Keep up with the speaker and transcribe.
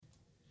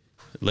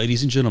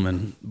Ladies and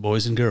gentlemen,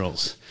 boys and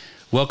girls,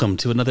 welcome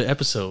to another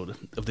episode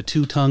of the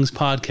Two Tongues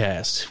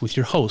Podcast with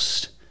your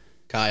host,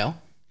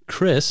 Kyle,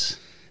 Chris,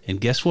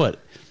 and guess what?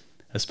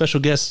 A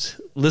special guest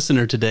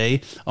listener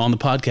today on the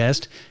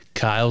podcast,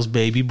 Kyle's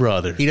baby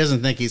brother. He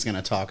doesn't think he's going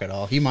to talk at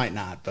all. He might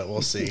not, but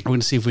we'll see. We're going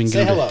to see if we can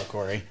Say get him hello,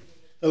 Corey.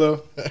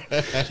 Hello.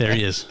 There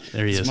he is.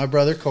 There he It's is. my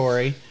brother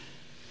Corey.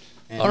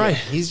 And All right.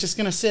 He's just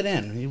going to sit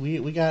in.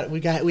 We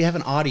have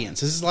an audience.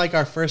 This is like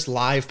our first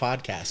live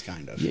podcast,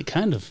 kind of. Yeah,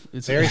 kind of.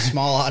 It's Very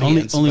small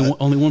audience.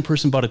 Only one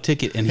person bought a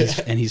ticket, and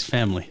he's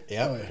family.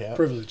 Yep.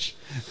 Privilege.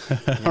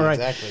 Yeah, All right.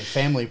 Exactly.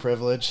 Family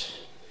privilege.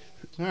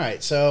 All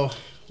right. So,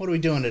 what are we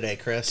doing today,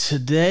 Chris?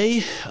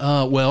 Today,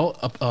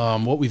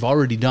 what we've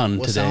already done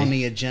What's today. on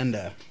the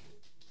agenda?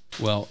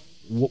 Well,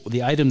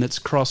 the item that's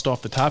crossed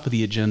off the top of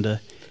the agenda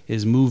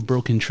is move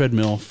broken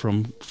treadmill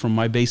from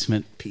my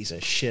basement. Piece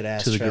of shit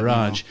ass To the treadmill.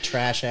 garage.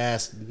 Trash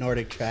ass,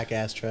 Nordic track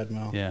ass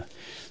treadmill. Yeah.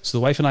 So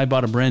the wife and I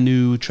bought a brand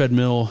new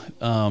treadmill,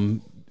 during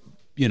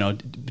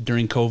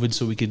COVID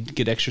so we could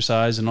get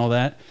exercise and all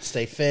that.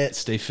 Stay fit.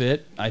 Stay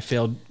fit. I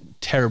failed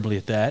terribly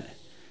at that.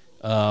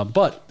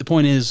 But the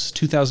point is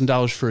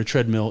 $2,000 for a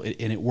treadmill,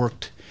 and it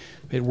worked.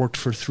 It worked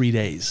for 3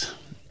 days,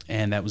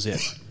 and that was it.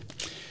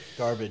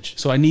 Garbage.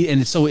 So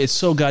it's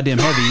so goddamn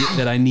heavy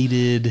that I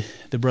needed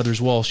the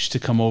brothers Walsh to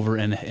come over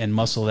and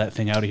muscle that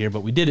thing out of here, but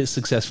we did it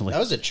successfully. That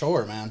was a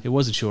chore, man. It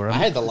was a chore. I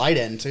had the light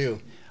end, too.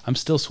 I'm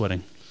still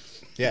sweating.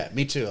 Yeah,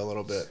 me too, a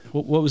little bit.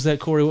 What was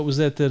that, Corey? What was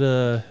that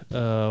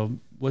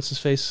what's his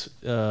face?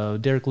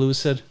 Derek Lewis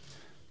said?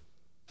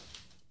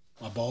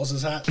 My balls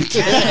is hot.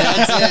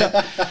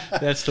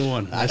 That's the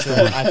one. I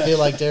feel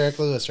like Derek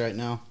Lewis right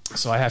now.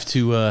 So I have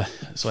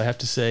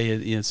to say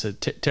it's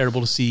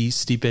terrible to see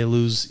Stipe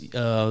lose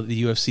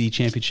the UFC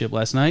championship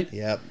last night.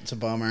 Yep, it's a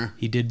bummer.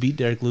 He did beat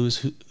Derek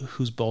Lewis,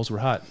 whose balls were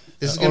hot.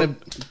 This is gonna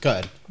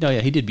good. No,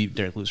 yeah, he did beat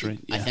Derek Lewis, right?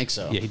 I Yeah. think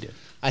so. Yeah, he did.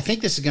 I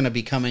think this is going to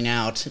be coming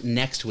out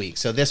next week.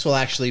 So this will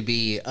actually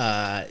be.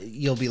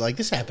 You'll be like,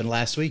 this happened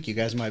last week. You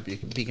guys might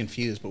be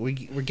confused, but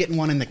we're getting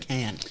one in the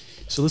can.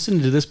 So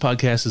listening to this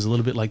podcast is a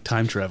little bit like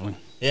time traveling.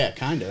 Yeah,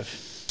 kind of.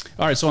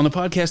 All right, so on the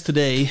podcast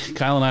today,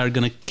 Kyle and I are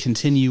going to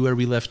continue where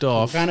we left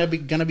off. We're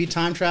going to be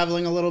time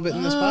traveling a little bit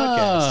in this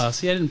podcast.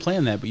 See, I didn't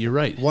plan that, but you're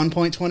right.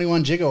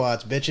 1.21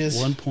 gigawatts, bitches.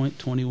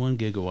 1.21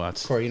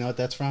 gigawatts. Corey, you know what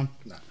that's from?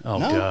 Oh,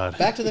 No? God.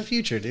 Back to the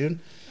Future, dude.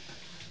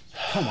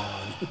 Come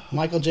on.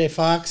 Michael J.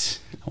 Fox.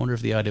 I wonder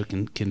if the audio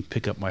can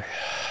pick up my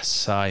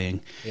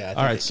sighing. Yeah, I think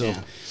all right, it so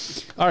can.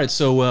 all right,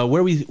 so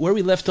where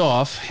we left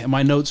off, and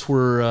my notes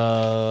were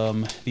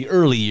the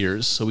early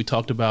years. So we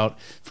talked about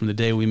from the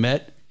day we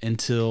met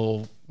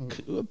until,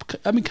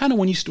 I mean, kind of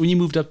when you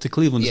moved up to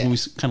Cleveland is Yeah. when we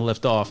kind of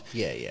left off.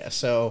 Yeah.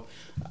 So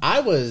I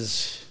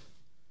was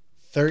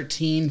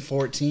 13,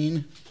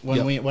 14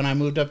 when I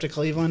moved up to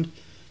Cleveland.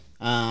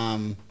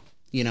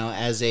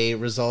 As a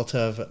result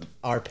of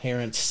our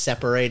parents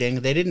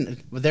separating.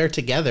 They're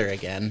together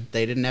again.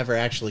 They didn't ever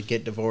actually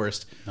get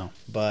divorced. No.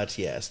 But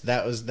yes,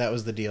 that was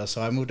the deal.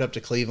 So I moved up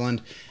to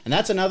Cleveland, and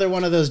that's another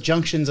one of those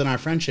junctions in our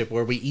friendship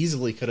where we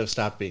easily could have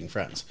stopped being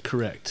friends.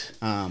 Correct.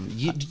 Do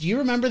you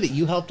remember that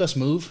you helped us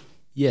move?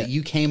 Yeah. That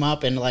you came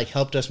up and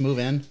helped us move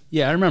in?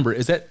 Yeah, I remember.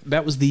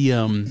 That was the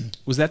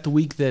was that the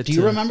week that? Do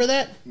you remember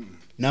that?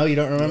 No, you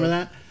don't remember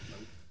that?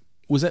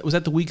 Was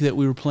that the week that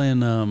we were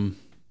playing?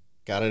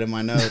 Got it in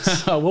my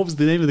notes. What was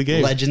the name of the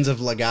game? Legends of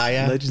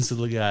Legaia. Legends of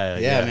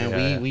Legaia. Yeah,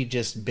 man, we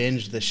just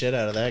binged the shit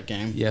out of that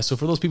game. Yeah, so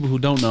for those people who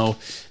don't know,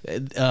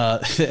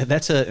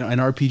 that's an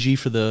RPG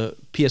for the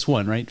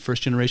PS1, right?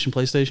 First generation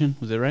PlayStation.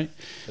 Was that right?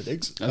 I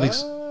think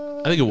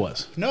so. I think it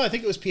was. No, I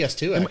think it was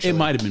PS2, actually. It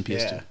might have been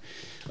PS2. Yeah.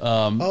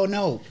 Oh,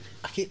 no.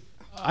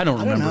 I don't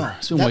remember. know.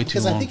 It's been way too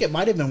Because long. I think it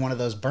might have been one of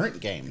those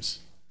burnt games.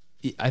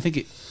 I think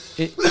it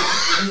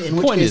In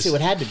which point case is- it would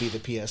have to be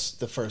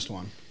the first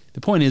one. the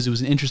point is, it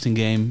was an interesting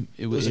game.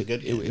 It was a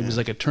good game, It was yeah.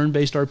 like a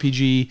turn-based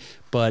RPG,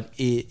 but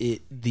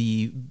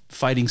the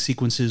fighting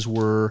sequences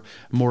were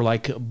more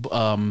like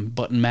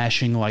button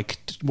mashing, like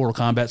Mortal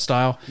Kombat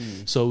style.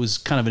 So it was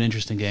kind of an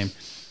interesting game.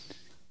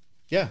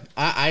 Yeah,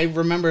 I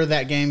remember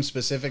that game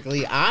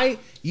specifically.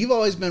 You've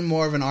always been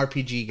more of an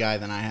RPG guy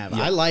than I have.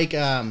 Yeah. I like,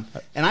 and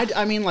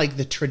I mean like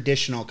the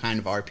traditional kind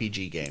of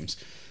RPG games.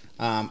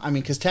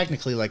 Because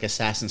technically, like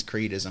Assassin's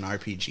Creed is an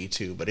RPG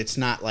too, but it's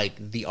not like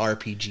the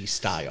RPG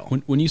style.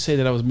 When you say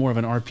that I was more of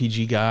an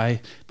RPG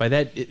guy, by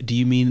that do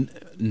you mean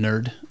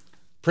nerd?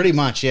 Pretty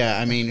much, yeah.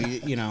 I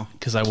mean, you know,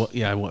 Because I was,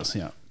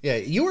 yeah. yeah.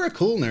 You were a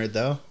cool nerd,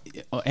 though.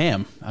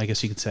 I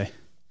guess you could say.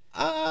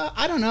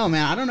 I don't know,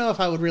 man. I don't know if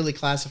I would really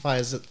classify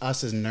us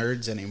as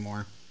nerds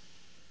anymore.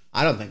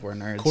 I don't think we're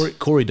nerds.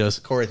 Corey does.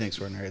 Corey thinks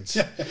we're nerds.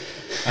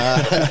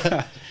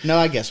 No,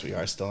 I guess we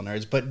are still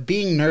nerds. But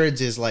being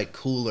nerds is like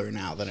cooler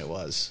now than it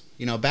was.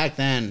 You know, back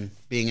then,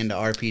 being into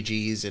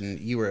RPGs and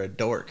you were a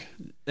dork.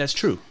 That's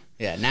true.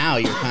 Yeah, now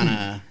you're kind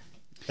of.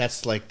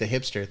 That's like the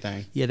hipster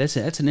thing. Yeah, that's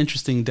an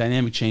interesting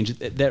dynamic change.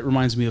 That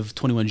reminds me of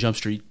 21 Jump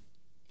Street,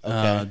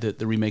 Okay.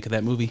 the remake of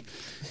that movie.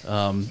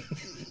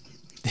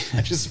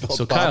 I just spelled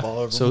So Bob Kyle, all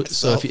over so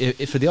myself.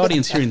 if for the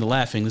audience hearing the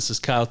laughing, this is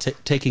Kyle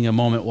taking a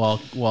moment while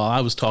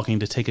I was talking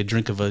to take a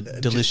drink of a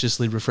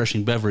deliciously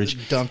refreshing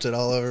beverage. Dumped it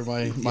all over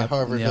my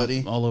Harvard Yep,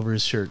 hoodie. all over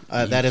his shirt.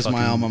 That You is my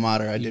fucking- alma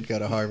mater. I did go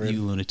to Harvard.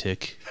 You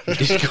lunatic. You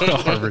did go to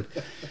Harvard.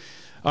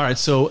 All right,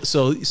 so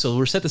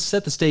we're set the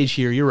stage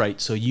here. You're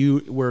right. So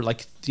you were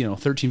like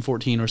 13,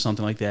 14 or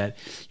something like that.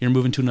 You're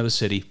moving to another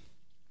city.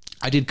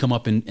 I did come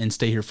up and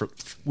stay here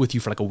with you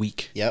for like a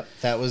week. Yep,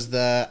 that was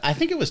I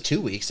think it was 2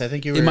 weeks. I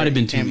think you were. It might have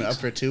been 2 came weeks.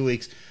 up for 2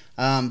 weeks.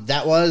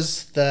 That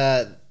was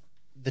the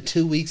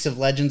 2 weeks of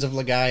Legends of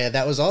Legaia.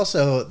 That was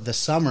also the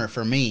summer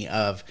for me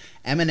of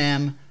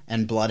Eminem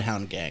and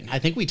Bloodhound Gang. I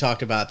think we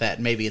talked about that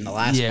maybe in the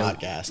last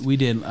podcast. We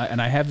did,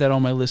 and I have that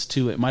on my list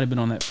too. It might have been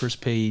on that first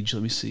page.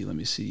 Let me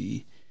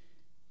see.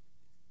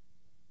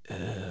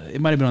 It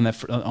might have been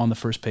on the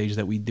first page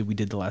that we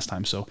did the last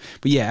time. So,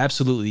 but yeah,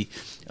 absolutely.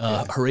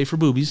 Hooray for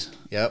boobies.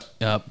 Yep.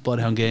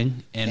 Bloodhound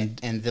Gang and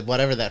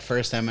whatever that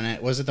first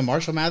Eminem was, it the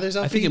Marshall Mathers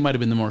LP? I think it might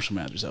have been the Marshall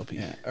Mathers LP.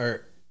 Yeah.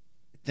 Or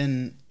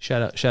then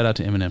shout out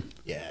to Eminem.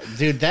 Yeah,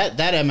 dude, that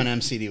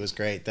Eminem CD was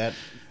great. That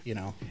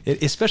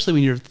especially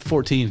when you're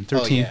 14, 13.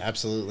 Oh yeah,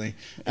 absolutely.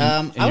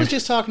 I was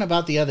just talking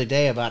about the other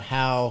day about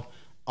how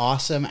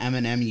awesome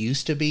Eminem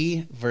used to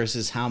be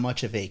versus how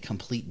much of a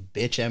complete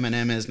bitch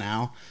Eminem is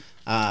now.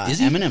 Is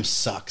he? Eminem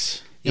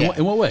sucks.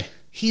 In what way?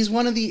 He's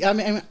one of the. I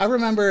mean, I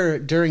remember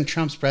during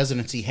Trump's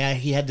presidency,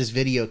 he had this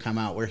video come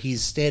out where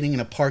he's standing in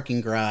a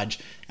parking garage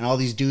and all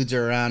these dudes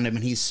are around him,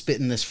 and he's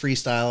spitting this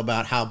freestyle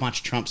about how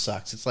much Trump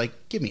sucks. It's like,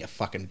 give me a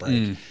fucking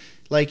break.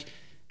 Like,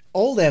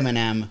 old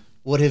Eminem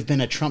would have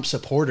been a Trump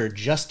supporter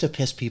just to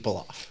piss people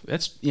off.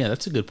 That's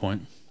a good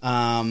point.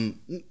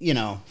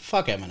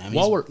 Fuck Eminem.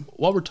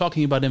 While we're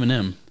talking about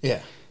Eminem,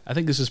 Yeah. I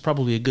think this is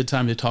probably a good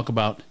time to talk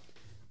about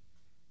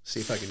See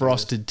if I can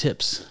Frosted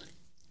Tips.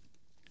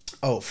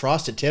 Oh,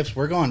 Frosted Tips.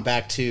 We're going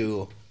back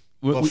to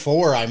We-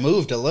 before I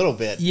moved a little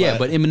bit. Yeah,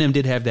 but Eminem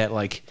did have that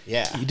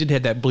Yeah. he did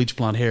have that bleach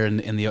blonde hair in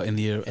the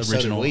original. so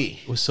did we.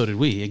 So did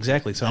we,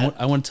 exactly. So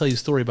I want to tell you a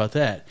story about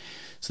that.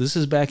 So this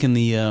is back in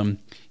the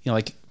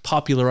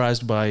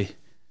popularized by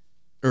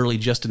early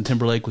Justin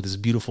Timberlake with his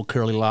beautiful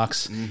curly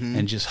locks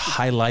and just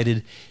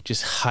highlighted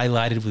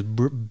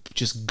with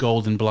just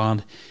golden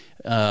blonde.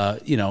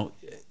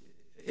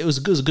 It was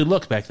a good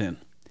look back then.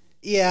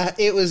 Yeah,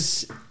 it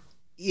was.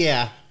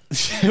 Yeah,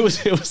 it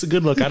was a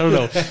good look. I don't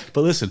know, but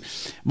listen,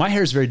 my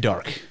hair is very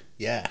dark.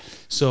 yeah.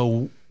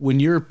 So when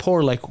you're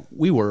poor like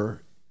we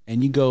were,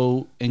 and you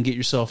go and get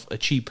yourself a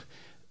cheap,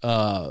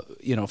 for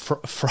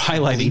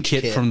highlighting Bleach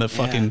kit from the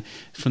fucking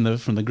from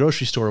the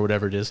grocery store or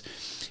whatever it is,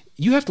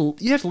 you have to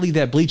leave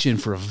that bleach in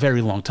for a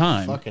very long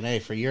time. Fucking A,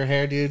 for your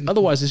hair, dude.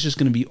 Otherwise, it's just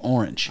going to be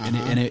orange,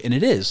 and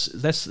it is.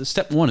 That's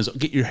step one, is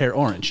get your hair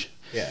orange.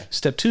 Yeah.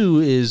 Step two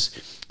is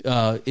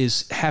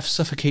half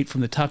suffocate from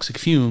the toxic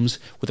fumes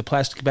with a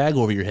plastic bag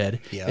over your head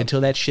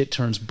until that shit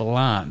turns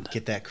blonde.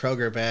 Get that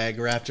Kroger bag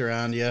wrapped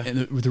around you.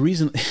 And the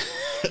reason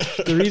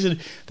the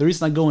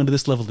reason I go into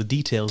this level of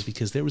detail is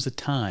because there was a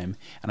time,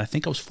 and I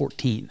think I was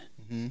 14.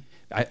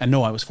 I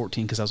know I was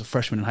 14 because I was a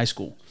freshman in high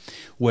school,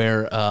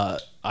 where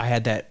I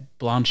had that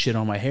blonde shit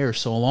on my hair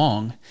so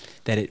long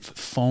that it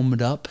foamed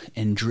up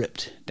and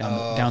dripped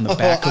down the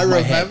back of my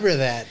head. I remember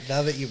that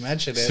now that you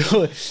mentioned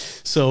it.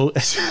 So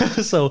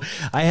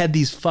I had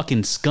these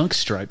fucking skunk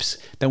stripes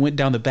that went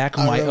down the back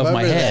of my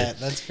head.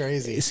 That's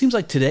crazy. It seems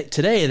like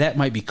today that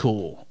might be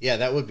cool. Yeah,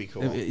 that would be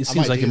cool. It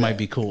seems like it might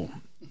be cool,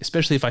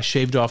 especially if I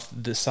shaved off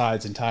the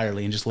sides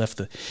entirely and just left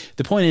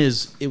the point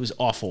is, it was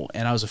awful.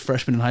 And I was a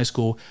freshman in high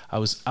school. I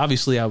was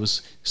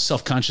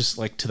self-conscious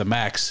like to the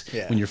max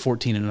when you're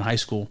 14 and in high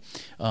school.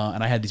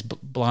 And I had these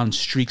blonde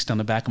streaks down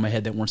the back of my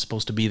head that weren't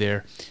supposed to be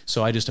there.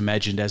 So I just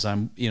imagined as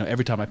I'm,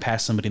 every time I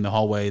pass somebody in the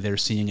hallway, they're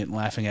seeing it and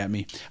laughing at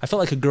me. I felt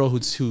like a girl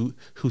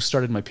who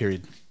started my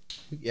period.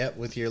 Yeah,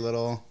 with your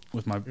little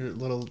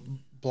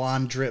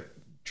blonde drip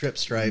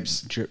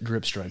stripes.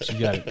 Drip stripes. You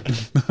got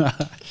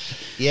it.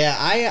 Yeah,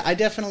 I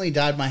definitely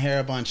dyed my hair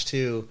a bunch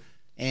too,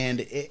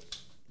 and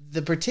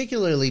the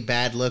particularly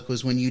bad look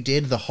was when you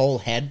did the whole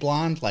head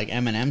blonde, like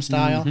Eminem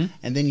style,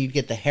 and then you'd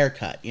get the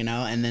haircut,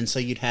 and then so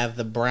you'd have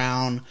the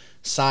brown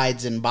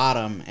sides and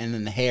bottom, and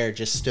then the hair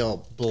just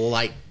still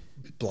bright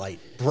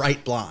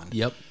blonde.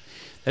 Yep,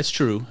 that's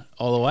true.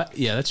 Although,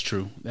 that's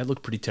true. That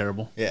looked pretty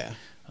terrible. Yeah.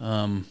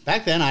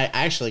 Back then, I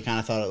actually kind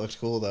of thought it looked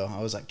cool, though.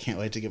 I was like, can't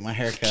wait to get my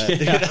hair cut.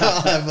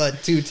 I'll have the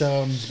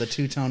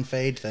two-tone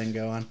fade thing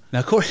going.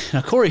 Now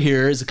Corey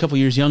here is a couple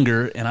years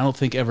younger, and I don't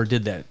think ever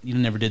did that. You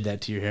never did that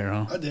to your hair,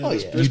 huh? I did. Oh, It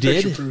was- yeah. it was You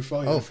did? picture-proof.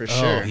 Oh, yeah. Oh, for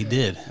sure. Oh, he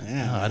did.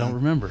 Yeah, I don't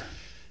remember.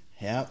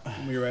 Yep.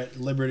 We were at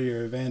Liberty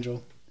or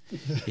Evangel.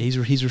 He's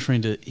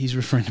referring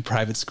to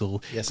private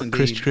school. Yes,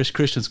 indeed.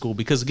 Christian school,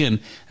 because again,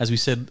 as we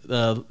said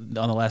on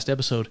the last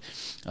episode,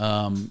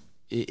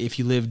 if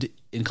you lived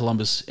in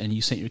Columbus and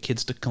you sent your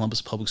kids to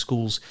Columbus public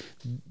schools,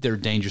 there are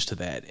dangers to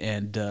that.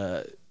 And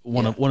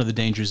one of the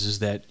dangers is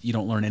that you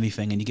don't learn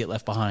anything and you get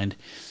left behind.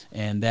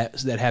 And that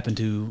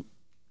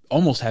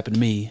almost happened to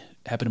me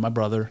happened to my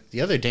brother.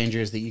 The other danger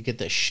is that you get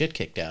the shit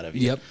kicked out of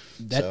you.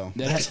 Yep.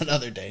 That's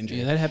another danger.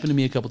 Yeah, that happened to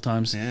me a couple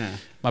times. Yeah.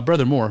 My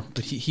brother more,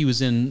 but he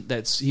was in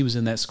that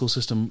school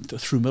system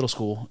through middle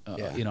school.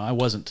 I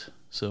wasn't.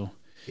 So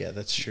Yeah,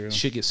 that's true.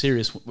 shit gets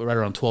serious right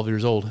around 12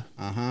 years old.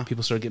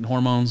 People start getting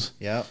hormones.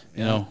 Yep.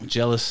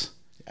 Jealous.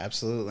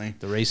 Absolutely.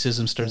 The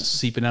racism starts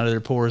seeping out of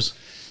their pores.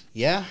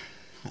 Yeah.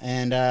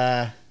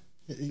 And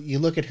you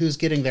look at who's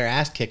getting their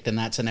ass kicked in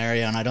that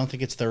scenario, and I don't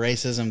think it's the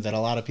racism that a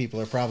lot of people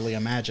are probably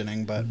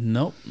imagining. But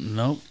Nope.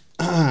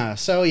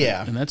 so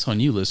yeah. And that's on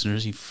you,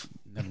 listeners.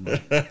 Never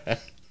mind.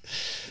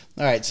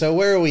 All right. So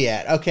where are we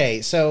at?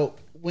 Okay. So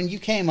when you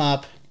came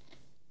up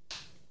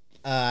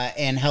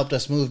and helped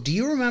us move, do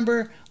you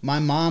remember my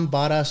mom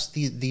bought us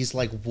these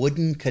like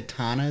wooden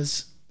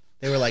katanas?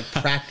 They were like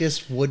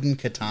practice wooden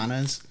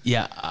katanas.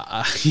 Yeah,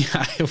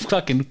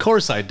 fucking of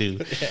course I do.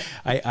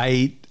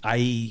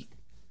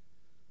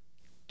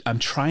 I'm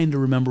trying to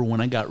remember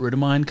when I got rid of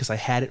mine because I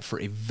had it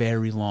for a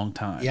very long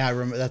time. Yeah, I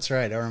remember. That's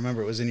right. I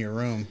remember it was in your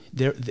room.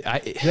 You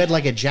You had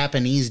like a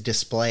Japanese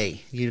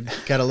display. You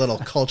got a little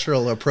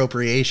cultural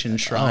appropriation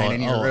shrine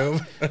in your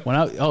room. when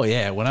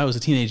I was a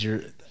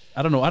teenager,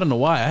 I don't know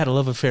why I had a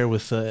love affair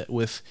with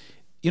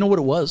you know what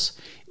it was.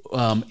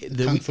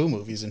 Kung Fu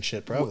movies and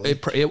shit, probably.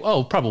 It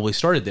probably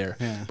started there.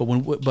 Yeah. But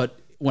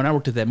when I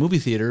worked at that movie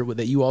theater where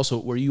you also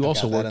worked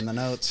in the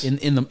notes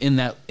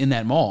in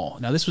that mall.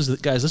 Now this was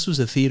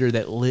a theater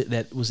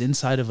that was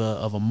inside of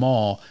a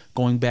mall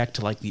going back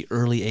to like the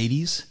early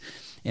 80s,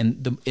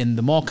 and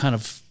the mall kind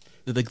of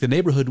like the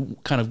neighborhood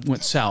kind of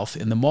went south,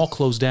 and the mall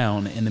closed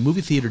down, and the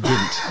movie theater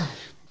didn't.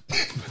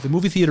 The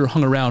movie theater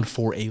hung around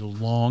for a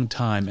long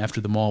time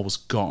after the mall was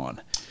gone.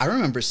 I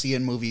remember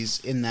seeing movies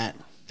in that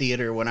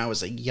theater when I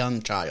was a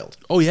young child.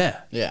 Oh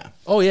yeah. Yeah.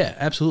 Oh yeah,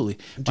 absolutely.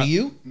 Do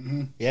you?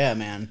 Mm-hmm. Yeah,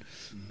 man.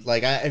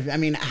 Like I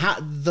mean,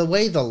 the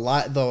way the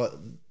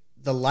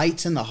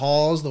lights in the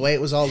halls, the way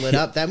it was all lit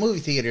up, that movie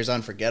theater is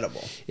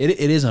unforgettable. It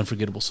is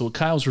unforgettable. So what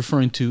Kyle's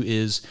referring to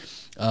is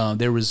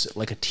there was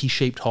like a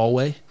T-shaped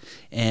hallway,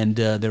 and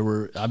there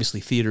were obviously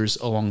theaters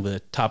along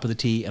the top of the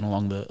T and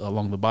along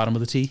the bottom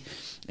of the T,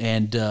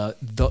 and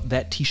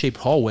that T-shaped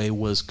hallway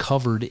was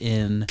covered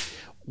in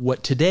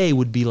what today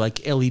would be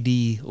like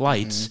LED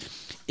lights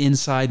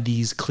inside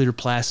these clear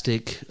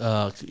plastic,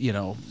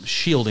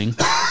 shielding,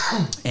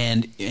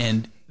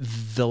 and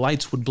the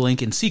lights would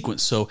blink in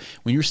sequence. So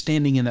when you're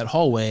standing in that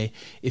hallway,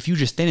 if you're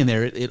just standing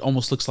there, it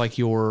almost looks like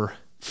you're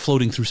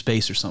floating through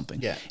space or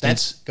something. Yeah,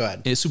 go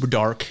ahead. It's super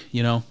dark,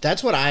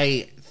 That's what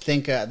I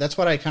think. That's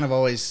what I kind of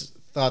always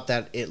thought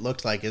that it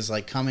looked like, is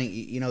like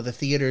coming. The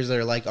theaters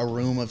are like a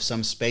room of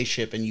some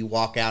spaceship, and you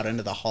walk out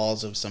into the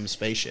halls of some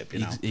spaceship.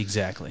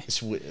 Exactly.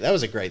 That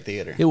was a great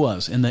theater. It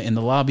was, and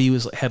the lobby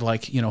had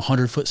like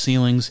 100-foot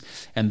ceilings,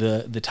 and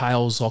the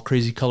tiles all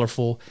crazy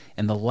colorful,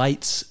 and the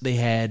lights, they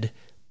had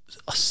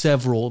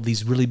several of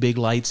these really big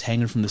lights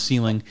hanging from the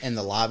ceiling in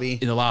the lobby.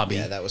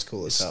 Yeah, that was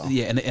cool as hell.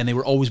 Yeah, and they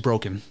were always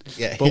broken.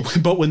 Yeah,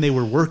 but when they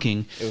were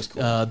working, it was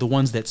cool. The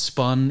ones that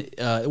spun,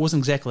 it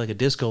wasn't exactly like a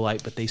disco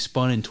light, but they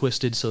spun and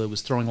twisted, so it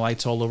was throwing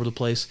lights all over the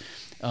place.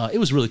 It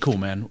was really cool,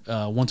 man.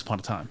 Once upon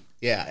a time.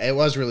 Yeah, it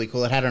was really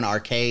cool. It had an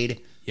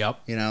arcade.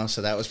 Yep.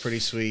 So that was pretty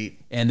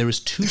sweet. And there was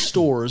two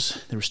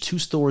stores. There was two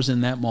stores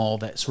in that mall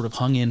that sort of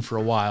hung in for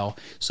a while.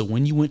 So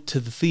when you went to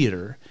the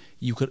theater,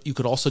 you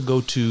could also go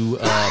to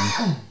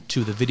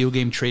the video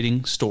game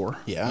trading store.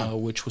 Yeah.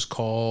 Which was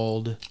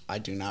called. I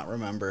do not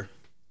remember.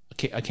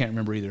 I can't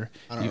remember either.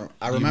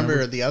 I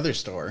remember the other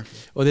store.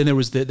 Well, then there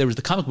was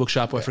the comic book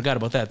shop. Oh, I forgot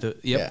about that.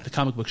 The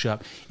comic book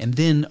shop. And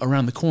then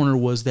around the corner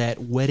was that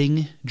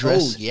wedding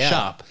dress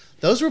shop.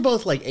 Those were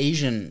both like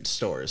Asian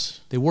stores.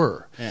 They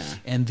were. Yeah.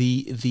 And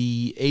the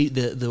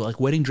like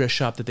wedding dress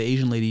shop that the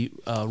Asian lady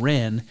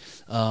ran,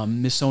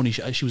 Miss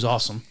Sony, she was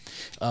awesome.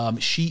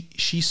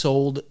 She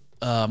sold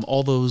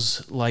all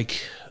those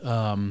like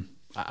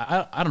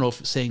I don't know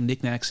if saying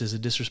knickknacks is a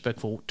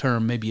disrespectful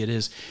term. Maybe it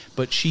is,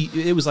 but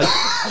it was like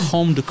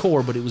home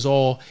decor, but it was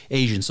all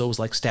Asian. So it was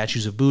like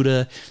statues of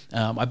Buddha.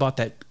 I bought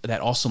that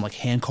awesome like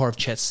hand carved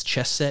chess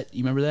set.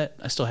 You remember that?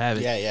 I still have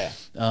it. Yeah.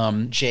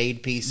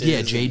 Jade pieces.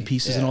 Yeah, jade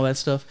pieces and all that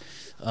stuff.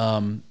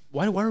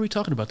 Why are we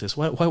talking about this?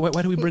 Why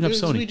do we bring up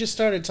Sony? We just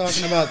started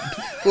talking about.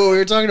 Well, we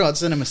were talking about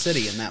Cinema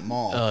City in that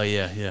mall. Oh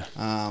yeah.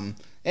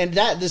 And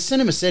the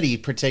Cinema City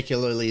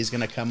particularly is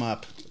going to come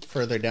up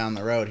further down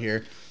the road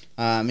here.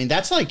 I mean,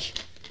 that's like,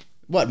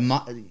 that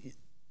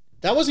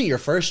wasn't your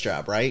first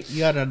job, right?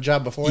 You had a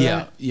job before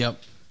that? Yeah.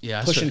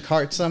 Pushing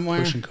carts somewhere?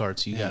 Pushing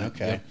carts, you got it.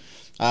 Okay.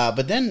 Yep.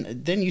 But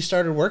then you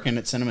started working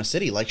at Cinema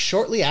City. Like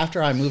shortly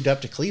after I moved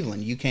up to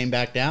Cleveland, you came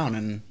back down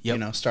and,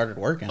 started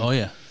working. Oh,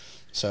 yeah.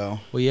 So.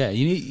 Well, yeah,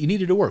 you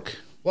needed to work.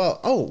 Well,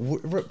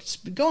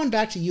 going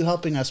back to you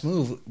helping us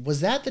move,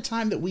 was that the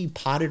time that we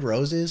potted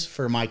roses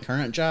for my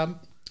current job?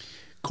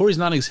 Corey's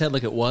nodding his head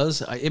like it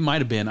was. It might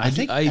have been. I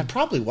think it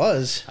probably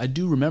was. I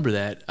do remember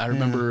that. I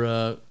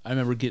remember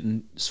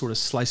getting sort of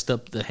sliced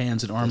up the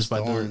hands and arms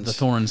by the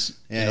thorns.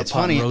 Yeah, it's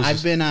funny.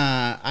 I've been.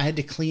 I had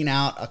to clean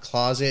out a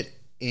closet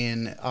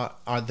in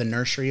the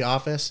nursery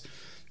office,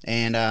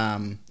 And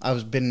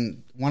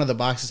one of the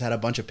boxes had a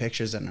bunch of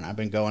pictures in it, and I've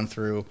been going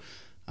through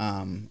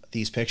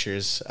these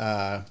pictures,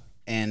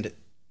 and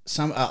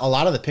a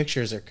lot of the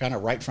pictures are kind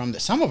of right from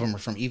some of them are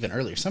from even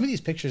earlier. Some of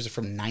these pictures are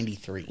from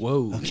 93.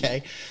 Whoa.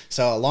 Okay.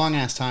 So a long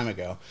ass time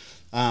ago.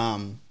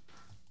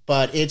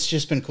 But it's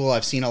just been cool.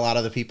 I've seen a lot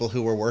of the people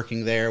who were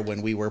working there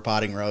when we were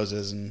potting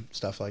roses and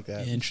stuff like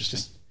that. Interesting.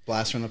 Just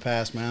blast from the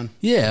past, man.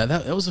 Yeah,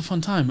 that was a fun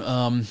time.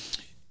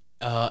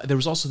 There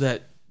was also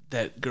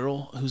that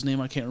girl whose name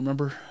I can't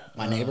remember.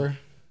 My neighbor?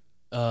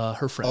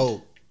 Her friend.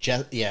 Oh,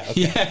 okay.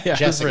 Yeah,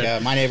 Jessica.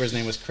 My neighbor's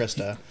name was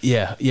Krista.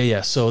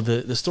 Yeah. So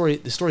the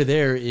story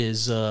there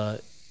is so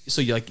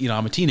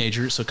I'm a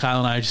teenager. So Kyle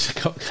and I are just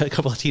a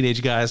couple of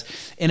teenage guys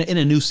in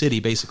a new city,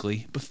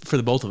 basically, for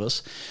the both of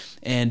us,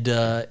 and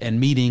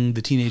meeting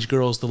the teenage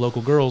girls, the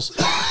local girls,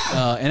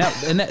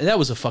 and that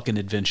was a fucking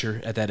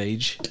adventure at that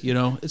age.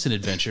 It's an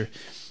adventure,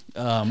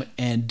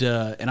 and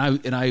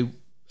I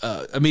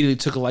immediately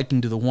took a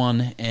liking to the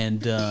one,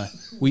 and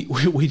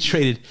we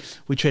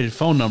traded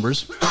phone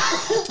numbers.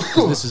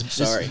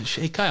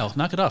 Hey Kyle,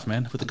 knock it off,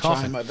 man, with the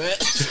coughing. Trying my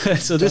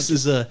best. So this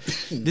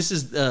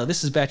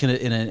is back in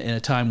a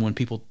time when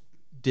people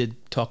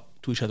did talk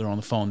to each other on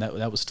the phone.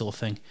 That was still a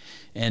thing,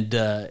 and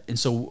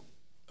so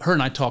her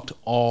and I talked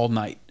all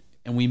night,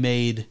 and we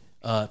made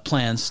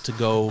plans to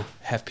go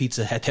have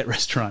pizza at that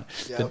restaurant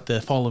the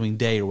following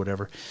day or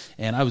whatever.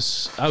 And I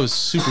was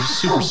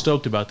super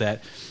stoked about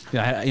that,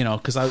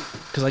 because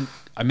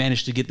I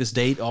managed to get this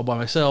date all by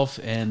myself,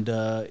 and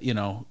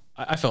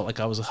I felt like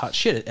I was a hot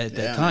shit at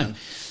that time. Man.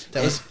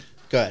 That was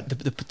good.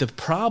 The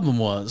problem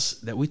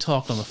was that we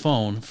talked on the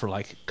phone for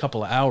like a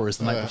couple of hours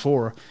the night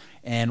before,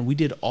 and we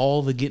did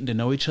all the getting to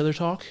know each other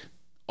talk,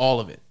 all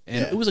of it.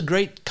 And it was a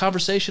great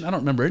conversation. I don't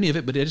remember any of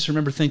it, but I just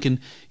remember thinking,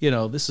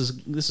 this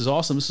is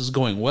awesome. This is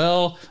going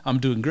well. I'm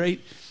doing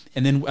great.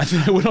 And then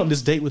I went on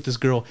this date with this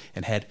girl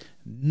and had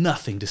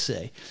nothing to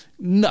say.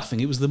 Nothing.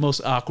 It was the most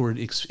awkward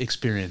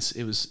experience.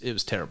 It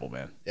was terrible,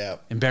 man. Yeah.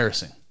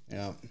 Embarrassing.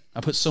 Yeah.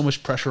 I put so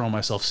much pressure on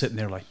myself sitting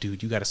there like,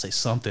 dude, you got to say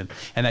something.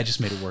 And that just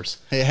made it worse.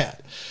 Yeah.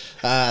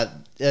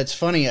 It's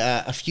funny.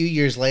 A few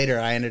years later,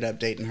 I ended up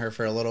dating her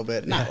for a little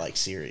bit. Not like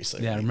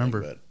seriously. Yeah, I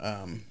remember.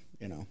 But,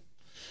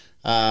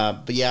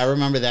 but yeah, I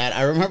remember that.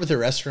 I remember the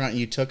restaurant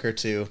you took her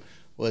to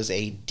was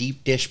a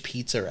deep dish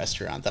pizza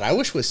restaurant that I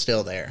wish was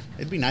still there.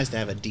 It'd be nice to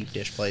have a deep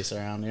dish place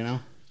around,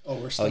 Oh,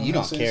 we're Oh, Stonehouse you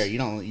don't care. You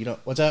don't.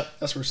 What's up?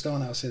 That's where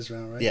Stonehouse is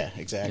around, right? Yeah,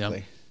 exactly.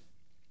 Yep.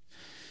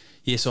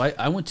 Yeah, so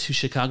I went to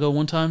Chicago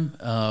one time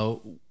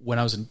when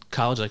I was in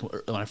college, like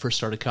when I first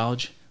started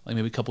college, like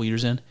maybe a couple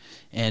years in,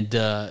 and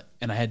I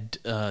had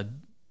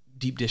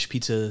deep dish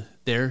pizza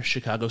there,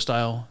 Chicago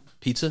style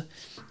pizza,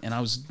 and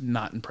I was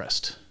not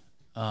impressed.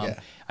 I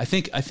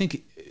think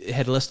it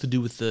had less to do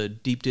with the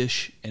deep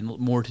dish and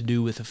more to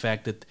do with the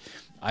fact that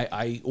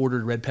I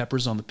ordered red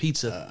peppers on the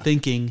pizza,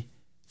 thinking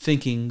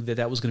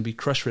that was going to be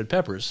crushed red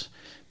peppers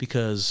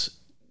because.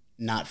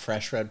 Not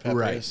fresh red peppers,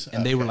 right?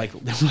 And they were like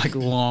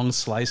long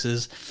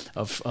slices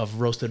of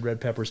roasted red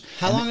peppers.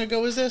 How long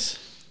ago was this?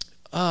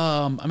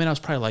 I was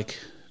probably like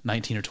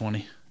 19 or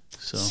 20.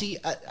 So see,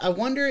 I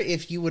wonder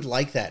if you would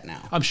like that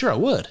now. I'm sure I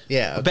would.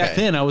 Yeah, okay. But back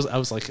then I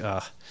was like,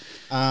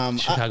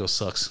 Chicago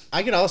sucks.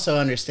 I could also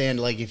understand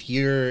like if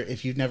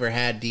you've never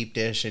had deep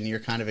dish and you're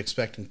kind of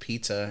expecting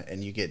pizza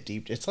and you get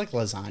deep, it's like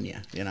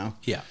lasagna,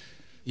 Yeah.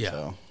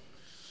 So,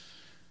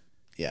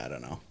 yeah, I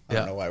don't know. I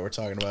don't know why we're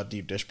talking about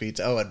deep dish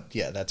pizza. Oh,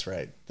 yeah, that's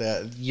right.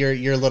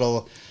 Your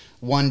little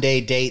one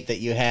day date that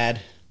you had,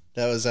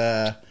 that was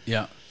an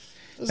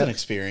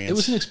experience. It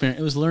was an experience.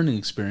 It was a learning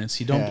experience.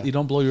 You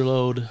don't blow your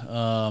load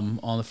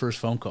on the first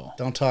phone call.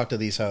 Don't talk to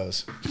these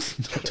hoes.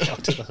 Don't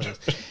talk to the hoes.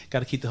 Got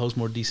to keep the hoes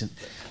more decent.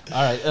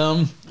 All right.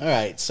 All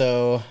right.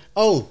 So,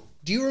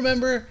 do you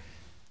remember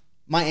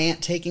my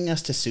aunt taking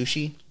us to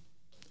sushi?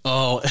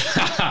 Oh,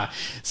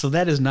 so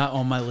that is not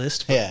on my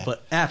list.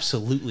 But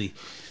absolutely.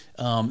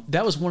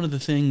 That was one of the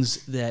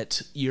things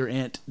that your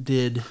aunt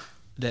did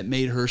that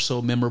made her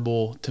so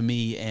memorable to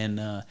me, and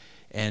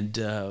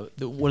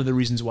one of the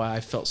reasons why I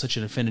felt such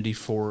an affinity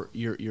for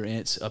your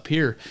aunts up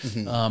here,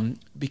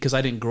 because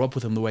I didn't grow up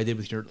with them the way I did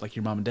with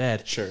your mom and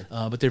dad. Sure.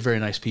 But they're very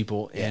nice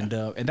people, and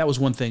that was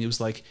one thing. It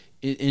was like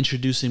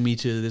introducing me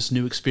to this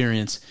new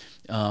experience,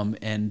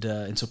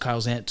 and so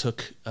Kyle's aunt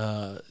took.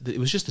 It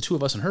was just the two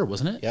of us and her,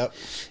 wasn't it? Yep.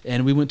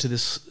 And we went to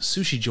this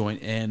sushi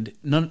joint, and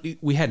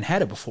we hadn't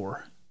had it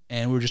before.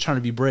 And we were just trying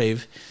to be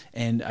brave,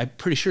 and I'm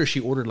pretty sure she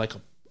ordered like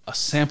a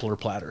sampler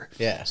platter.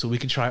 Yeah. So we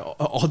could try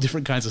all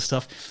different kinds of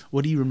stuff.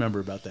 What do you remember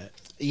about that?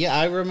 Yeah,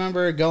 I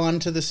remember going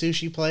to the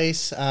sushi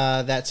place.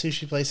 That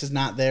sushi place is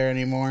not there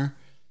anymore.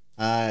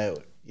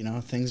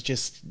 Things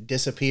just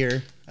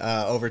disappear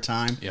over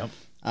time. Yep.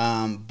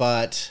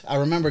 But I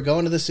remember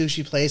going to the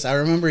sushi place. I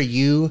remember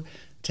you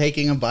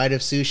taking a bite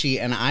of sushi,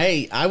 and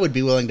I would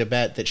be willing to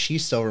bet that she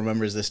still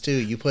remembers this too.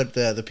 You put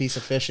the piece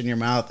of fish in your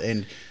mouth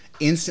and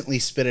instantly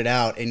spit it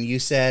out, and you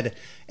said,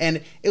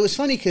 and it was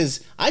funny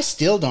because I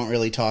still don't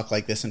really talk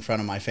like this in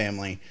front of my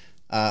family,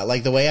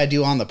 like the way I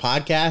do on the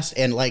podcast,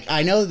 and like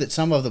I know that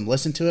some of them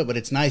listen to it, but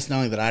it's nice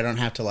knowing that I don't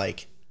have to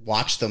like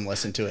watch them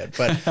listen to it.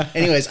 But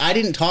anyways, I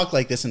didn't talk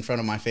like this in front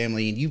of my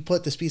family. And you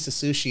put this piece of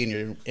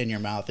sushi in your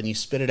mouth and you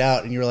spit it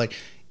out, and you're like,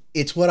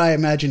 it's what I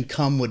imagined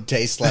cum would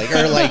taste like,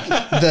 or like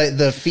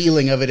the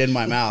feeling of it in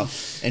my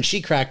mouth. And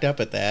she cracked up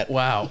at that.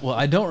 Wow. Well,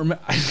 I don't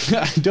remember.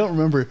 I don't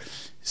remember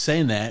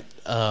saying that,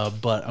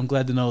 but I'm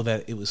glad to know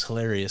that it was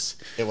hilarious.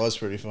 It was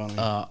pretty funny.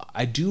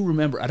 I do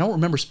remember. I don't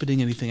remember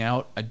spitting anything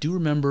out. I do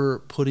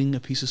remember putting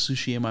a piece of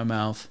sushi in my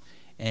mouth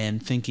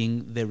and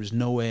thinking there was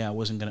no way I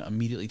wasn't going to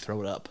immediately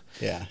throw it up.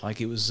 Yeah. Like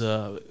it was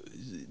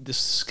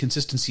this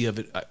consistency of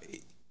it.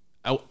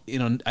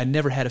 I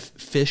never had a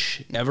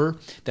fish ever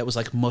that was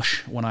like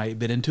mush when I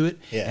bit into it.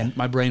 Yeah. And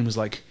my brain was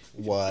like,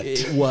 what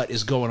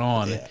is going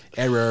on? Yeah.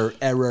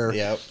 Error.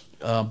 Yep.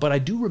 But I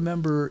do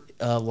remember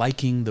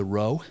liking the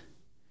roe.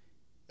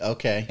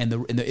 Okay. And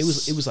it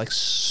was like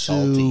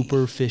Salty.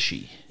 super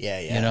fishy.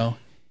 Yeah. You know?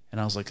 And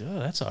I was like, oh,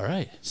 that's all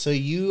right. So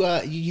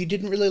you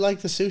didn't really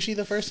like the sushi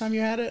the first time you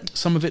had it?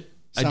 Some of it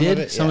I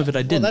did. Some of it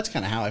I didn't. Well, that's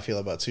kind of how I feel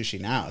about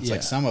sushi now. It's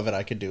like some of it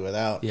I could do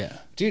without. Yeah.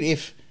 Dude,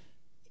 if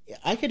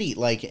I could eat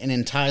like an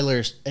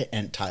entire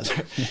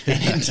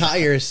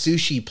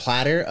sushi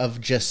platter of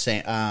just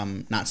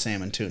not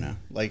salmon, tuna.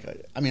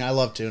 Like, I mean, I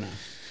love tuna.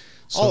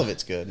 All of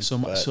it's good.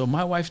 So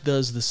my wife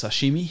does the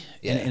sashimi,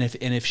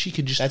 and if she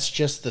could just, that's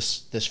just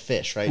this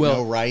fish, right?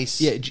 Well, no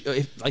rice. Yeah,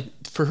 like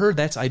for her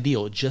that's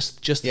ideal,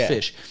 just the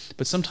fish.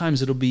 But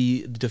sometimes it'll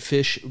be the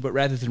fish, but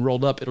rather than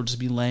rolled up, it'll just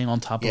be laying on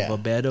top of a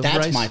bed of rice.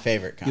 That's my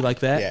favorite kind. You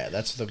like that? Yeah,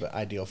 that's the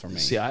ideal for me.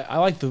 See, I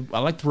like the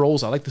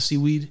rolls. I like the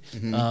seaweed.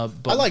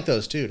 But I like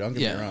those too. Don't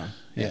get me wrong.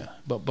 Yeah.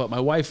 But my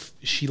wife,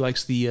 she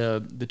likes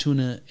the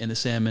tuna and the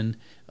salmon.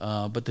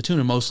 But the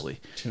tuna mostly.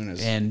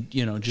 Tuna's and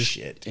just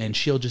shit, and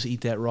she'll just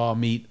eat that raw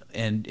meat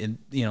and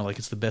like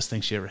it's the best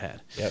thing she ever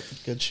had. Yep,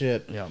 good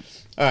shit. Yeah. All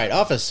right,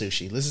 off of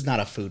sushi. This is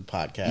not a food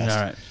podcast.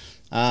 All right.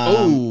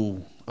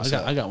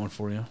 I got one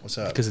for you. What's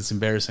up? Because it's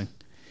embarrassing.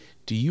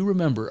 Do you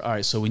remember? All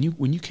right, so when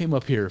you came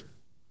up here,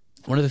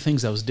 one of the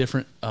things that was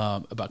different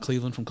about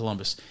Cleveland from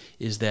Columbus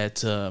is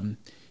that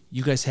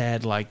you guys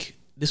had like.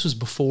 This was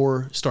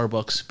before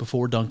Starbucks,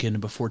 before Dunkin',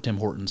 and before Tim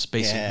Hortons,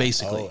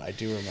 basically. Oh, I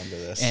do remember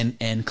this.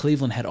 And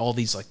Cleveland had all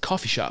these like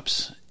coffee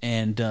shops,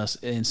 and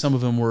some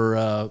of them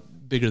were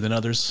bigger than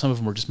others. Some of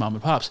them were just mom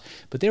and pops,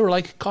 but they were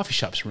like coffee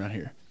shops around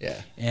here. Yeah.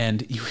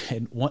 And you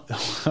had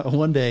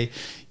one day,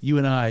 you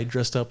and I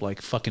dressed up like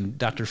fucking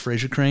Dr.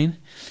 Fraser Crane,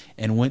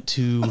 and went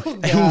to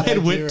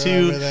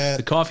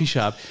the coffee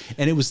shop,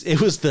 and it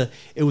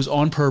was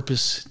on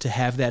purpose to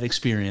have that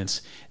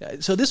experience.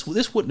 So this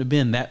wouldn't have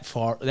been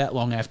that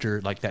long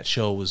after like that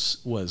show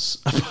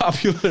was a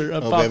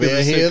popular. Baby,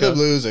 I hear the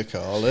blues are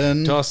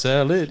calling. Toss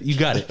salad. You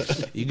got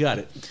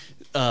it.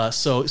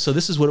 So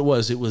this is what it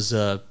was. It was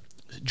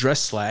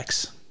dress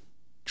slacks,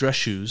 dress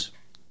shoes.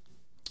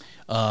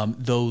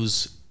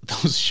 Those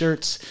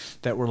shirts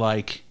that were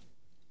like,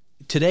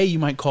 today you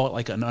might call it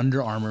like an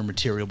Under Armour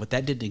material, but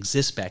that didn't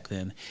exist back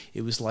then.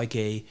 It was like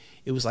a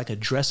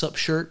dress up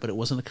shirt, but it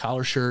wasn't a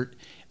collar shirt.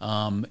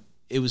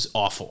 It was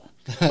awful.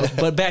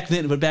 but back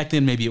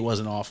then maybe it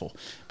wasn't awful.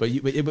 But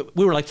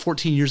we were like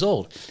 14 years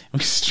old. We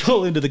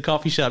stroll into the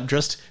coffee shop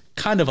dressed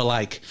kind of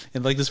alike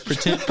in like this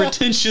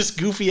pretentious,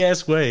 goofy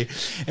ass way,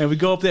 and we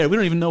go up there. We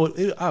don't even know what.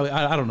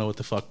 I don't know what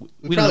the fuck.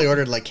 We probably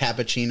ordered like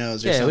cappuccinos or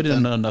something. Yeah, we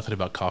didn't know nothing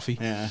about coffee.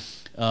 Yeah.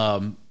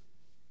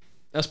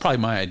 That's probably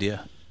my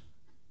idea.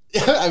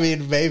 I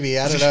mean, maybe.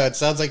 I don't know. It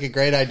sounds like a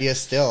great idea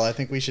still. I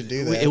think we should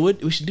do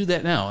that. We should do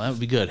that now. That would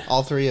be good.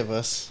 All three of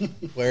us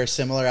wear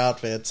similar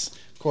outfits.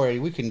 Corey,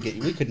 we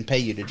couldn't pay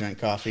you to drink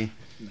coffee.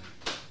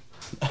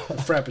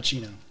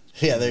 Frappuccino.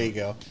 Yeah, there you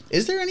go.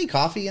 Is there any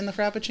coffee in the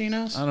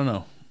Frappuccinos? I don't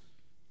know.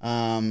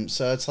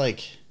 So it's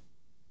like,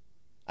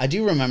 I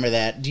do remember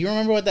that. Do you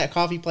remember what that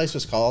coffee place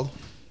was called?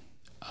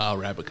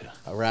 Arabica.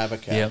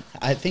 Arabica. Yep.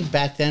 I think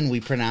back then we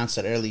pronounced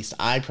it, or at least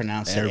I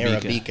pronounced it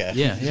Arabica.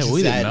 Yeah,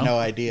 we didn't know. I had no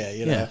idea,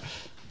 you know.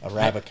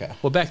 Arabica.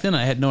 Well, back then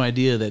I had no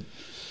idea that,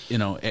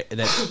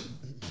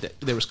 that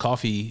there was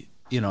coffee,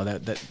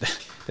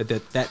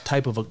 that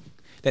type of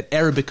that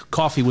Arabic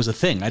coffee was a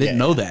thing. I didn't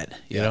know that,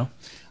 you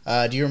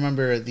know. Do you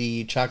remember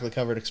the chocolate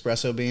covered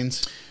espresso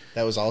beans?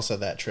 That was also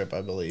that trip,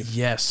 I believe.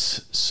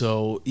 Yes.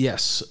 So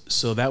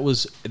that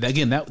was,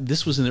 again,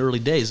 this was in the early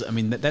days. I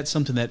mean, that's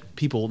something that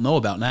people know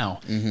about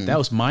now. Mm-hmm. That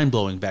was mind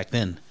blowing back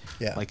then.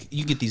 Yeah. Like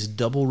you get these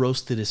double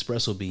roasted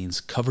espresso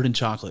beans covered in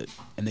chocolate,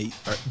 and they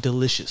are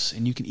delicious,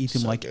 and you can eat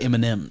them like good.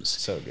 M&Ms.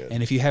 So good.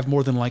 And if you have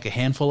more than like a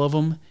handful of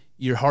them,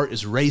 your heart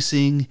is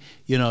racing.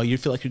 You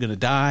feel like you're going to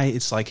die.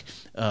 It's like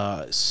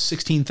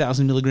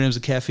 16,000 milligrams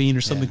of caffeine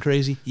or something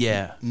crazy.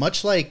 Yeah.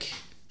 Much like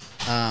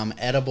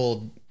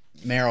edible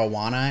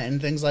marijuana and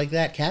things like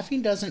that,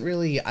 caffeine doesn't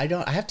really. I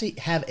have to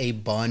have a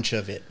bunch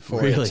of it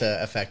for it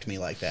to affect me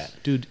like that.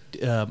 Dude,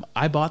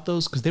 I bought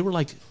those because they were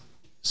like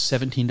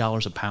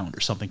 $17 a pound or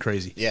something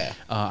crazy. Yeah.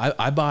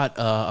 I bought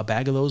a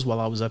bag of those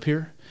while I was up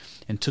here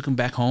and took them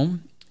back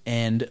home.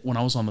 And when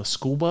I was on the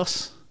school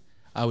bus,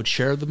 I would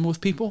share them with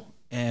people.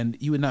 and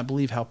you would not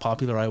believe how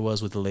popular I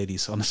was with the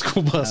ladies on the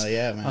school bus. Oh,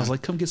 yeah, man. I was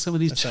like, come get some of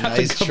these That's a chocolate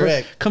nice covered-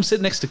 trick. Come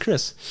sit next to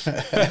Chris.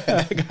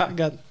 I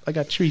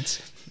got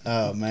treats.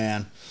 Oh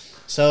man.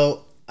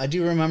 So I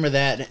do remember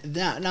that.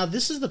 Now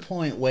this is the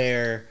point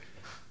where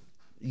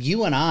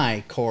you and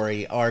I,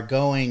 Corey, are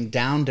going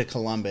down to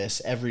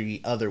Columbus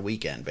every other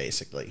weekend,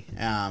 basically.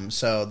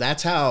 So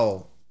that's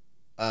how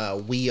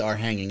we are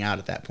hanging out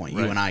at that point. You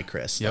Right. and I,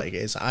 Chris. Yep. Like,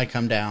 is I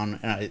come down,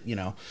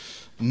 and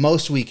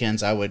most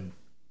weekends I would,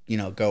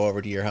 go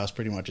over to your house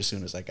pretty much as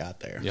soon as I got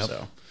there. Yep.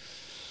 So.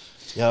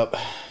 Yep.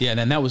 Yeah, and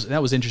then that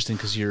was interesting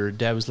because your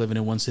dad was living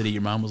in one city,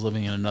 your mom was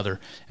living in another,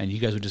 and you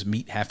guys would just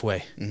meet halfway.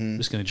 Mm-hmm.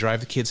 Just going to drive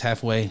the kids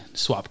halfway,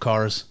 swap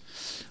cars,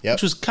 Yep.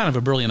 which was kind of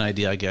a brilliant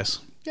idea, I guess.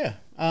 Yeah.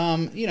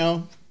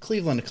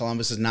 Cleveland to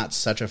Columbus is not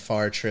such a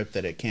far trip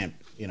that it can't,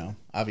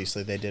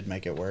 obviously they did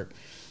make it work.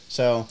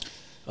 So,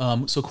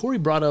 So Corey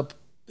brought up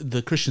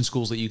the Christian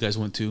schools that you guys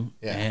went to,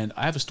 Yeah. and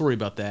I have a story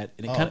about that,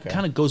 and it okay.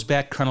 kind of goes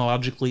back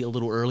chronologically a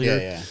little earlier.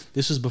 Yeah.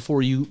 This is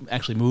before you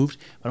actually moved,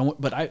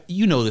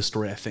 you know this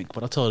story, I think,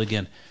 but I'll tell it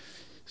again.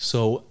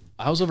 So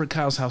I was over at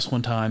Kyle's house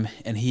one time,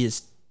 and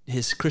his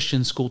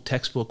Christian school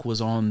textbook was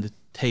on the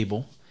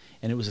table,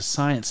 and it was a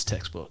science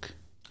textbook,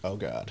 oh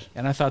God.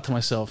 and I thought to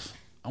myself,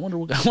 I wonder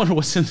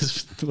what's in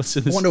this.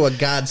 I wonder what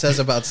God says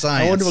about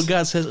science. I wonder what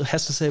God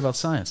has to say about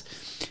science.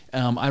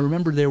 I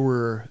remember there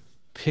were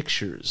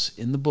pictures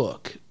in the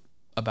book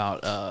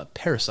about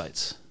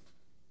parasites,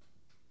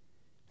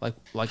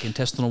 like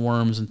intestinal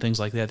worms and things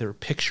like that. There were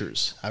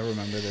pictures. I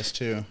remember this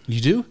too. You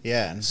do?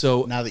 Yeah. And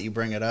So- now that you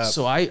bring it up,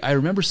 So I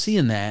remember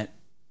seeing that,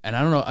 and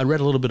I don't know. I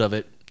read a little bit of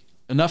it,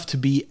 enough to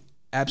be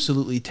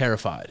absolutely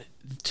terrified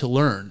to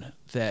learn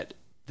that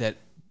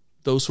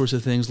those sorts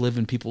of things live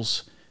in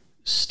people's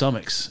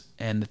stomachs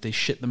and that they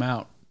shit them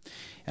out.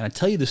 And I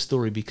tell you this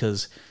story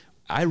because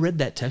I read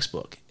that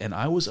textbook and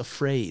I was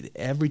afraid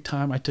every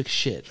time I took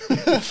shit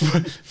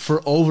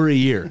for over a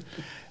year.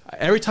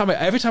 Every time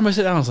I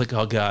sit down, I was like,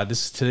 "Oh God,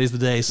 today's the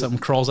day something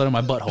crawls out of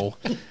my butthole."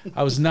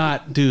 I was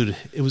not, dude.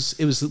 It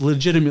was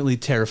legitimately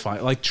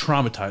terrifying, like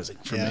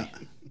traumatizing for Yeah. me.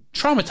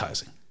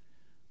 Traumatizing.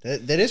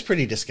 that is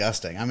pretty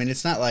disgusting. I mean,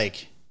 it's not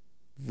like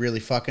really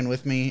fucking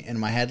with me in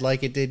my head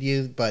like it did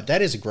you, but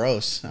that is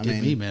gross. I Did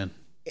mean, me, man.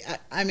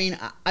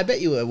 I bet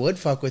you it would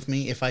fuck with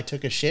me if I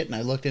took a shit and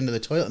I looked into the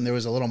toilet and there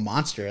was a little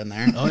monster in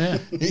there. Oh yeah.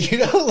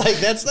 Like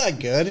that's not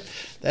good.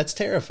 That's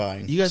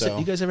terrifying. You guys So,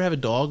 ever have a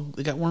dog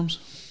that got worms?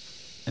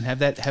 And have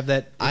that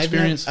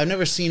experience? I've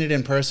never seen it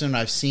in person.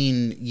 I've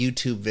seen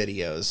YouTube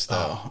videos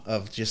though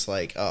of just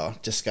like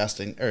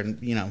disgusting, or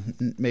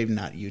maybe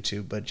not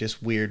YouTube, but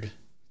just weird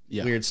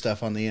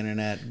stuff on the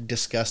internet.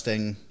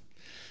 Disgusting.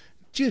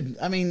 Dude,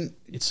 I mean,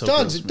 It's so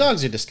dogs. gross, man.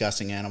 Dogs are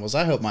disgusting animals.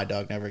 I hope my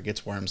dog never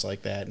gets worms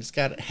like that. It's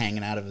got it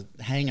hanging out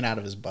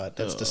of his butt.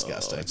 That's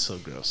disgusting. That's so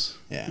gross.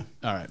 Yeah.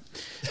 All right.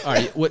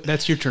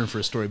 That's your turn for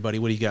a story, buddy.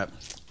 What do you got?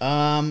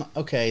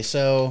 Okay,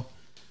 so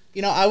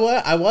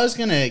I was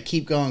gonna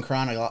keep going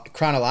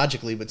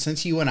chronologically, but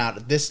since you went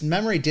out, this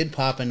memory did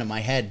pop into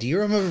my head. Do you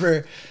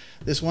remember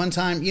this one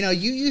time? You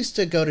used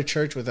to go to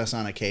church with us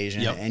on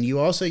occasion, Yep. and you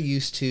also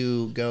used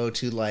to go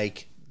to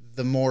like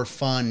the more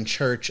fun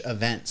church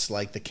events,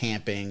 like the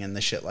camping and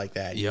the shit like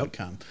that. You Yep. would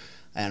come.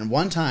 And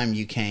one time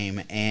you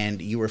came and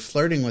you were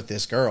flirting with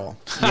this girl.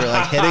 You were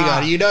like hitting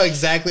on. You know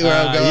exactly where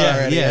I'm going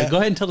already. Yeah. Go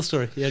ahead and tell the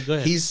story. Yeah, go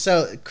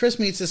ahead. Chris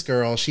meets this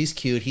girl. She's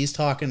cute. He's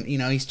talking.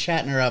 He's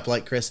chatting her up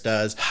like Chris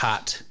does.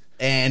 Hot.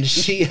 And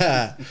she,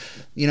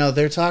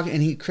 they're talking.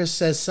 And Chris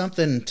says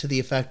something to the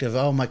effect of,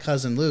 "Oh, my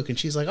cousin Luke." And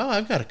she's like, "Oh,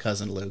 I've got a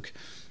cousin Luke."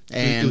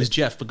 And It was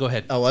Jeff, but go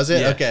ahead. oh, was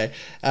it? Yeah. Okay.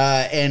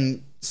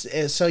 And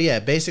so yeah,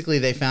 basically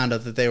they found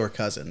out that they were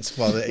cousins.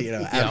 Well,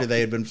 after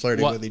they had been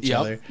flirting with each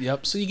other.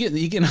 Yep. So you get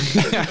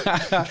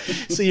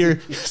so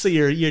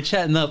you're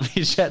chatting up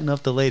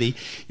the lady.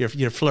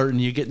 You're flirting.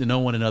 You're getting to know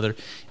one another,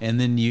 and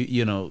then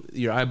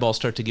your eyeballs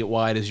start to get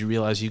wide as you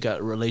realize you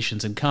got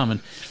relations in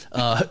common.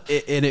 And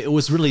it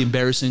was really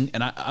embarrassing.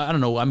 And I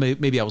don't know.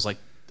 Maybe I was like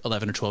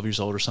 11 or 12 years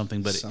old or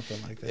something, but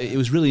Something like that. it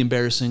was really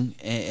embarrassing.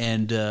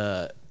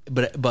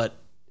 But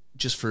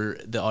just for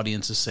the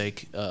audience's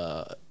sake.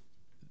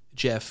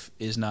 Jeff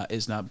is not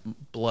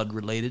blood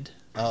related.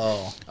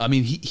 Oh, I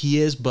mean he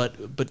is, but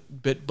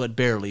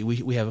barely.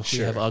 We have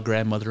a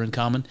grandmother in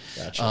common.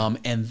 Gotcha.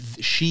 And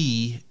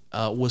she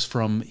was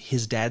from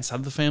his dad's side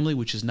of the family,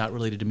 which is not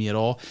related to me at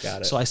all.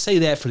 Got it. So I say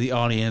that for the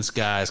audience,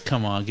 guys.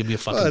 Come on, give me a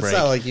fucking well, it's break.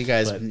 not like you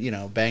guys,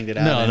 banged it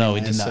out. No, we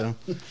anyway, did not.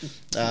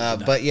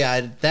 So. But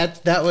yeah,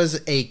 that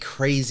was a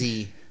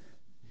crazy.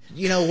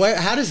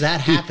 How does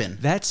that happen?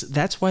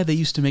 That's why they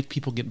used to make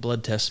people get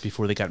blood tests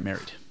before they got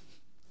married.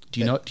 Do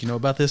you know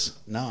about this?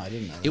 No, I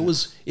didn't know.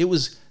 It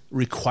was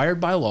required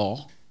by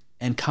law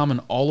and common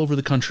all over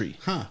the country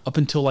up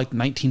until like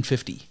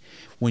 1950.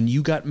 When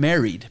you got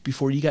married,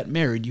 before you got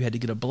married, you had to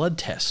get a blood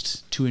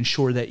test to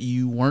ensure that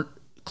you weren't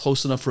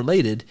close enough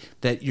related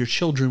that your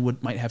children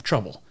might have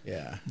trouble.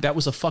 Yeah. That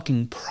was a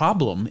fucking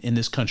problem in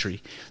this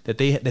country that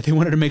they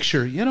wanted to make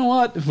sure, you know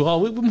what? Well,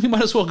 we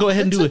might as well go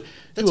ahead and do a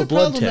blood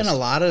problem test. in a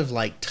lot of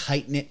like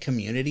tight-knit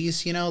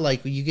communities, you know,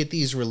 like you get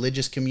these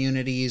religious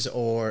communities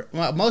or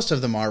most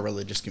of them are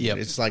religious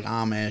communities. It's like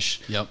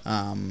Amish,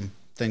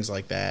 things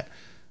like that.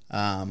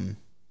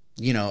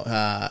 You know,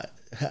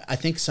 I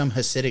think some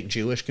Hasidic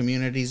Jewish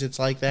communities it's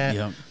like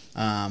that.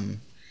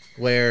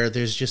 Where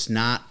there's just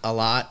not a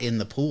lot in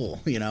the pool,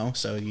 you know,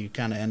 so you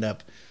kind of end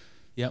up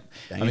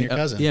banging your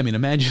cousin. I mean,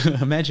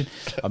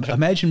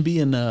 imagine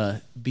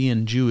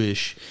being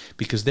Jewish,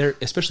 because they're,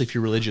 especially if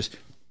you're religious,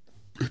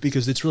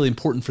 because it's really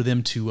important for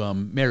them to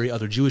marry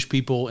other Jewish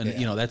people, and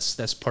you know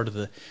that's part of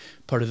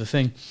the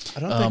thing. I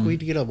don't think we'd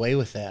get away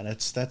with that.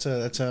 That's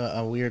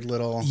a weird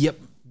little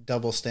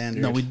double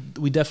standard. No,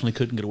 we definitely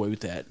couldn't get away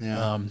with that.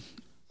 Yeah.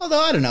 Although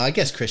I don't know, I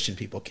guess Christian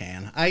people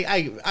can.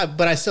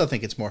 But I still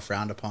think it's more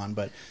frowned upon.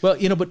 But well,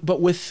 you know,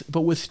 but with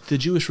the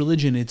Jewish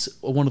religion, it's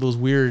one of those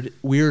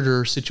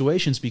weirder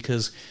situations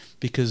because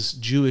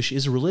Jewish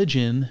is a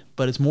religion,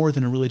 but it's more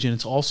than a religion.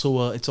 It's also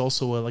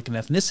like an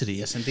ethnicity.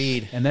 Yes,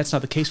 indeed. And that's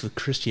not the case with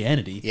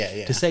Christianity.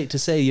 Yeah. To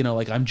say you know,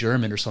 like I'm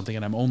German or something,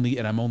 and I'm only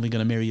going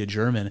to marry a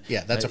German.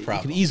 Yeah, that's a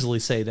problem. You can easily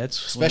say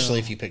that's especially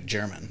if you pick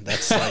German.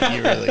 That's like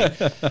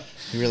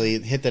you really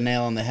hit the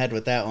nail on the head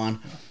with that one.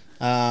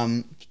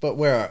 But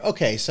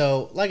okay,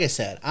 so like I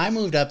said, I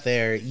moved up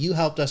there. You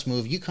helped us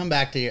move. You come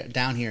back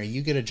down here.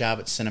 You get a job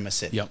at Cinema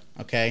City. Yep.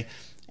 Okay,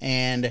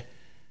 and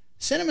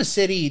Cinema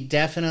City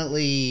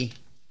definitely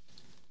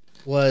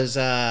was.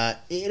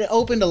 It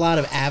opened a lot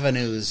of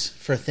avenues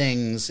for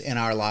things in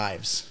our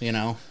lives. You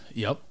know.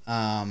 Yep.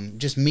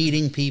 Just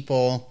meeting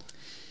people,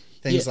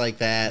 things like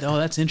that. Oh,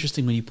 that's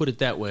interesting when you put it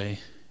that way.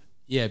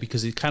 Yeah,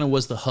 because it kind of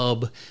was the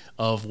hub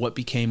of what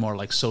became our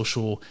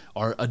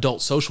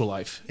adult social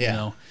life. Yeah. You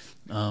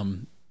know.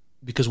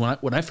 Because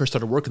when I first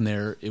started working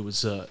there, it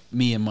was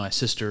me and my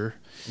sister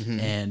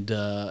and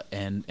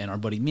our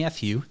buddy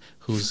Matthew,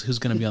 who's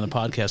going to be on the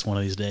podcast one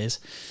of these days.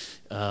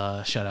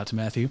 Shout out to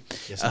Matthew.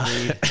 Yes,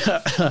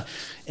 indeed.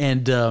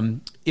 And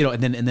you know,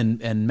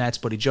 and Matt's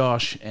buddy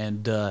Josh,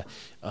 and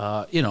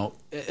you know,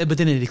 but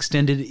then it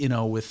extended, you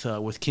know,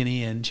 with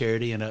Kenny and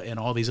Charity and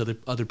all these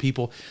other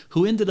people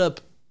who ended up.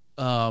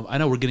 I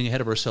know we're getting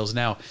ahead of ourselves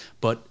now,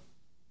 but.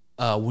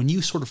 When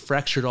you sort of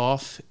fractured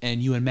off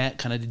and you and Matt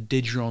kind of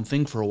did your own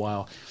thing for a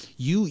while,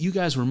 you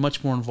guys were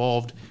much more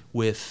involved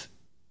with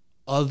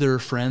other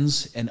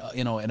friends and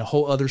you know, and a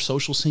whole other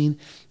social scene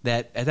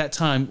that at that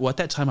time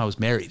I was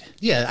married.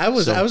 Yeah, I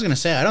was going to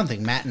say, I don't think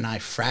Matt and I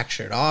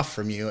fractured off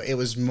from you. It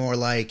was more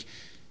like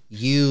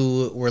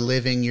you were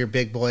living your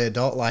big boy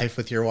adult life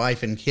with your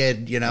wife and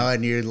kid, you know,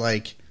 and you're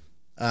like,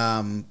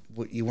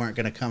 you weren't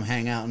going to come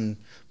hang out and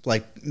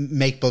like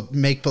make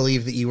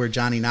believe that you were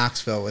Johnny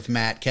Knoxville with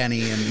Matt,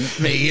 Kenny, and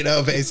me. You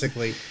know,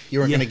 basically, you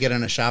weren't going to get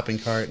in a shopping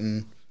cart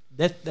and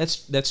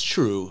that's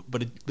true.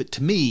 But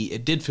to me,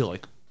 it did feel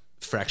like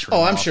fracturing.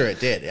 Oh, I'm off. Sure it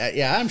did.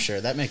 Yeah, I'm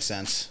sure that makes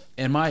sense.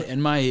 And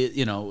my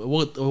you know,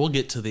 we'll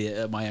get to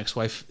the my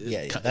ex-wife.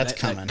 Yeah, that's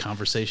coming. That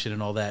conversation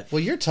and all that.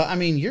 Well,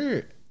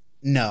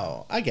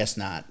 no, I guess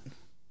not.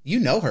 You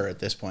know her at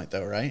this point,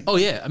 though, right? Oh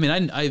yeah, I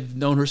mean, I've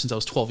known her since I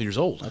was 12 years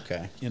old.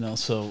 Okay, you know,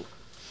 so.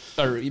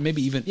 Or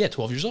maybe even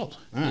 12 years old.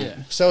 All right.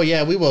 Yeah. So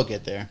yeah, we will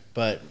get there,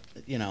 but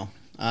you know,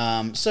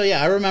 so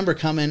yeah, I remember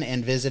coming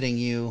and visiting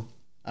you,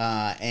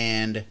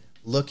 and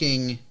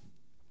looking,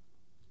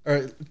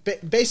 or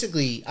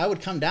basically, I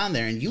would come down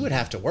there and you would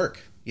have to work.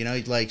 You know,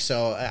 like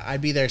so,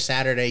 I'd be there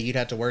Saturday, you'd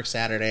have to work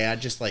Saturday.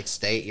 I'd just like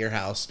stay at your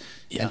house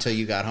until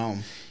you got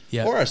home.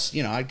 Yeah. Or us,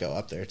 you know, I'd go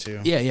up there too.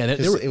 Yeah.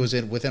 It was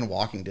within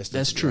walking distance.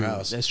 That's of true. Your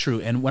house. That's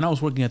true. And when I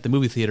was working at the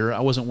movie theater,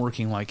 I wasn't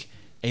working like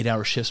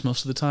 8-hour shifts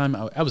most of the time.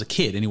 I was a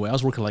kid anyway. I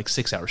was working like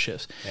 6-hour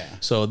shifts. Yeah.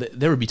 So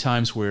there would be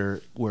times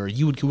where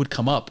you would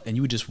come up and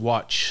you would just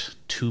watch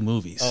 2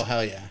 movies. Oh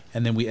hell yeah!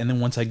 And then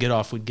once I get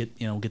off, we'd get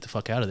the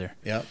fuck out of there.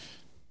 Yep.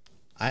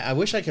 I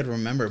wish I could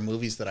remember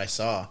movies that I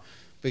saw,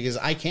 because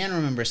I can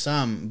remember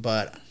some,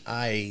 but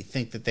I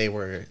think that they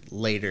were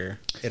later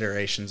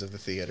iterations of the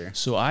theater.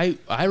 So I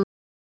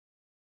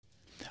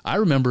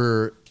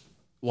remember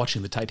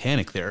watching the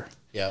Titanic there.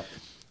 Yep.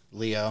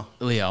 Leo.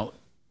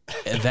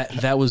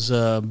 That was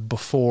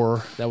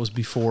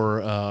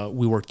before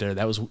we worked there.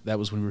 That was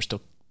when we were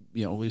still,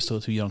 you know, we were still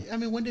too young. I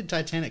mean, when did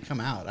Titanic come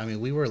out? I mean,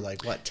 we were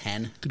like what,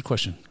 10? Good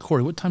question,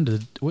 Corey. What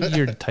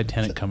year did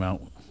Titanic come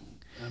out?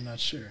 I'm not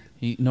sure.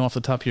 You know off the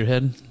top of your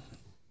head?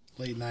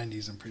 Late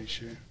 90s, I'm pretty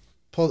sure.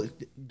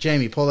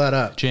 Jamie, pull that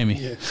up. Jamie.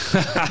 Yeah.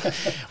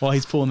 While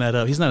he's pulling that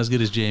up, he's not as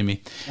good as Jamie.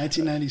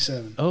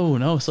 1997. Oh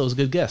no, so it was a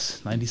good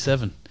guess.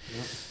 97.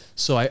 Yep.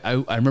 So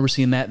I remember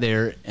seeing that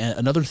there. And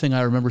another thing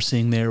I remember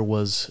seeing there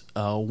was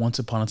Once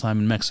Upon a Time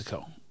in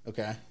Mexico.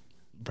 Okay.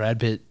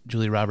 Brad Pitt,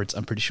 Julia Roberts,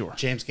 I'm pretty sure.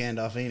 James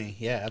Gandolfini.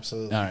 Yeah,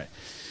 absolutely. All right.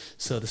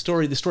 So the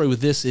story with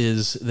this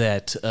is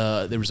that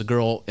there was a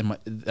girl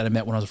that I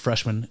met when I was a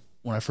freshman.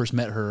 When I first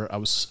met her, I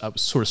was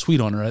sort of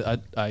sweet on her.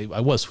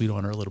 I was sweet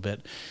on her a little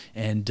bit,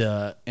 and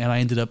I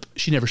ended up.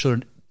 She never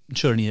showed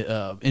showed any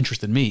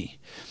interest in me,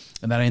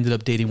 and then I ended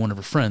up dating one of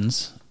her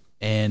friends.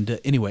 And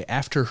anyway,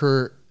 after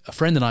a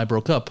friend and I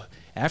broke up.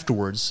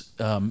 Afterwards,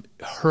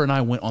 her and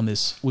I went on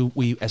this.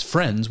 We as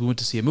friends, we went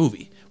to see a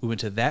movie. We went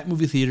to that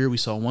movie theater. We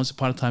saw Once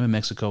Upon a Time in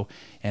Mexico,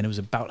 and it was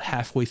about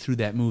halfway through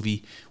that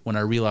movie when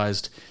I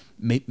realized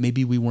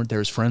maybe we weren't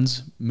there as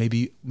friends.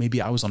 Maybe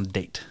I was on a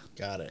date.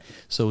 Got it.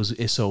 So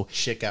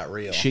Shit got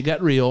real. Shit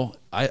got real.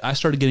 I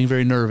started getting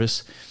very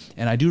nervous,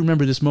 and I do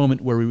remember this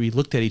moment where we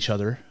looked at each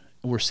other.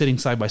 We're sitting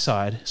side by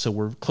side, so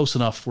we're close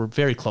enough. We're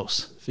very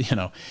close,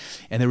 And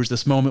there was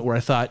this moment where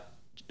I thought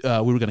we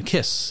were going to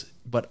kiss.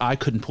 But I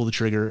couldn't pull the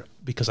trigger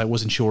because I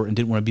wasn't sure and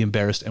didn't want to be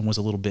embarrassed and was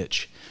a little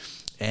bitch.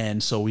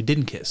 And so we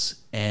didn't kiss.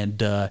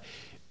 And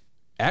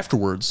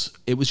afterwards,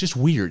 it was just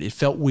weird. It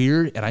felt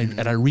weird,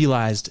 and I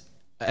realized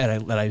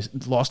that I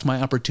lost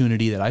my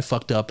opportunity, that I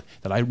fucked up,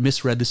 that I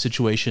misread the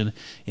situation,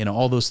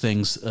 all those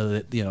things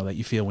that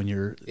you feel when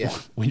you're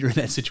in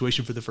that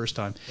situation for the first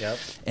time. Yep.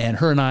 And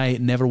her and I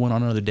never went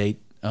on another date.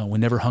 We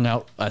never hung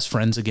out as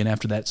friends again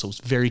after that. So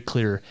it's very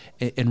clear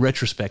in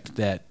retrospect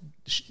that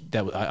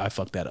I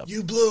fucked that up.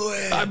 You blew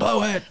it. I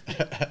blew it.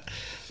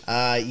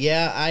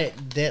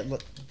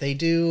 They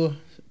do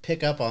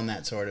pick up on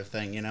that sort of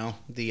thing,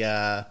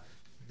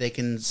 they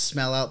can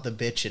smell out the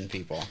bitch in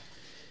people.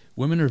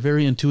 Women are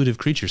very intuitive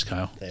creatures,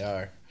 Kyle. They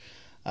are.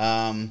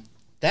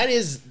 That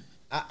is,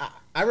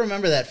 I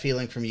remember that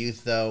feeling from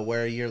youth though,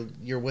 where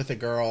you're with a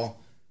girl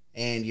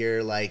and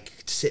you're like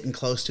sitting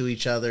close to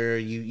each other,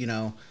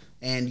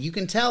 and you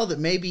can tell that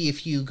maybe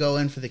if you go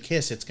in for the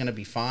kiss, it's going to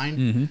be fine.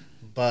 Mm-hmm.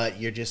 But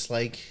you're just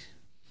like,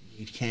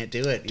 you can't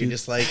do it. You're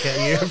just like,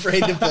 you're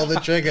afraid to pull the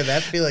trigger.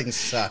 That feeling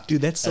sucked,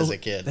 dude. As a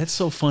kid. That's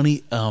so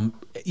funny.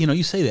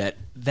 You say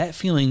that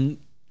feeling,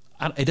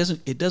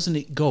 it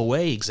doesn't go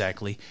away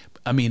exactly.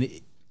 I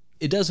mean,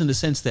 it does in the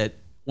sense that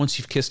once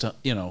you've kissed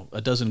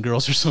a dozen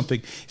girls or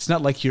something, it's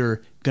not like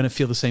you're going to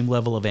feel the same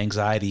level of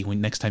anxiety when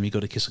next time you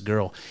go to kiss a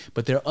girl.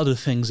 But there are other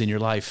things in your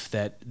life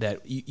that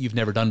you've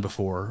never done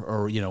before,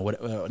 or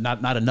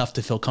not enough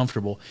to feel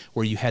comfortable,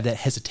 where you had that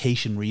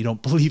hesitation, where you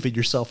don't believe in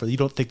yourself, or you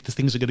don't think the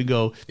things are going to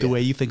go the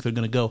way you think they're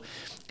going to go.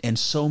 And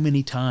so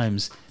many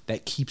times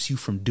that keeps you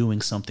from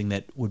doing something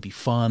that would be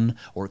fun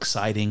or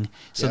exciting,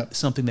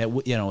 something that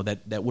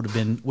that would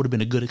have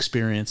been a good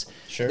experience.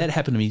 Sure. That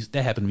happened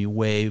to me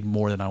way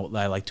more than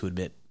I like to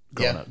admit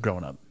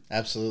growing up.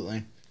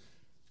 Absolutely.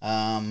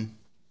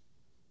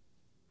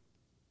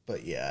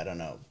 But yeah, I don't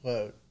know.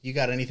 Well, you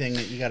got anything?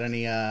 You got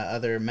any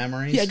other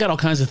memories? Yeah, I got all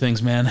kinds of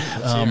things, man.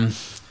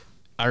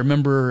 I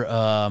remember.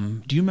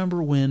 Do you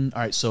remember when?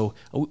 All right, so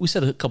we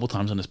said a couple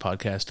times on this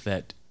podcast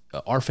that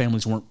our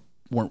families weren't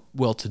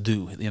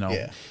well-to-do.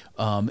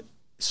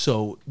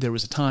 So there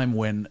was a time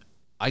when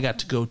I got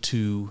to go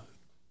to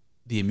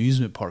the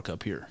amusement park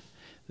up here,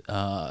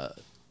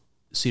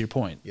 Cedar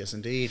Point. Yes,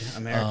 indeed.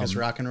 America's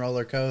rock and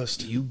roller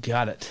coast. You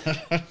got it.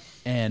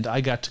 And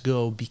I got to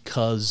go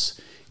because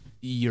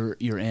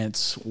your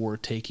aunts were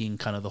taking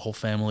kind of the whole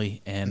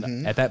family,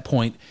 and at that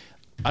point,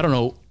 I don't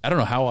know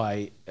how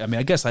I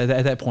guess at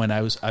that point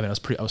I was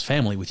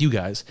family with you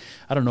guys.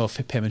 I don't know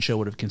if Pam and Show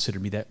would have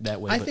considered me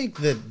that way. I think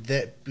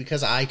that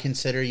because I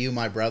consider you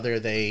my brother,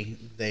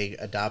 they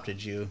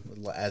adopted you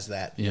as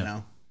that.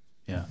 Yeah.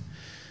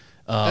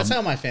 That's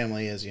how my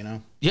family is. Yeah.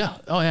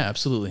 Oh yeah.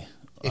 Absolutely.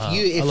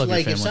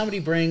 If somebody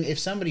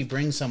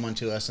brings someone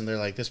to us and they're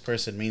like, this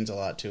person means a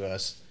lot to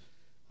us,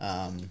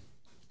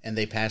 and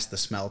they pass the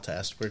smell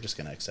test, we're just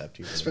going to accept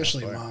you.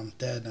 Especially mom.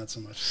 Dad, not so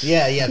much.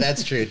 Yeah,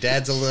 that's true.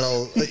 Dad's a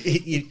little...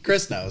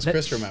 Chris knows.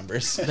 Chris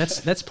remembers.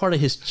 That's part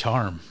of his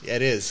charm. Yeah,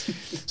 it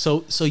is.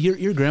 So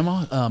your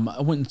grandma,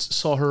 I went and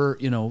saw her,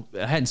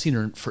 I hadn't seen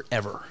her in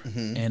forever.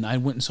 Mm-hmm. And I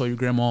went and saw your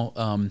grandma,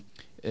 I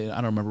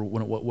don't remember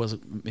when it was, a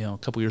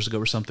couple years ago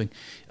or something.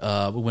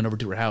 We went over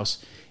to her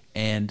house.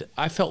 And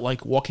I felt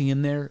like walking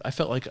in there, I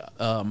felt like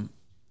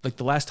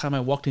the last time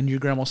I walked into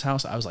your grandma's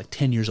house, I was like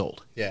 10 years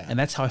old. Yeah. And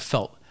that's how I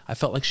felt. I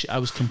felt like I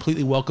was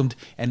completely welcomed,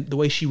 and the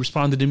way she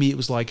responded to me, it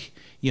was like,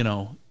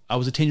 I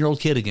was a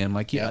 10-year-old kid again.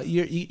 Like,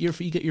 your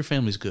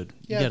family's good.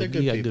 Yeah, they're good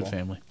people. You got a good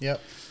family.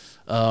 Yep.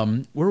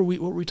 What were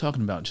we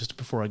talking about just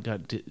before I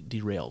got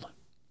derailed?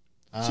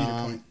 Cedar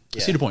Point.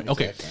 Yeah, Cedar Point.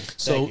 Okay.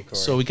 Exactly.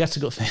 So we got to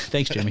go.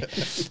 Thanks, Jamie.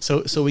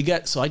 so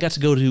I got to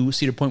go to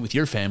Cedar Point with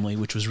your family,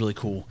 which was really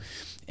cool.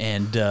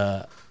 And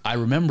I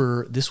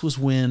remember this was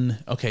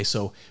when. Okay,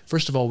 so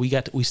first of all,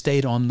 we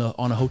stayed on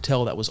a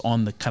hotel that was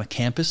on the kind of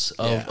campus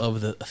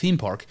of the theme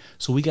park.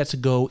 So we got to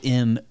go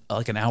in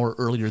like an hour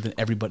earlier than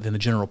the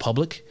general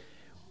public,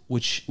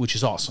 which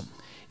is awesome.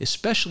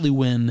 Especially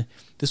when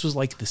this was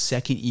like the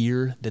second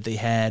year that they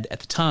had at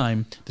the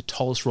time the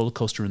tallest roller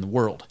coaster in the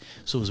world.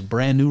 So it was a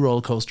brand new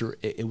roller coaster.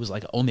 It was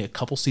like only a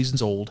couple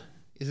seasons old.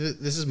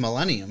 This is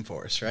Millennium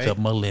Force, right? The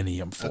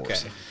Millennium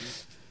Force. Okay.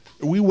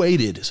 We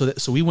waited,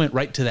 so we went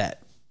right to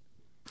that,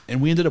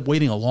 and we ended up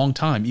waiting a long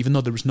time, even though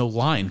there was no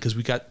line because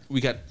we got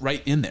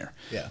right in there.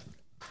 Yeah,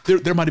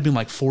 there might have been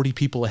like 40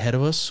 people ahead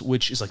of us,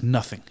 which is like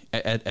nothing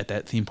at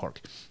that theme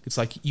park. It's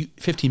like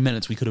 15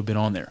 minutes we could have been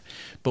on there,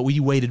 but we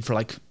waited for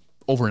like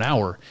over an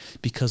hour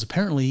because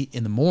apparently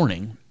in the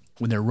morning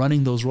when they're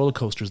running those roller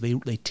coasters, they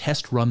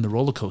test run the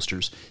roller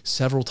coasters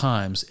several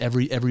times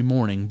every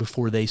morning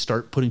before they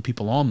start putting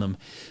people on them,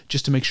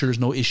 just to make sure there's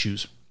no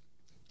issues.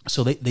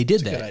 So they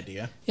did that. Good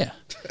idea. Yeah.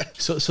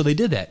 So they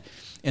did that,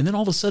 and then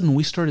all of a sudden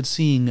we started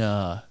seeing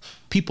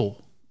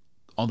people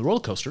on the roller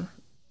coaster,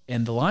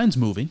 and the line's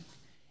moving,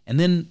 and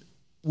then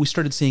we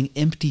started seeing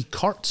empty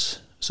carts.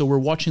 So we're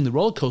watching the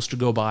roller coaster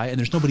go by, and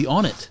there's nobody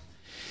on it.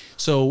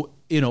 So,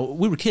 we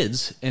were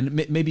kids,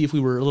 and maybe if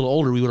we were a little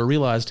older, we would have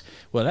realized,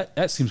 well,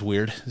 that seems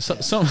weird.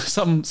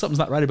 Something's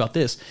not right about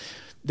this.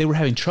 They were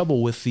having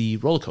trouble with the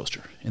roller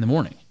coaster in the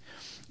morning,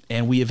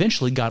 and we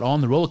eventually got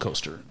on the roller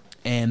coaster.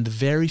 And the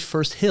very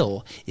first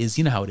hill is,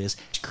 you know how it is,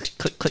 click,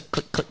 click, click,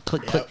 click, click,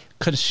 click, click,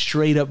 cut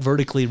straight up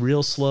vertically,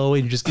 real slow,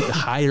 and you just get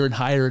higher and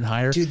higher and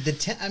higher. Dude,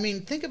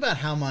 think about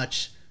how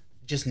much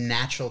just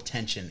natural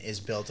tension is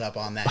built up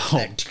on that.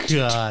 Oh,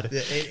 God.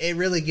 It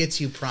really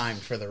gets you primed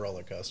for the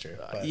roller coaster.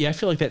 Yeah, I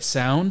feel like that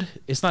sound,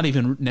 it's not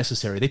even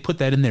necessary. They put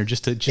that in there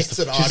just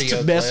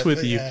to mess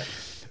with you.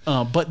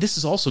 Yeah. But this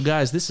is also,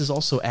 guys,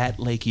 at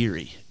Lake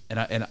Erie.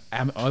 And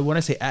when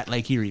I say at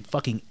Lake Erie,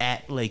 fucking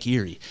at Lake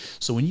Erie.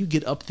 So when you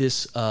get up to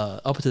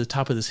the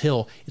top of this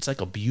hill, it's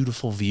like a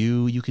beautiful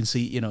view. You can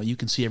see,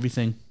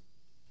 everything.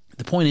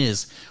 The point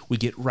is, we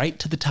get right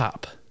to the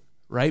top,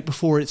 right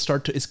before it's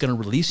going to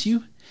release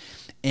you.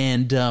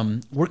 And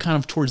we're kind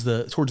of towards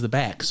the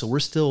back, so we're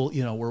still,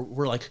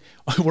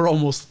 we're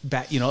almost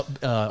back,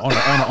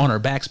 on our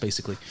backs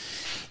basically.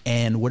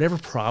 And whatever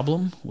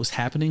problem was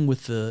happening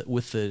with the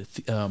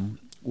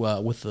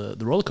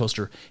roller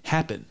coaster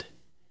happened.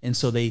 And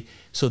so we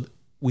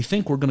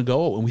think we're going to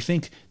go, and we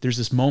think there's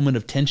this moment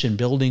of tension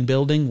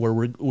building where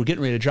we're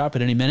getting ready to drop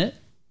at any minute.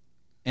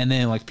 And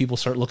then like people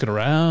start looking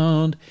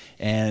around,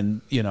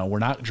 and we're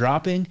not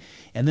dropping.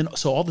 And then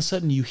so all of a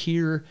sudden you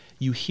hear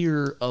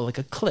like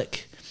a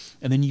click,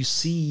 and then you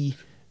see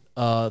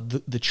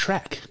the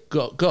track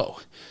go.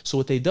 So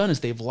what they've done is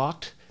they've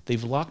locked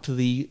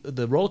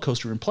the roller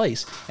coaster in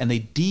place, and they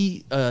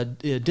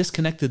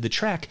disconnected the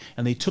track,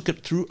 and they took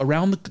it through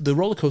around the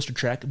roller coaster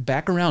track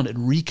back around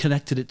and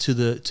reconnected it to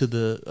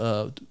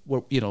the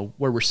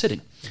where we're sitting.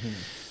 Mm-hmm.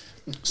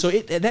 So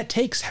that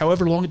takes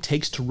however long it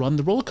takes to run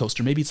the roller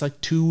coaster. Maybe it's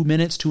like 2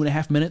 minutes,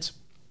 2.5 minutes.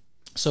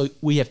 So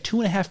we have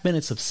 2.5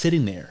 minutes of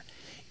sitting there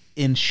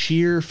in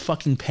sheer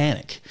fucking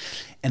panic,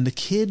 and the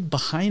kid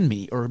behind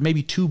me, or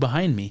maybe two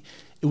behind me,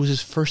 it was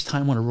his first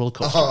time on a roller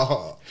coaster.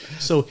 Oh,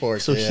 so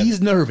he's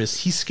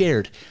nervous. He's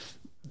scared.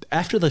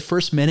 After the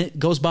first minute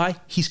goes by,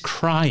 he's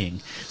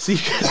crying. So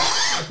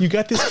you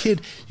got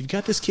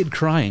this kid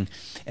crying.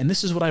 And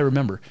this is what I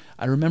remember.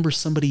 I remember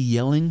somebody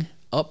yelling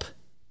up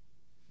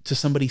to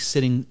somebody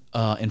sitting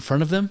in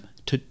front of them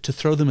to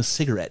throw them a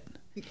cigarette.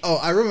 Oh,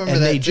 I remember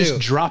and that they too. just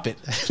drop it.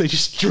 They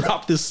just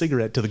drop this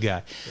cigarette to the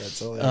guy. That's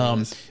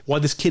hilarious. While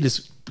this kid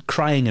is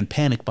crying in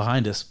panic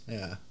behind us.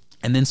 Yeah.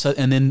 And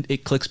then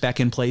it clicks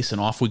back in place,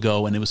 and off we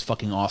go, and it was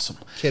fucking awesome.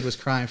 Kid was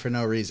crying for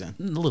no reason.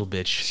 A little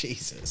bitch.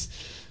 Jesus.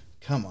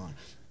 Come on.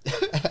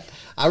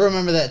 I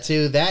remember that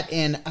too. That,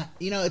 and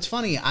it's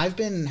funny. I've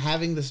been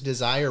having this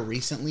desire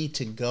recently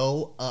to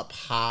go up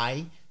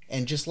high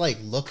and just like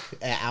look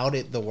out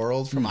at the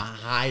world from a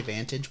high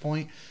vantage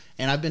point.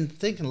 And I've been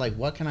thinking, like,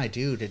 what can I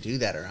do to do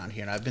that around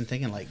here? And I've been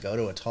thinking, like, go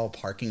to a tall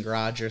parking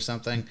garage or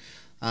something.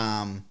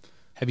 Have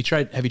you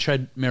tried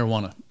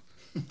marijuana?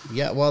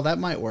 Yeah, well, that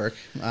might work.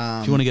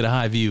 If you want to get a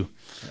high view.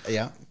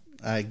 Yeah,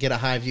 get a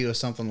high view of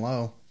something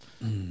low.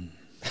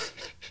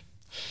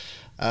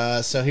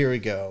 So here we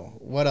go.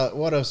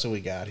 What else do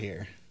we got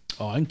here?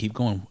 Oh, I can keep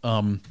going.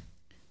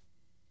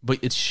 But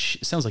it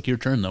sounds like your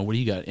turn, though. What do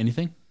you got?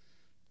 Anything?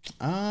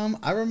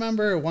 I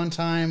remember one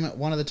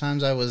of the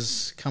times I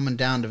was coming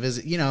down to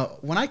visit,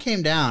 when I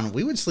came down,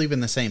 we would sleep in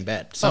the same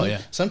bed.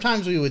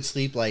 Sometimes we would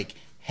sleep like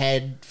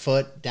head,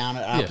 foot down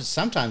at opposite. Yeah.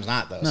 Sometimes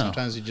not though. No.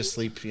 Sometimes you just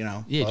sleep,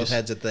 both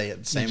heads at the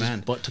same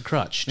end. Butt to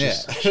crotch. And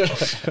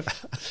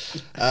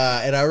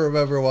I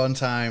remember one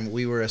time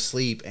we were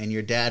asleep and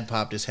your dad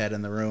popped his head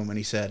in the room and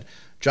he said,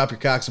 "Drop your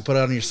cocks and put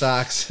on your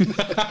socks."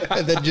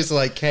 And then just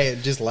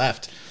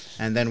left.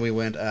 And then we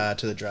went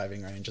to the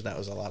driving range, and that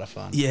was a lot of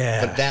fun.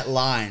 Yeah. But that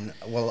line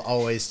will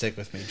always stick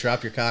with me.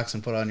 Drop your cocks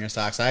and put on your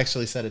socks. I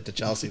actually said it to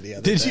Chelsea the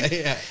other day. Did you?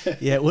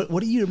 Yeah.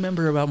 What do you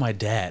remember about my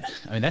dad?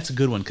 I mean, that's a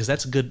good one, because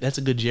that's a good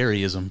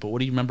Jerryism. But what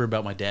do you remember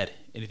about my dad?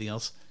 Anything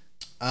else?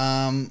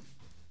 I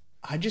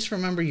just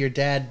remember your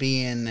dad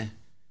being,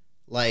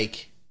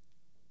 like,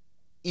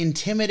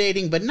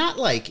 intimidating, but not,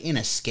 like, in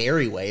a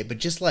scary way, but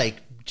just, like,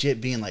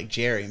 being like,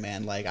 Jerry,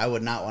 man, like, I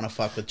would not want to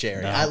fuck with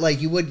Jerry. No.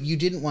 You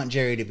didn't want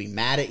Jerry to be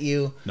mad at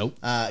you. Nope.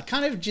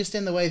 Kind of just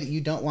in the way that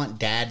you don't want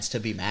dads to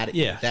be mad at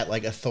you. That,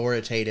 like,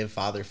 authoritative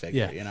father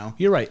figure,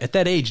 You're right. At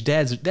that age,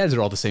 dads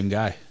are all the same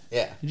guy.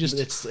 Yeah.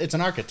 It's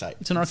an archetype.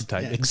 It's an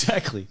archetype. Yeah.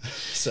 Exactly.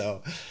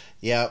 So,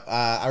 yeah,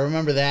 I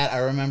remember that. I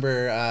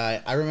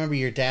remember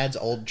your dad's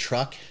old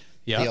truck.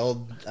 Yeah. The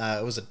old,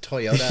 it was a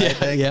Toyota, I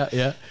think.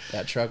 Yeah.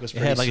 That truck was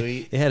pretty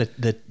sweet. It had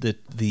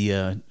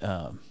the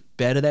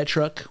bed of that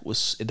truck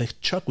was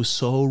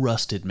so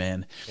rusted,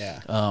 man.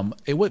 Yeah.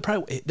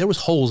 There was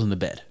holes in the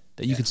bed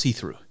that you could see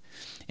through.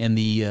 and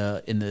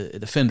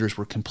the fenders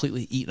were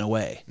completely eaten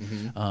away.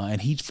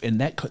 And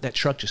that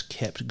truck just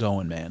kept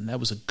going, man. That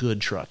was a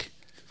good truck.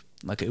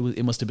 Like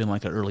it must have been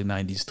like an early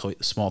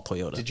 '90s small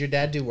Toyota. Did your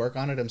dad do work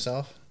on it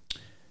himself?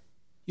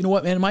 You know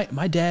what, man?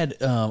 My dad,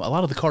 a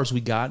lot of the cars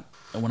we got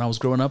when I was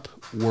growing up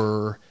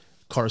were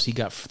cars he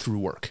got through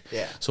work.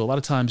 Yeah. So a lot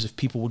of times if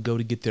people would go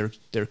to get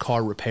their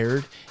car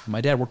repaired, and my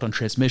dad worked on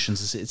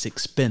transmissions, it's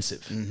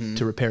expensive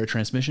to repair a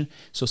transmission.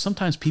 So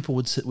sometimes people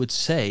would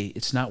say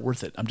it's not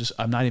worth it.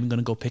 I'm not even going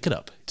to go pick it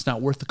up. It's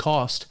not worth the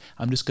cost.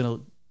 I'm just going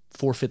to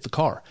forfeit the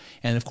car.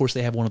 And of course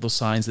they have one of those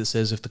signs that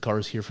says if the car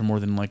is here for more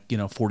than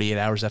 48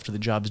 hours after the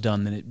job's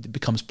done, then it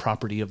becomes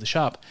property of the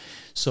shop.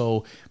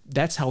 So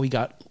that's how we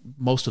got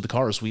most of the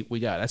cars we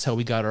got. That's how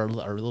we got our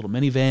little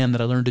minivan that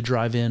I learned to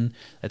drive in.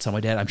 That's how my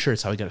dad, I'm sure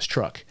it's how he got his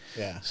truck.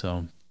 Yeah.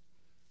 So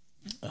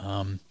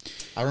I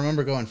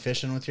remember going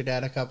fishing with your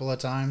dad a couple of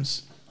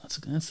times.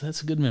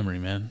 That's a good memory,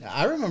 man.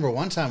 I remember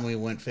one time we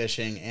went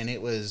fishing, and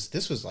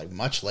this was like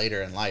much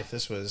later in life.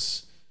 This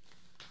was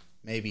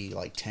maybe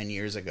like 10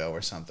 years ago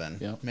or something.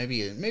 Yeah.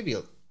 Maybe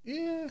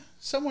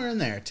somewhere in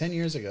there, 10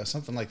 years ago,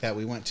 something like that.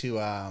 We went to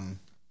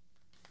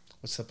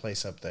what's the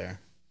place up there?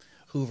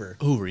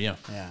 Hoover, yeah.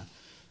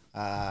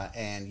 Yeah.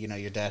 And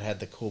your dad had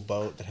the cool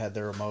boat that had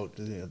the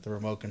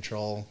remote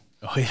control.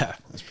 Oh yeah.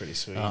 That's pretty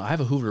sweet. I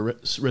have a Hoover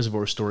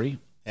Reservoir story.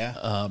 Yeah.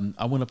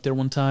 I went up there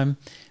one time.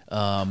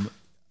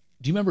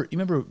 Do you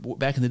remember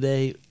back in the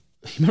day?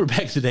 You remember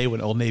back in the day when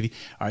Old Navy?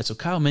 All right, so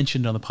Kyle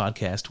mentioned on the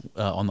podcast,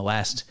 on the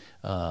last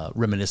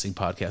reminiscing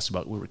podcast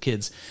about when we were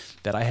kids,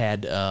 that I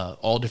had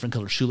all different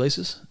colored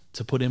shoelaces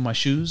to put in my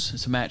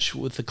shoes to match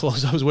with the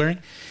clothes I was wearing.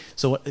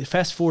 So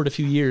fast forward a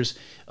few years,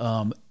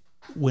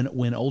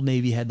 when Old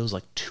Navy had those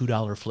like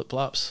 $2 flip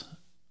flops,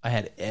 I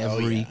had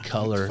every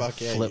color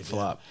flip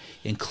flop,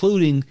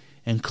 including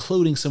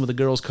some of the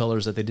girls'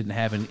 colors that they didn't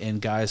have in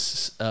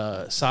guys'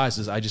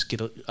 sizes. I just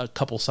get a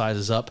couple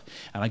sizes up,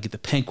 and I get the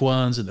pink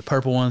ones and the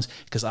purple ones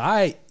because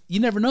you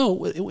never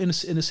know in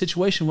a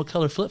situation what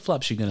color flip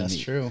flops you're gonna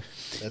need.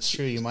 That's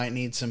true. You might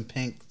need some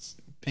pink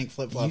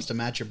flip flops to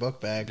match your book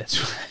bag. That's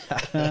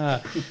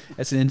right.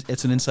 It's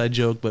an inside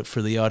joke, but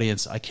for the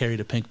audience, I carried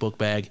a pink book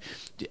bag,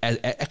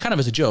 kind of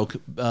as a joke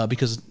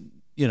because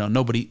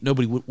nobody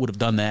would have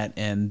done that,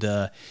 and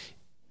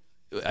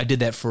I did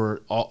that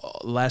for the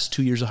last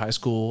 2 years of high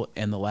school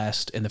and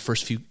the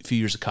first few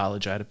years of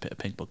college. I had a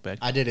pink book bag.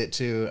 I did it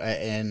too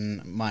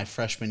in my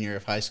freshman year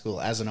of high school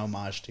as an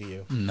homage to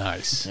you.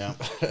 Nice. Yeah.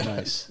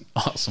 Nice.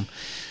 Awesome.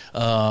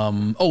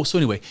 So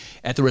anyway,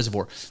 at the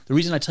reservoir, the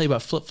reason I tell you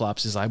about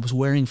flip-flops is I was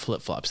wearing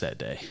flip-flops that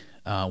day.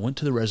 Went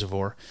to the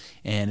reservoir,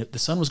 and the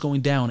sun was going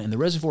down, and the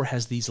reservoir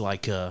has these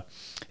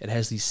it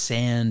has these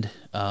sand,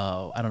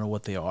 I don't know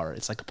what they are.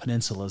 It's like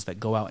peninsulas that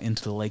go out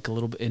into the lake a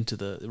little bit, into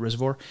the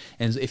reservoir.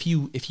 And if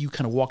you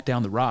kind of walk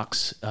down the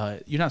rocks,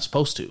 you're not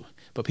supposed to,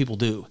 but people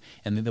do.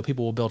 And the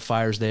people will build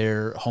fires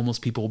there. Homeless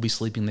people will be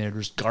sleeping there.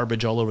 There's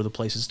garbage all over the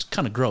place. It's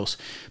kind of gross.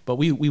 But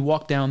we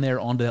walk down there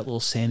onto that little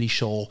sandy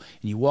shoal,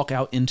 and you walk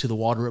out into the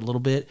water a little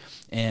bit,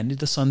 and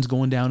the sun's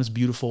going down. It's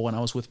beautiful. And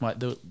I was with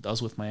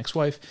my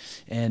ex-wife,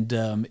 and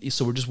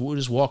so we're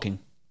just walking.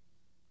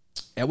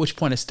 At which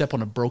point I step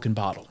on a broken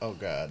bottle. Oh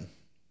God.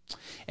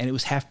 And it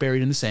was half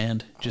buried in the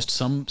sand. Just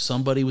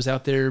somebody was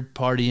out there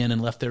partying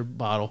and left their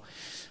bottle.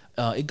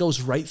 It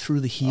goes right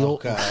through the heel. Oh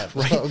God.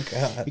 Right, Oh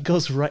God. It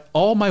goes right.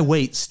 All my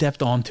weight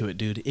stepped onto it,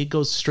 dude. It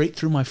goes straight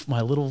through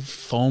my little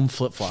foam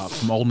flip flop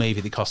from Old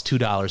Navy that cost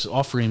 $2,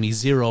 offering me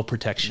zero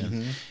protection.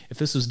 Mm-hmm. If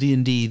this was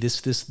D&D,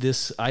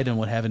 this item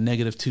would have a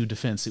 -2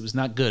 defense. It was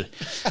not good.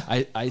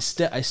 I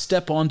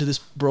step onto this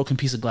broken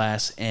piece of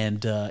glass,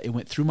 and it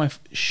went through my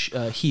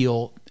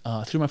heel.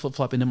 Through my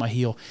flip-flop into my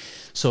heel.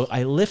 So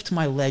I lift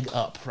my leg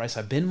up, right? So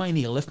I bend my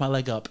knee, I lift my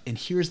leg up, and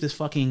here's this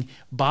fucking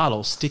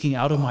bottle sticking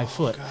out of my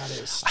foot. God,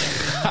 it's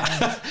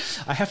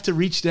I have to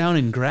reach down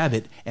and grab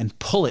it and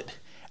pull it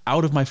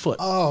out of my foot.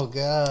 Oh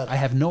God. I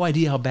have no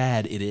idea how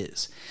bad it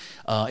is.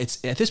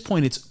 It's at this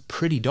point, it's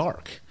pretty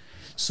dark.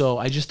 So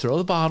I just throw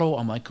the bottle.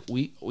 I'm like,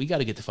 we got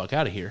to get the fuck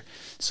out of here.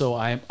 So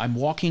I'm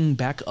walking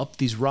back up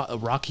these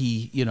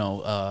rocky,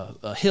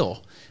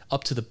 hill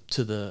up to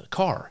the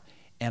car.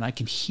 And I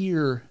can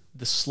hear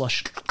the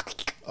slush.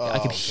 Oh, I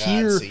can God,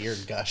 hear. so you're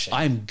gushing.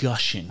 I'm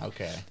gushing.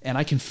 Okay. And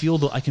I can feel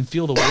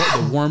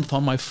the warmth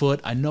on my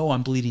foot. I know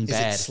I'm bleeding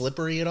bad. Is it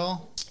slippery at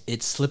all?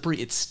 It's slippery.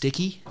 It's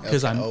sticky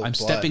because Okay. I'm Blood,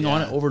 stepping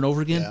on it over and over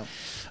again. Yeah.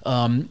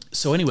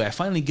 So anyway, I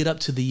finally get up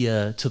to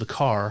the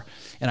car,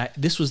 and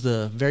this was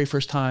the very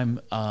first time.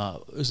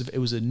 It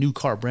was a new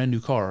car, brand new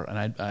car,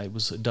 and I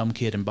was a dumb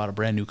kid and bought a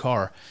brand new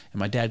car, and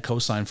my dad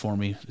co-signed for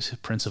me,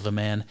 prince of a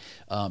man,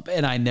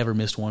 and I never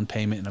missed one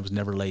payment, and I was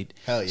never late.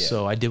 Hell yeah!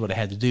 So I did what I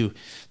had to do,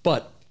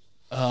 but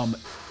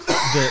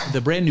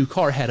the brand new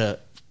car had a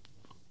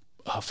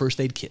first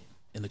aid kit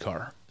in the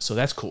car, so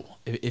that's cool.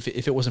 If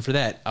it wasn't for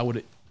that,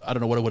 I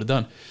don't know what I would have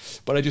done,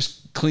 but I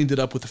just cleaned it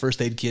up with the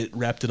first aid kit,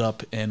 wrapped it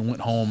up, and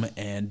went home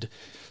and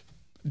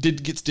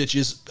did get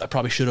stitches. I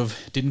probably should have.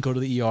 Didn't go to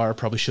the ER.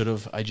 Probably should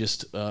have. I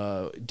just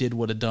did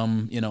what a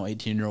dumb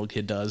 18-year-old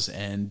kid does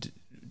and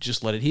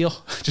just let it heal.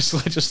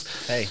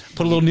 just Hey,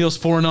 put a little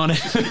Neosporin on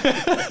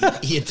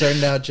it. You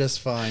turned out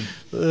just fine.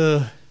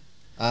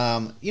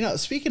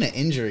 Speaking of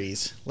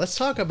injuries, let's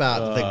talk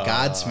about the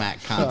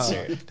Godsmack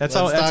concert. That's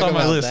Let's that's talk on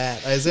my about list.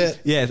 that. Is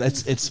it? Yeah,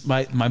 it's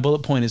my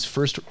bullet point is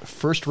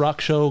first rock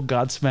show,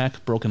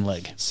 Godsmack, broken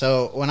leg.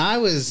 So when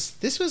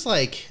this was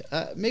like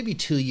maybe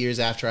 2 years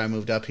after I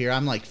moved up here.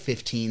 I'm like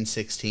 15,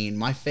 16.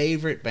 My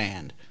favorite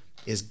band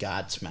is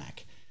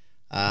Godsmack.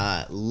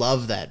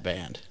 Love that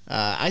band.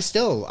 I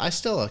still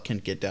can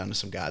get down to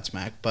some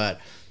Godsmack, but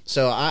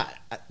so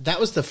that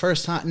was the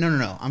first time.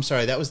 No. I'm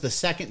sorry. That was the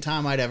second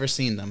time I'd ever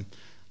seen them.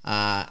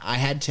 I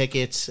had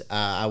tickets.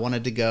 I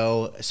wanted to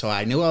go, so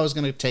I knew I was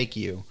going to take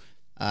you.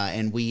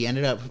 And we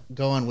ended up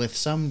going with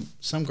some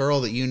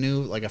girl that you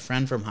knew, like a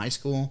friend from high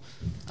school.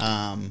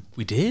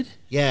 We did?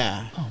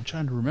 Yeah. Oh, I'm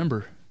trying to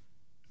remember.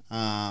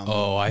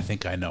 I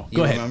think I know.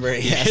 Go You ahead. remember?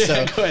 Yeah.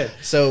 So, go ahead.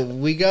 So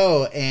we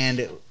go,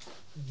 and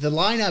the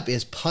lineup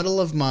is Puddle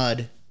of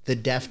Mud, the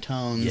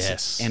Deftones,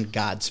 Yes. and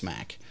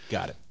Godsmack.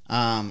 Got it.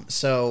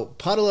 So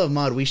Puddle of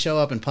Mud, we show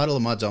up, and Puddle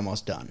of Mud's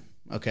almost done.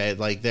 Okay,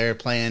 like they're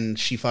playing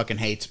 "She Fucking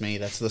Hates Me."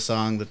 That's the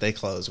song that they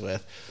close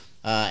with,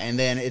 and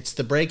then it's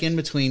the break in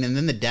between, and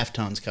then the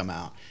Deftones come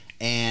out.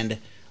 And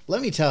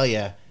let me tell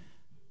you,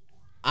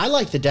 I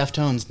like the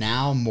Deftones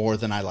now more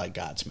than I like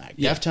Godsmack.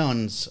 Yeah.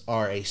 Deftones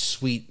are a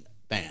sweet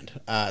band.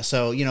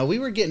 So we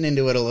were getting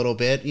into it a little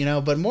bit,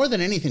 but more than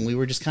anything, we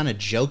were just kind of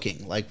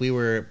joking, like we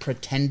were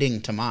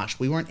pretending to mosh.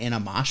 We weren't in a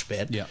mosh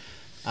pit. Yeah.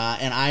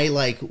 And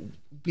I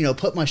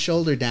put my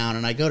shoulder down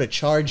and I go to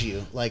charge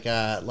you like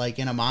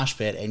in a mosh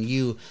pit, and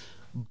you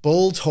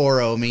bull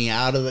toro me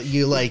out of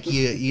you're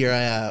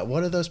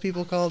what are those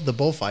people called? The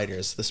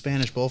bullfighters, the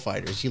Spanish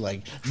bullfighters.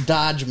 You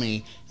dodge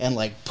me and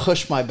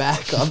push my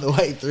back on the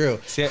way through.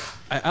 See,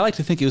 I like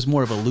to think it was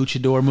more of a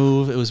luchador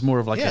move. It was more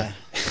of like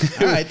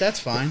All right, that's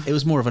fine. It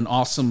was more of an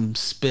awesome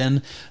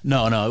spin.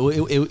 No,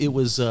 it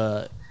was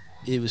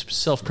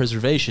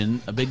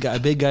self-preservation. A big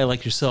guy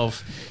like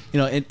yourself,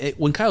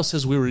 when Kyle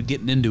says we were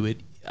getting into it,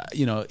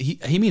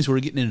 he means we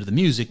were getting into the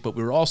music, but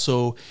we were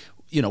also,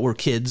 we're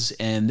kids,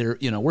 and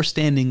we're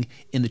standing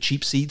in the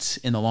cheap seats,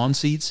 in the lawn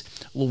seats,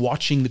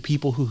 watching the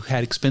people who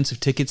had expensive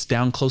tickets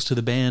down close to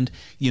the band,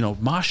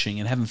 moshing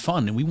and having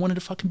fun, and we wanted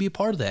to fucking be a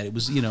part of that. It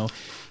was,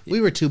 we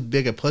were too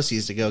big of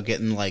pussies to go get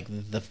in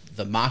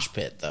the mosh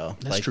pit though.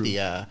 That's true.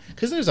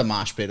 Because there's a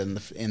mosh pit in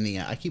the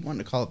I keep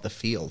wanting to call it the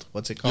field.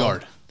 What's it called?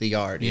 Yard. The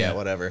yard. Yeah. Yeah,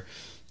 whatever.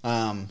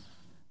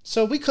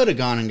 So we could have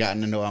gone and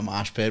gotten into a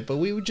mosh pit, but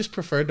we would just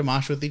preferred to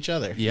mosh with each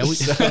other. Yeah, we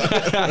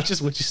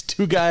just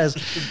two guys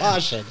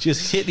Moshing.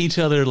 just hitting each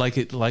other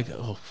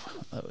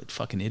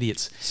fucking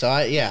idiots. So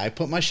I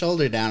put my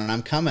shoulder down and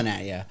I'm coming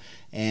at you,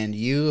 and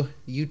you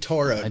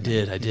tore I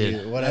did.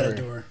 Whatever.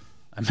 Matador.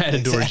 I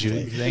matadored you.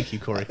 Exactly. Thank you,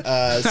 Corey.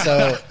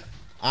 So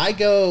I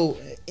go,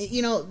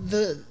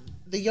 the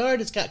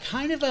yard, it's got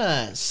kind of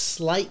a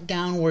slight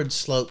downward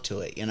slope to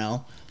it,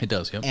 It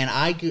does, yep. And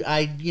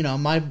I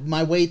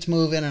my weight's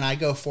moving and I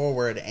go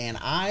forward and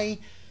I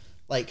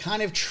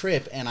kind of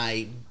trip and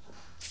I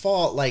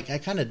fall, I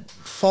kind of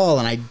fall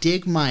and I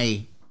dig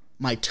my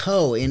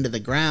toe into the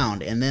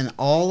ground, and then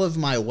all of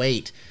my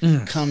weight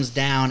comes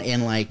down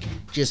and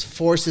just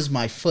forces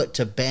my foot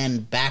to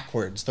bend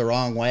backwards the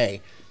wrong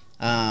way.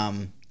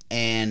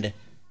 And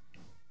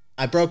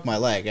I broke my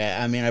leg.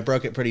 I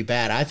broke it pretty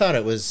bad. I thought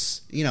it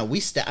was,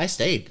 I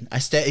stayed.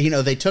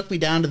 They took me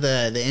down to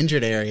the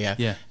injured area.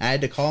 Yeah. I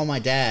had to call my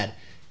dad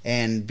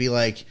and be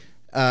like,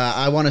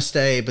 I want to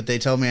stay, but they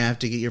told me I have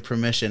to get your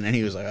permission. And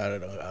he was like, I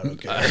don't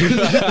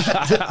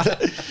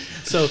care.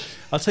 So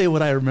I'll tell you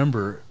what I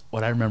remember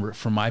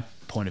from my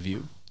point of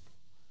view.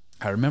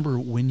 I remember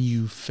when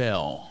you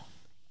fell.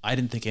 I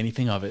didn't think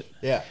anything of it.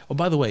 Yeah. Well,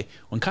 by the way,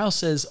 when Kyle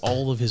says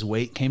all of his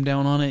weight came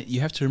down on it,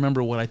 you have to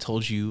remember what I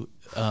told you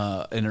in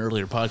an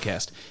earlier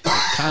podcast.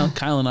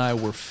 Kyle and I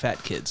were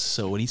fat kids,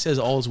 so when he says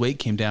all his weight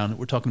came down,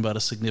 we're talking about a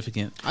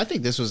significant, I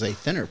think this was a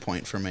thinner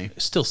point for me.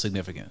 still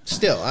significant,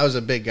 Still, I was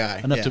a big guy.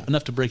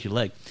 enough to break your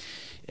leg,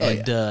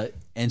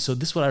 and so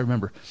this is what I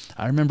remember.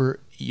 I remember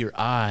your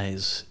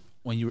eyes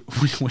when you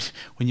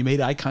when you made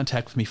eye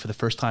contact with me for the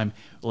first time,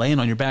 laying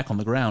on your back on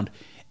the ground,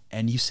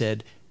 and you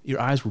said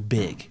your eyes were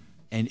big.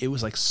 And it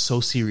was so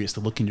serious,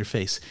 the look in your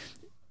face.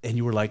 And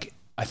you were like,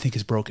 I think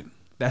it's broken.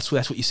 That's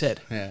what you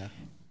said. Yeah.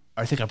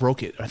 I think I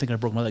broke it. I think I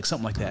broke my leg,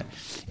 something like that.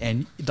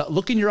 And the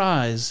look in your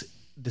eyes,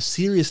 the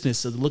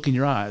seriousness of the look in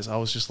your eyes, I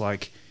was just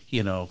like,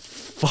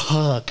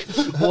 fuck,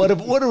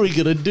 what are we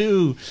going to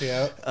do?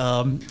 Yeah.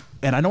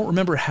 And I don't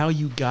remember how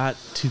you got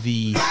to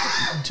the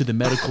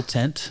medical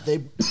tent.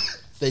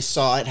 They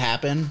saw it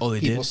happen. Oh,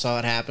 they People did? saw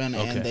it happen,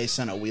 Okay. and they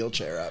sent a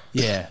wheelchair up.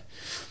 Yeah.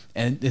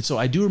 And so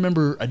I do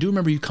remember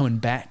you coming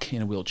back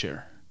in a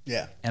wheelchair.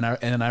 Yeah. And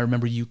I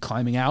remember you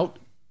climbing out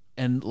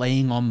and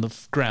laying on the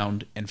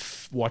ground and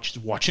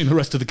watching the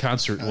rest of the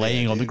concert,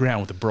 laying on the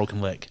ground with a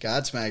broken leg.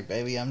 Godsmack,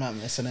 baby. I'm not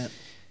missing it.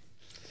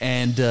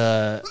 And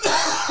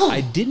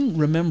I didn't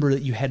remember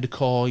that you had to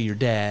call your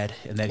dad,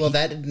 and that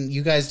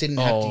you guys didn't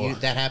have to.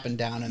 That happened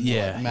down in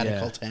the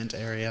medical tent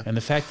area. And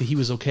the fact that he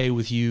was okay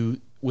with you,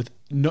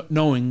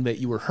 knowing that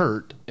you were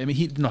hurt. I mean,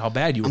 he didn't know how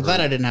bad you were. I'm glad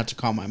I didn't have to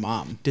call my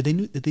mom. Did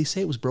they say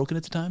it was broken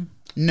at the time?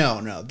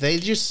 No. They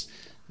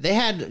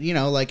had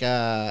like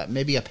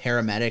maybe a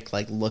paramedic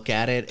like look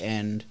at it,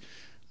 and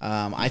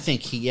I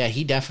think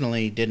he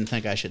definitely didn't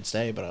think I should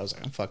stay, but I was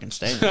like, I'm fucking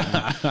staying.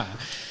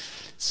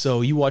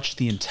 So you watched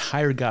the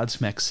entire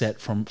Godsmack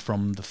set from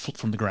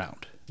the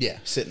ground. Yeah,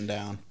 sitting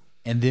down.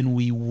 And then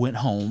we went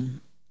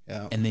home.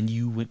 Yeah. And then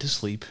you went to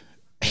sleep.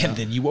 Yeah. And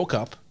then you woke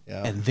up.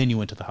 Yeah. And then you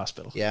went to the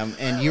hospital. Yeah,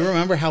 and you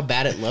remember how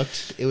bad it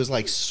looked? It was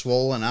like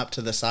swollen up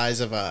to the size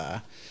of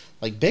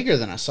like bigger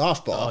than a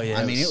softball. Oh, yeah,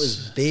 I mean, it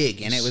was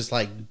big, and it was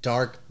like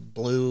dark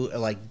blue,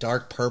 like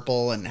dark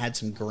purple, and had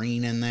some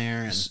green in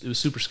there. And it was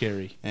super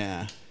scary.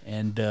 Yeah.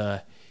 And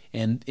that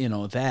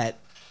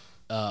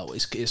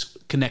is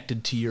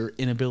connected to your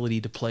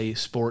inability to play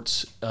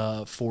sports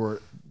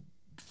for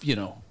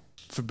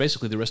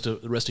basically the rest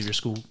of your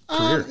school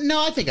career.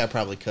 No, I think I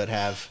probably could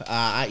have.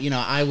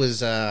 I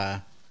was.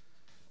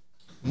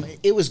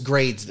 It was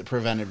grades that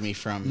prevented me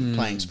from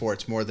playing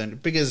sports more than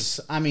because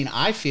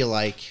I feel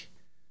like.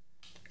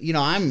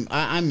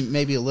 I'm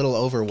maybe a little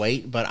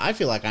overweight, but I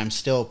feel like I'm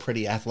still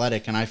pretty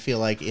athletic, and I feel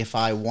like if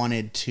I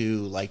wanted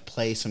to like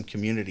play some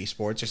community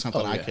sports or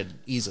something, I could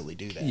easily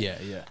do that.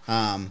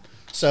 Yeah.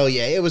 So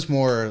it was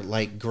more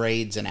like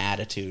grades and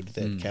attitude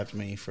that kept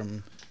me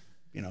from,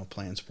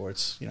 playing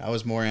sports. I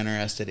was more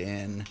interested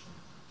in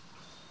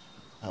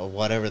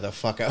whatever the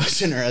fuck I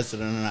was interested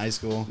in high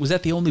school. Was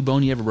that the only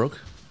bone you ever broke?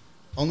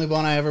 Only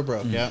bone I ever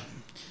broke. Yep.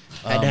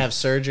 Had to have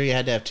surgery. I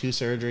had to have 2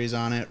 surgeries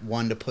on it.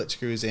 One to put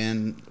screws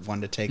in,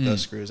 one to take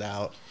those screws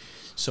out.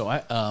 So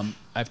I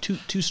have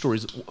two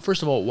stories.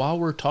 First of all, while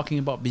we're talking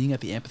about being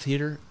at the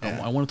amphitheater,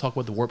 I want to talk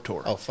about the Warped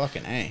Tour. Oh,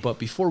 fucking A. But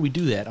before we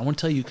do that, I want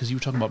to tell you, because you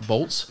were talking about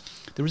bolts,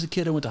 there was a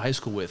kid I went to high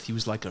school with. He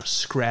was like a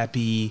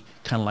scrappy,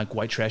 kind of like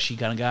white trashy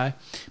kind of guy,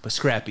 but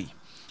scrappy.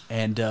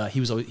 And he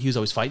was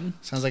always fighting.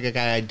 Sounds like a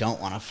guy I don't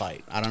want to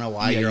fight. I don't know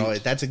why you're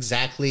always. That's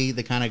exactly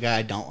the kind of guy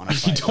I don't want to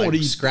fight.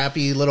 Like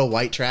scrappy little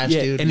white trash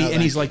dude. And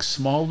he's like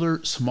smaller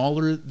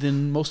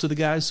than most of the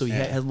guys, so he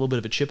had a little bit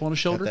of a chip on his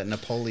shoulder. Got that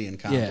Napoleon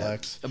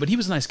complex. Yeah. But he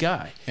was a nice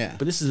guy. Yeah.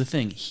 But this is the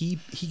thing. He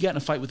got in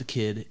a fight with a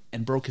kid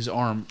and broke his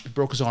arm.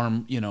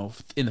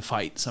 In the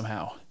fight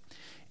somehow,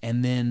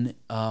 and then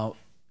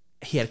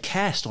he had a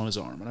cast on his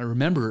arm. And I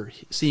remember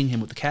seeing him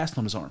with the cast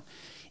on his arm,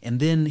 and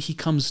then he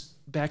comes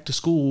back to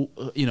school,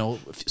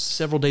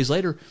 several days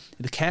later,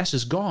 the cast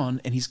is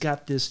gone, and he's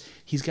got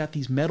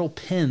these metal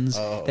pins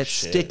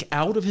stick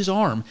out of his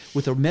arm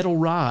with a metal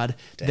rod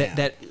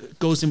that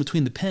goes in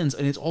between the pins,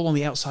 and it's all on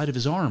the outside of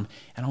his arm.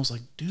 And I was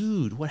like,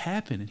 dude, what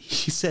happened? And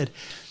he said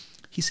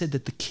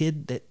that the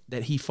kid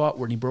that he fought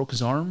when he broke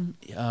his arm,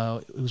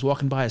 was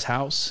walking by his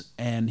house,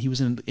 and he was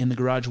in the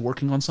garage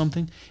working on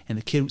something, and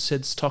the kid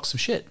talk some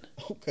shit.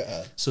 Oh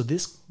God. So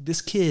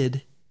this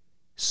kid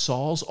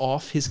saws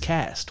off his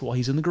cast while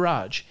he's in the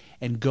garage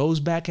and goes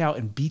back out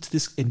and beats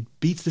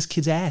this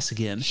kid's ass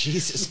again.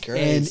 Jesus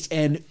Christ.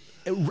 And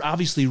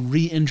obviously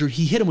re-injured.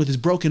 He hit him with his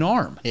broken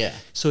arm. Yeah.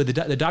 So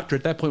the doctor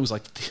at that point was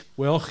like,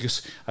 well,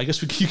 I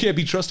guess you can't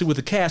be trusted with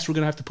a cast. We're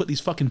going to have to put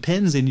these fucking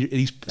pins in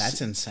these. That's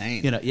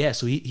insane.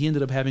 So he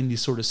ended up having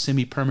these sort of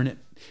semi-permanent,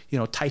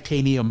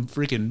 titanium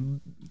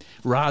freaking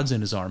rods in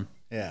his arm.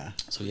 Yeah.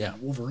 So yeah.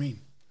 Wolverine.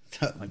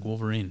 Like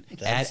Wolverine.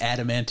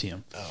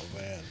 Adamantium. Oh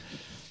man.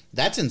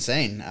 That's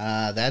insane.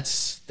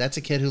 That's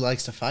a kid who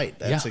likes to fight.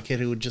 That's a kid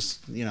who would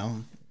just,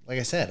 like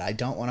I said, I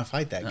don't want to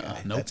fight that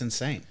guy. Nope. That's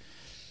insane.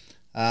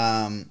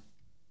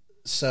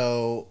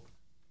 So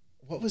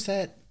what was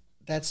that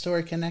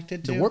story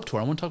connected to? The Warped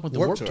Tour. I want to talk about the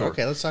Warped Tour.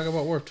 Okay, let's talk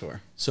about Warped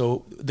Tour.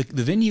 So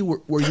the venue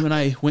where you and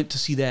I went to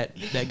see that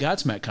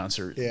Godsmack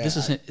concert, it's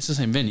the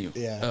same venue.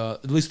 Yeah.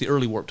 At least the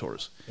early Warped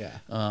Tours.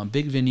 Yeah.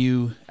 Big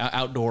venue,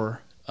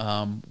 outdoor.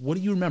 What do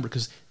you remember?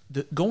 Because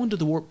going to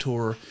the Warped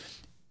Tour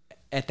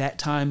at that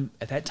time,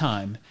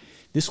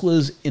 this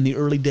was in the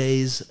early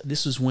days.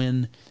 This was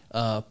when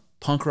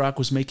punk rock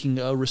was making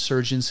a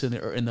resurgence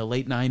in the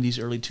late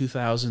 90s, early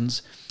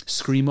 2000s.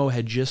 Screamo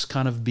had just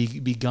kind of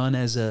begun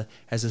as a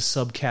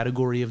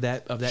subcategory of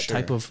that Sure.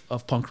 type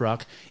of punk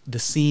rock. The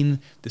scene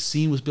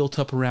was built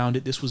up around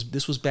it. This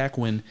was back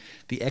when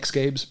the X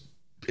Games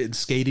and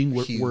skating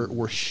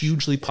were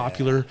hugely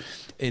popular,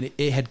 and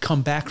it had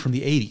come back from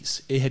the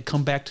 80s. It had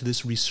come back to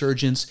this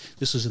resurgence.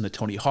 This was in the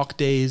Tony Hawk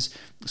days.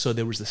 So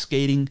there was the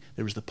skating,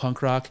 there was the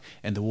punk rock,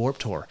 and the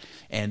Warped Tour.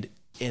 And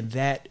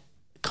that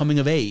coming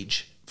of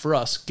age for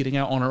us, getting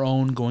out on our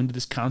own, going to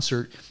this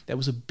concert, that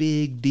was a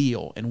big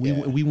deal. And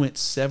we went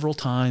several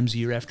times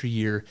year after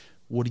year.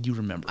 What do you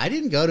remember? I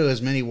didn't go to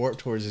as many Warped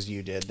Tours as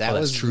you did. That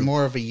was true.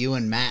 More of a you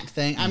and Mac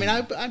thing. I mean,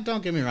 I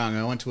don't get me wrong.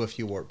 I went to a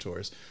few Warped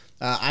Tours.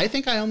 I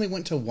think I only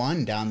went to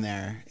one down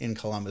there in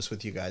Columbus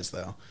with you guys,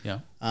 though. Yeah.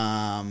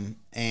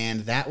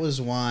 And that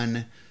was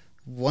one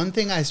One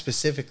thing I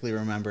specifically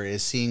remember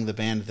is seeing the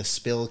band The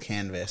Spill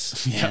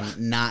Canvas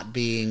and not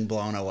being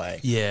blown away.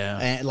 Yeah.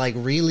 And like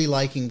really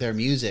liking their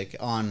music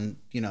on,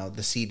 the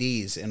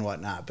CDs and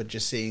whatnot, but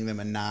just seeing them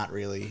and not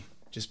really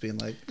just being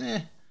like,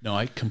 eh. No,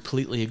 I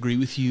completely agree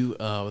with you.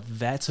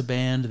 That's a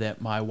band that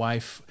my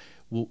wife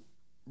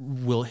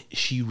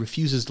she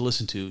refuses to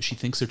listen to. She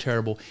thinks they're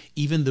terrible.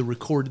 Even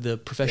the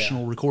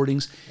professional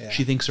recordings,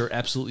 she thinks are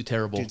absolutely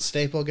terrible. Dude,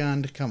 Staple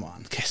Gun, come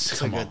on.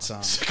 It's a good song.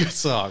 It's a good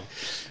song.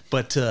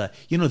 But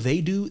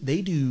they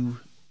do.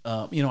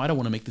 I don't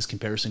want to make this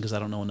comparison because I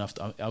don't know enough.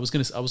 I was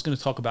gonna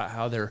talk about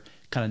how they're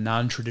kind of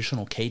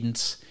non-traditional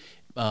cadence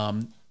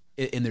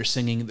in their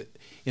singing.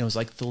 It's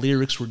like the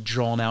lyrics were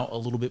drawn out a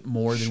little bit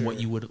more than what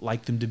you would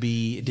like them to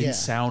be. It didn't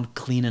sound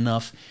clean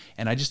enough,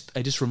 and I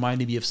just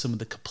reminded me of some of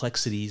the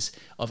complexities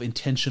of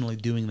intentionally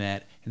doing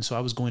that. And so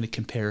I was going to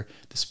compare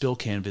the Spill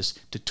Canvas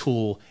to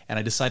Tool, and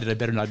I decided I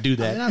better not do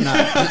that. I'm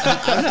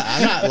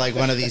not like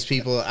one of these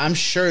people. I'm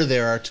sure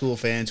there are Tool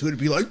fans who would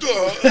be like,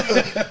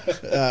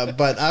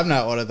 but I'm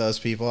not one of those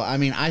people. I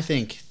mean, I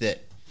think that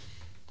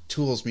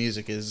Tool's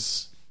music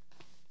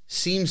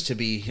seems to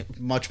be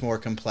much more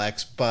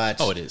complex, but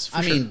it is.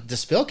 I mean, the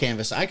Spill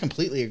Canvas, I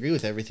completely agree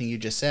with everything you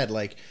just said.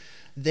 Like,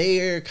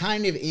 they're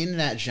kind of in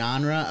that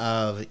genre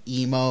of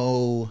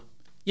emo,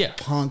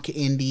 punk,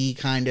 indie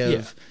kind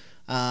of,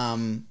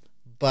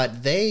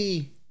 but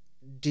they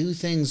do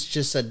things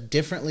just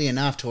differently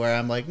enough to where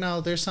I'm like, no,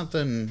 there's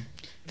something.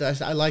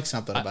 I like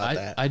something about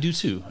that. I do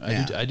too.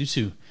 I do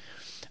too.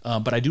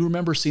 But I do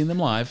remember seeing them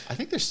live. I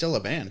think they're still a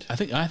band. I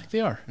think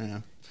they are.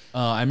 Yeah.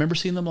 I remember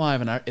seeing them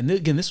live, and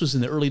again, this was in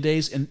the early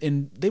days,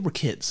 and they were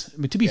kids. I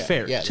mean, to be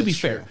fair,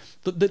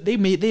 but they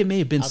may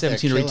have been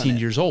 17 or 18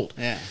 years old.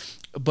 Yeah.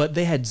 But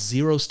they had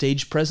zero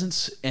stage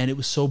presence, and it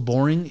was so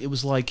boring. It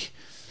was like,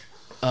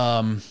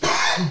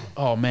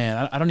 oh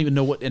man, I don't even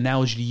know what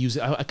analogy to use.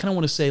 I kind of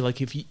want to say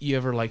like if you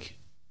ever like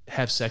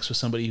have sex with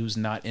somebody who's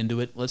not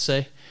into it, let's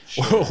say,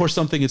 or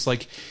something. It's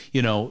like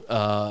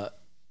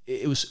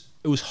it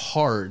was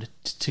hard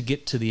to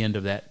get to the end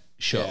of that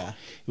show. Yeah.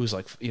 It was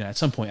like, at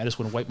some point I just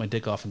want to wipe my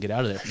dick off and get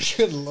out of there.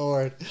 Good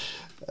Lord.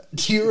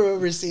 Do you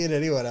remember seeing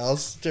anyone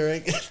else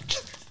during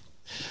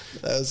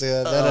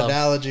that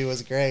analogy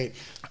was great.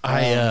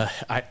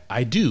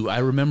 I do. I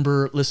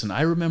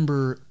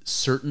remember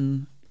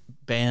certain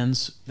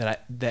bands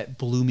that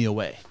blew me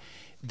away.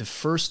 The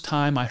first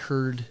time I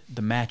heard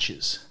the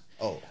Matches.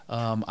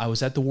 I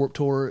was at the Warped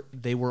Tour.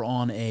 They were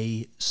on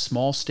a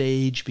small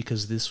stage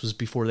because this was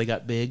before they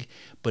got big,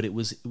 but it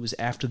was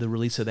after the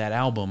release of that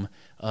album,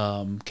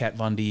 Kat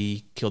Von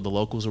D Killed the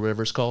Locals or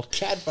whatever it's called.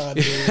 Kat Von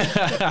D.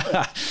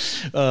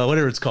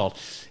 Whatever it's called.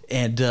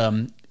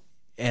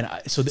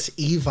 So it's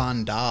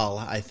Yvonne Dahl,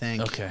 I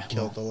think,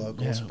 killed the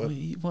Locals. Yeah, but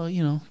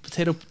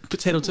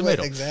potato,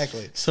 tomato.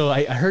 Exactly. So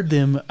I heard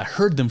them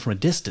from a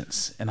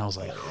distance, and I was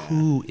like,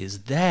 "Who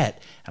is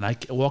that?" And I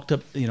walked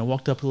up a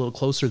little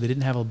closer. They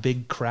didn't have a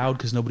big crowd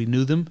because nobody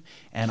knew them,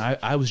 and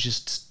I was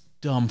just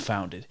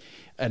dumbfounded.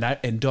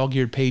 And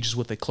Dog-Eared Page is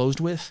what they closed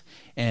with,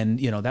 and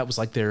that was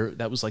like their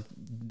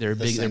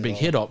big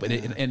hit up,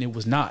 and it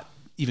was not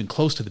even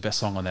close to the best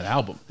song on that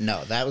album.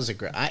 No, that was a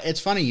great. It's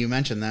funny you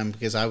mentioned them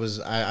because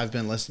I've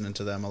been listening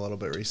to them a little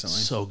bit recently.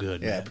 So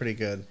good, man. Pretty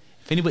good.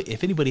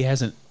 If anybody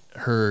hasn't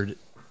heard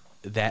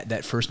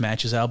that first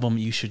Matches album,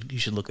 you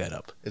should look that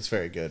up. It's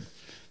very good.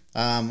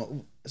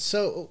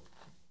 So,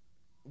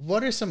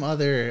 what are some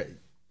other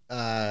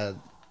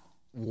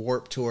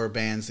Warped Tour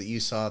bands that you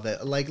saw that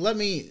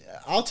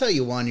I'll tell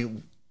you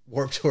one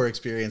Warped Tour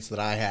experience that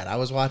I had. I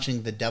was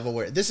watching The Devil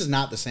Wears. This is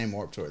not the same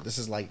Warped Tour. This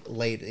is like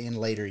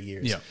later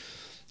years. Yeah.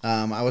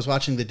 I was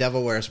watching The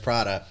Devil Wears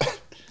Prada,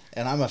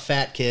 and I'm a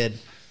fat kid,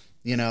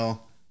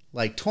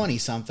 like 20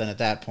 something at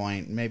that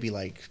point, maybe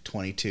like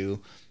 22.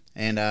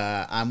 And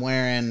I'm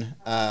wearing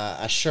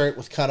a shirt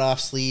with cut off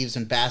sleeves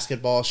and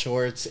basketball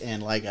shorts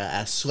and like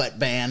a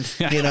sweatband,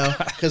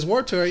 because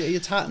Warped Tour,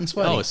 it's hot and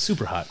sweaty. Oh, it's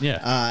super hot,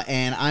 yeah.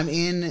 And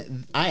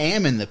I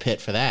am in the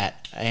pit for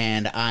that,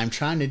 and I'm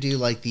trying to do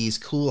like these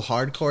cool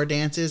hardcore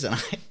dances, and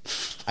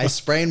I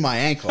sprained my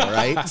ankle,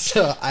 right?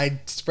 So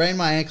I sprained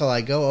my ankle. I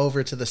go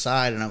over to the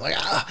side, and I'm like,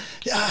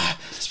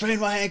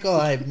 sprained my ankle.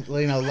 I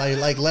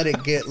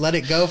let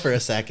it go for a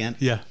second,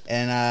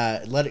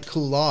 and let it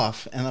cool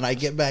off, and then I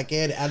get back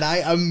in, and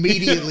I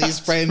immediately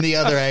sprained the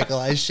other ankle.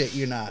 I shit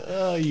you not.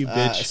 Oh, you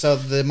bitch. So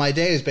my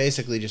day is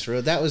basically just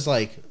ruined. That was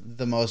like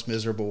the most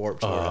miserable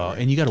Warped Tour ever.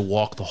 And you got to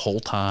walk the whole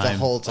time.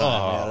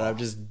 Man. I'm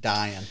just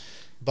dying.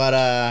 But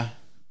I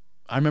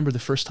remember the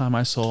first time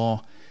I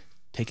saw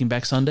Taking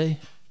Back Sunday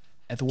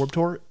at the Warped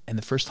Tour, and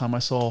the first time I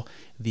saw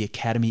The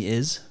Academy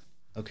Is.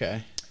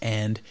 Okay.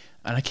 And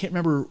I can't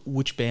remember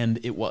which band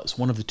it was.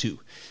 One of the two.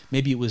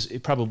 Maybe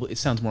it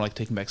sounds more like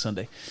Taking Back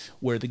Sunday,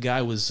 where the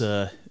guy was.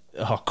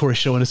 Corey's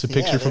showing us a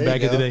picture from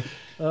back in the day.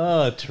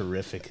 Oh,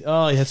 terrific.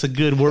 Oh, yeah, it's a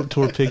good Warped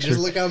Tour picture. Just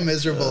look how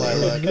miserable I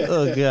look.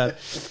 Oh, God.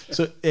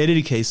 So, in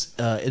any case,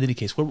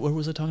 what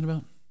was I talking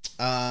about?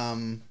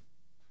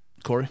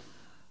 Corey?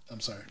 I'm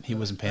sorry. He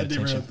wasn't paying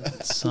attention.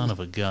 Son of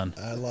a gun.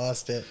 I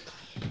lost it.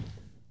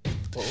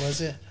 What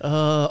was it?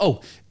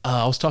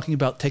 I was talking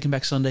about Taking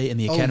Back Sunday and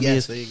the Academy.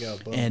 Yes, there you go.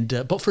 Boom.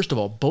 And but first of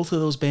all, both of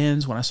those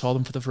bands, when I saw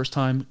them for the first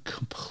time,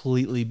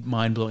 completely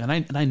mind blowing.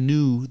 And I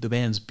knew the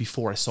bands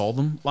before I saw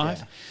them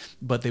live,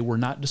 but they were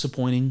not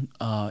disappointing.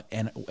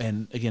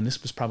 And again,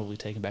 this was probably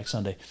Taking Back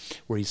Sunday,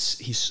 where he's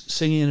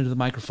singing into the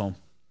microphone.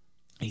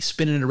 He's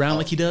spinning it around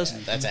like he does.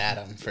 Man, that's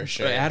Adam for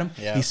sure. Adam,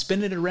 Yeah. he's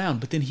spinning it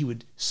around, but then he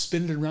would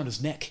spin it around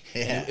his neck.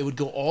 Yeah. And it would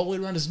go all the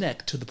way around his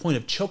neck to the point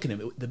of choking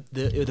him.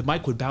 The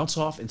mic would bounce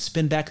off and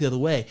spin back the other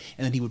way,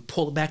 and then he would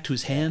pull it back to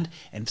his hand,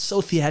 and so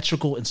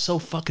theatrical and so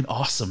fucking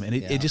awesome. And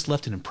it just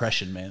left an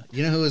impression, man.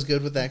 You know who was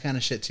good with that kind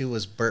of shit too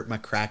was Burt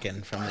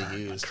McCracken from the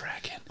Used.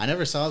 McCracken. I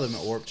never saw them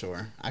at Warped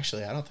Tour.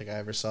 Actually, I don't think I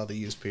ever saw the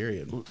Used.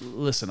 Period.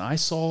 Listen, I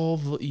saw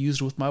the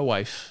Used with my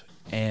wife,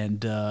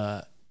 and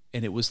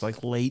it was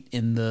like late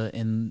in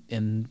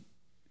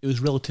it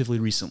was relatively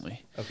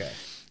recently. Okay.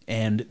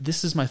 And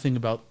this is my thing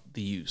about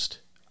the Used.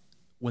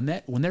 When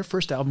their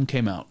first album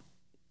came out,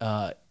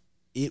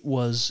 it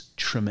was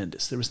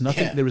tremendous. There was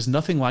nothing. Yeah. There was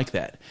nothing like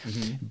that.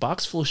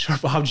 Box Full of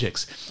Sharp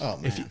Objects. Oh,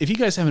 man. If you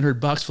guys haven't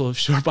heard Box Full of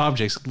Sharp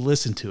Objects,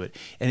 listen to it.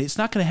 And it's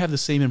not going to have the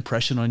same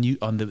impression on you,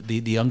 on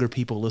the younger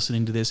people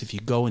listening to this, if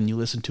you go and you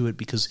listen to it,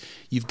 because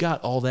you've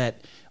got all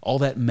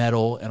that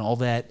metal and all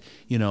that,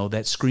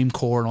 that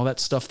screamcore and all that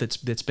stuff that's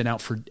been out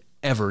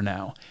forever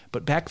now.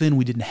 But back then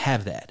we didn't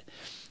have that.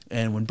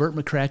 And when Burt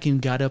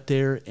McCracken got up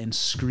there and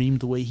screamed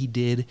the way he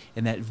did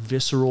in that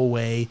visceral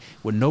way,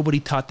 when nobody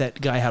taught that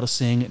guy how to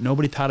sing,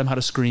 nobody taught him how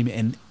to scream,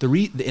 and the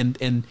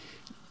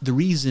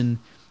reason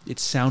it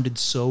sounded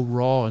so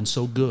raw and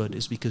so good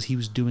is because he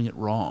was doing it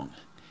wrong.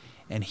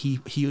 And he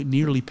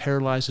nearly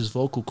paralyzed his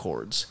vocal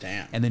cords.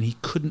 Damn. And then he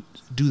couldn't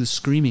do the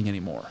screaming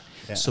anymore.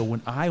 Yeah. So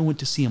when I went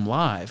to see him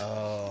live,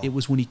 it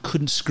was when he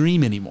couldn't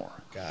scream anymore.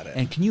 Got it.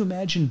 And can you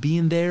imagine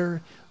being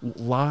there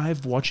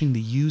live watching the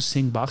Used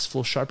sing Box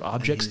Full of Sharp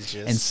Objects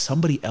and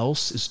somebody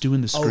else is doing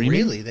the screaming? Oh,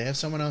 really? They have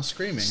someone else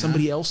screaming.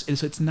 Somebody else, and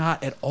so it's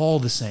not at all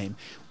the same.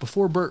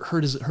 Before Burt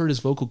hurt his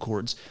vocal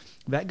cords,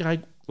 that guy,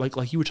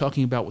 like you were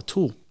talking about with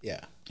Tool,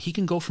 Yeah. he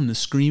can go from the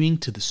screaming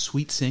to the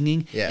sweet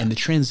singing, and the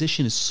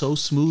transition is so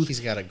smooth. He's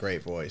got a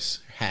great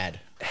voice. I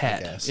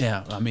guess.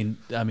 Yeah. I mean,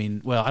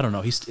 well, I don't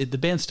know. The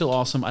band's still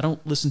awesome. I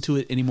don't listen to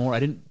it anymore. I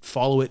didn't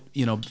follow it,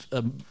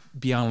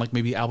 beyond like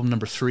maybe album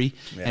number 3,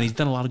 and he's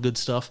done a lot of good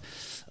stuff.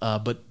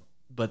 But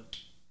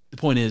the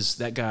point is,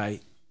 that guy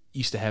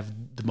used to have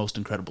the most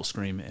incredible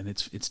scream, and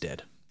it's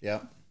dead.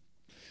 Yep.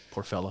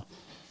 Poor fella.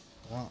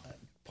 Well,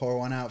 pour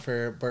one out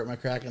for Burt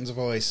McCracken's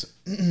voice.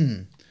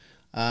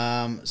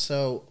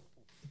 So,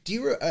 do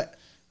you?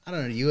 I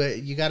don't know.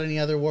 You got any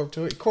other Warped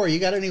Tour? Corey, you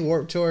got any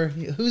Warped Tour?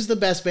 Who's the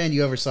best band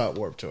you ever saw at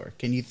Warped Tour?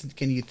 Can you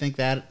think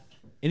that?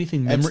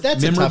 Anything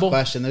That's memorable? a tough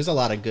question. There's a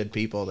lot of good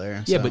people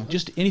there. Yeah, so. but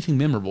just anything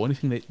memorable,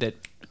 anything that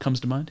comes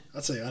to mind?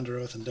 I'd say Under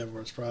Oath and Devil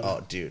Wears Prada.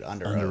 Oh, dude,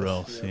 Under Under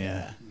Oath. Oath,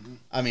 yeah.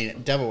 I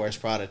mean, Devil Wears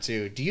Prada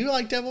too. Do you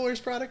like Devil Wears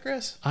Prada,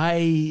 Chris?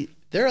 They're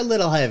They're a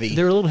little heavy. a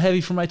little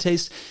heavy for my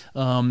taste.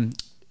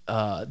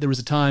 There was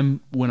a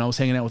time when I was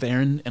hanging out with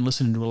Aaron and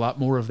listening to a lot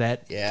more of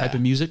that type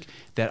of music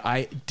that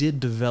I did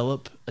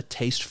develop a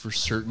taste for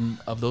certain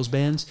of those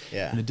bands.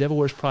 Yeah. And the Devil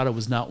Wears Prada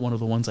was not one of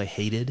the ones I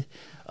hated.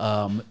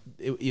 The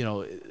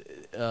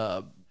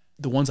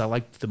ones I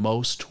liked the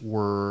most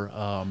were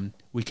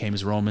We Came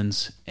as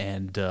Romans,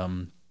 and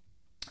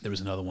there was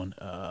another one.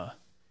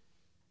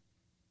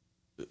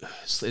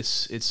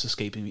 It's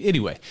escaping me.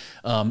 Anyway,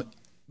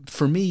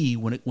 for me,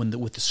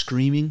 with the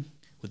screaming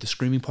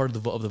part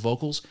of the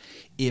vocals,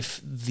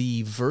 if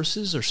the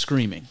verses are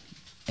screaming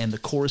and the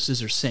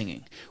choruses are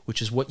singing,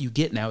 which is what you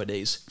get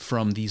nowadays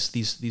from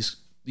these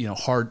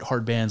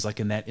hard bands like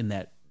in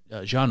that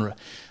genre,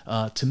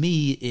 to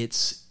me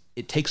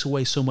it takes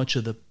away so much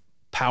of the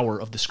power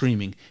of the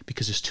screaming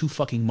because there's too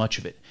fucking much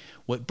of it.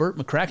 What Burt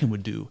McCracken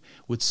would do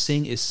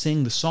sing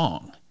the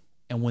song,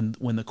 and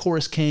when the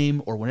chorus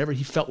came or whenever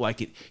he felt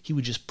like it, he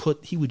would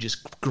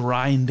just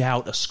grind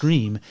out a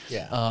scream.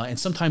 Yeah. And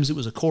sometimes it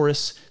was a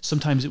chorus,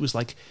 sometimes it was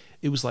like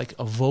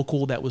a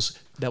vocal that was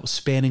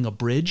spanning a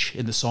bridge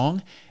in the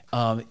song.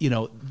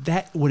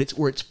 That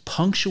where it's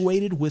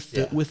punctuated with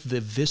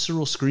the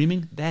visceral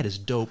screaming, that is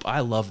dope. I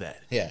love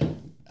that. Yeah.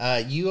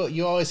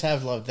 You always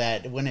have loved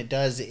that when it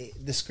does.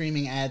 The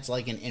screaming adds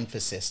like an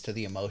emphasis to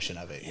the emotion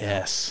of it.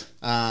 Yes.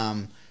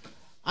 I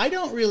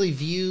don't really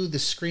view the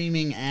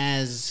screaming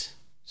as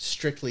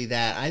strictly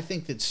that. I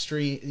think that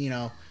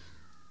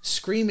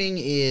screaming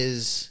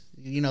is,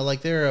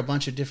 like there are a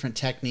bunch of different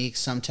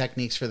techniques. Some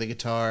techniques for the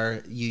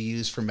guitar you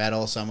use for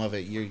metal. Some of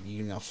it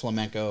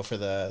flamenco for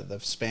the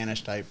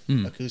Spanish type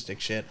acoustic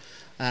shit.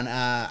 And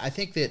I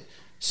think that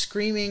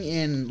screaming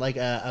in like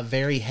a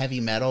very heavy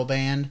metal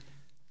band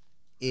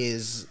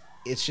it's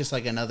just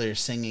like another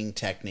singing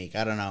technique.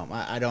 I don't know.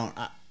 I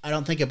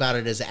don't think about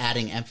it as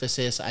adding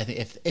emphasis. I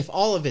think if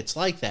all of it's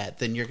like that,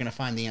 then you're going to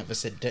find the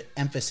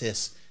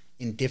emphasis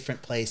in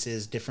different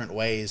places, different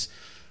ways.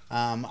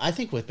 I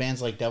think with bands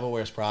like Devil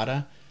Wears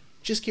Prada,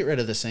 just get rid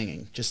of the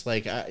singing. Just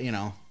like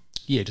Yeah,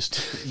 Yeah,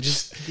 just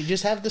You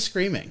just have the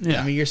screaming.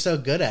 Yeah. I mean, you're so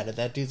good at it.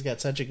 That dude's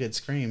got such a good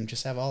scream.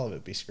 Just have all of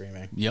it be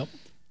screaming. Yep.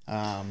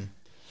 Um,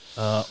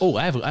 I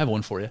have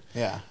one for you.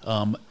 yeah.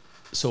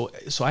 So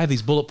I have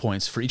these bullet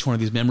points for each one of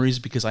these memories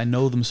because I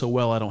know them so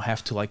well. I don't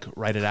have to like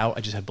write it out.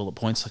 I just have bullet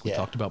points like we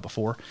talked about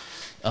before.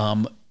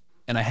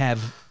 And I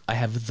have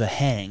the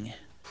hang.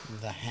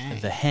 The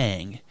hang. The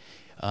hang.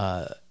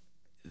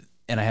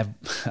 And I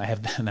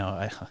have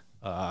no.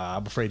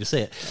 I'm afraid to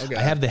say it. Okay.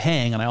 I have the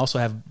hang, and I also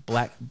have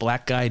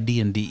black guy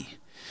D&D.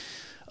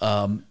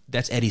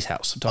 That's Eddie's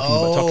house. I'm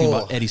talking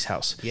about Eddie's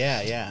house.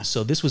 Yeah, yeah.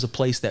 So this was a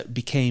place that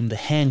became the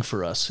hang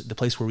for us, the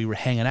place where we were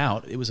hanging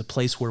out. It was a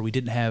place where we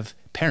didn't have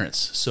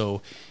parents.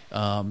 So,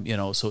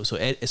 so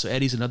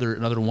Eddie's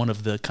another one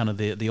of the kind of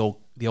the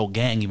old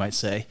gang, you might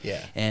say.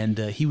 Yeah. And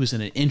he was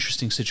in an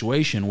interesting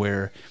situation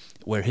where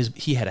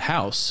he had a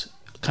house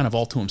kind of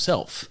all to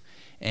himself.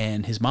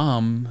 And his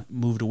mom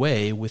moved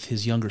away with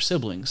his younger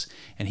siblings,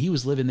 and he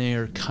was living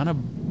there kind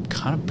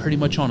of pretty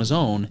much on his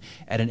own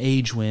at an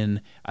age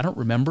when I don't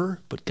remember,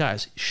 but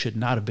guys, should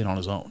not have been on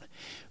his own.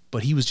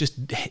 But he was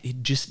just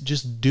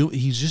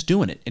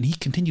doing it, and he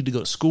continued to go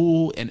to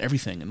school and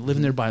everything, and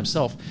living there by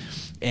himself.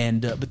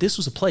 And but this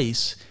was a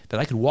place that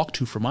I could walk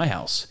to from my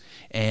house,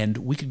 and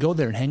we could go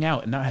there and hang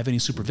out and not have any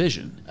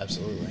supervision.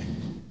 Absolutely.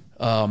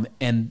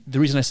 And the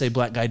reason I say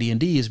black guy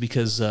D&D is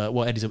because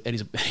Eddie's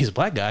a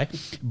black guy,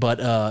 but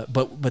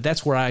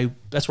that's where I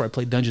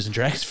played Dungeons and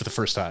Dragons for the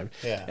first time.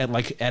 Yeah.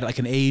 At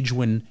an age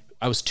when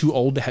I was too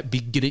old to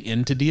be getting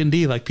into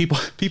D&D. Like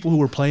people who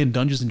were playing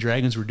Dungeons and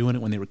Dragons were doing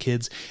it when they were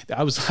kids.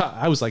 I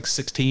was like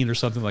 16 or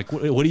something. Like,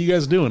 what are you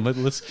guys doing?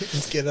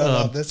 Let's get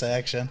on this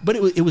action. But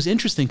it was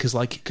interesting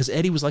because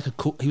Eddie was like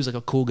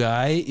a cool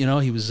guy. You know,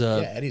 he was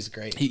Eddie's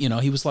great.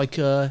 He was like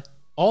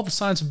all the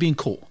signs of being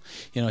cool.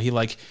 You know, he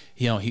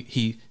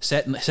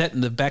sat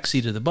in the back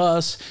seat of the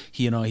bus.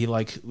 He at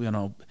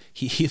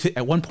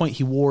one point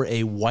he wore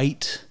a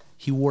white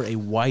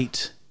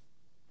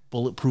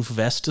bulletproof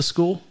vest to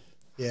school.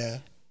 Yeah.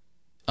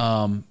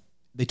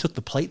 They took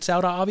the plates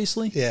out,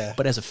 obviously. Yeah.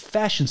 But as a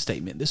fashion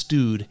statement, this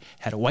dude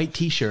had a white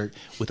T-shirt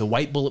with a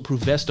white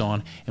bulletproof vest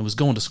on and was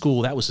going to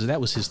school. That was his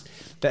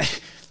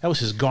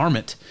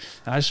garment.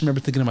 And I just remember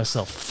thinking to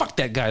myself, "Fuck,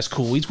 that guy's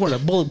cool. He's wearing a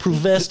bulletproof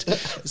vest.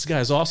 This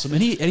guy's awesome."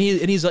 And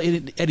Eddie's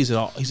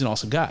an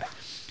awesome guy.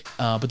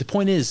 But the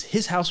point is,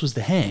 his house was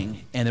the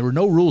hang, and there were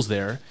no rules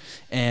there,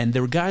 and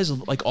there were guys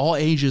of like all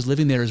ages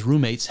living there as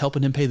roommates,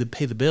 helping him pay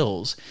the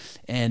bills.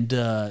 And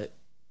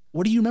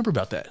what do you remember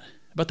about that?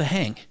 About the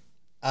hang?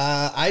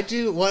 I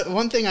do.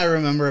 One thing I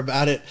remember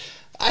about it.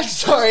 I'm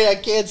sorry, I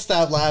can't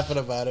stop laughing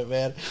about it,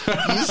 man.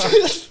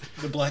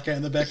 The black guy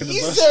in the back of the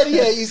bus.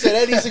 You said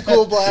Eddie's a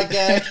cool black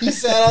guy. He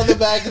sat on the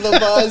back of the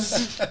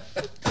bus.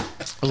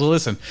 Well,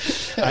 listen.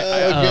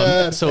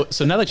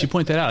 So now that you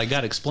point that out, I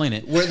got to explain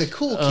it. Where the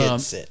cool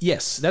kids sit.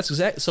 Yes, that's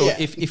exactly. So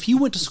if you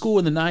went to school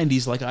in the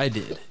 90s like I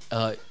did,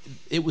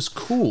 it was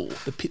cool.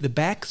 The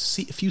back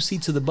few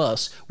seats of the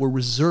bus were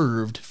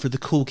reserved for the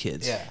cool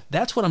kids. Yeah.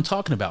 That's what I'm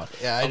talking about.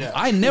 Yeah, I know.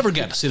 I never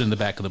got to sit in the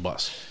back of the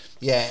bus.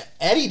 Yeah,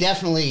 Eddie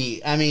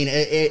definitely, I mean,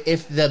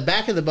 if the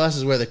back of the bus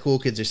is where the cool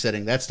kids are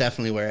sitting, that's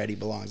definitely where Eddie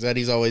belongs.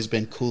 Eddie's always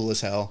been cool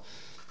as hell.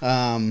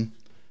 I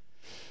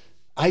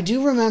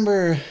do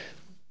remember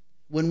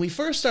when we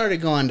first started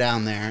going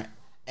down there,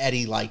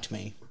 Eddie liked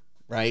me,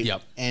 right?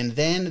 Yep. And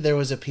then there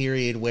was a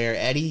period where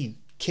Eddie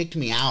kicked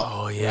me out,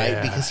 Oh, yeah.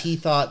 right? Because he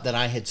thought that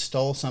I had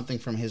stole something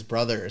from his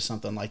brother or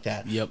something like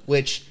that. Yep.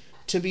 Which,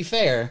 to be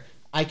fair,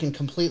 I can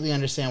completely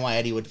understand why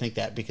Eddie would think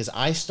that, because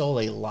I stole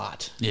a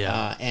lot.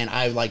 Yeah. And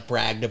I like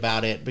bragged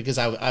about it because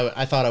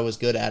I thought I was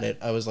good at it.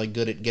 I was like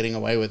good at getting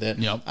away with it.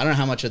 Yep. I don't know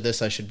how much of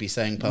this I should be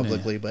saying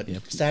publicly, but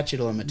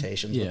statute of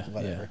limitations,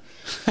 whatever.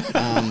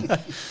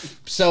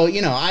 So,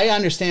 I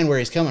understand where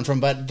he's coming from,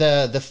 but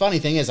the funny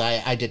thing is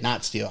I did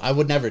not steal. I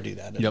would never do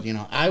that. Yep.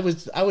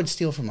 I would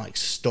steal from like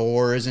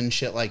stores and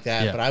shit like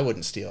that, Yeah. but I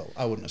wouldn't steal.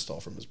 I wouldn't have stole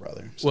from his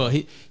brother. So. Well,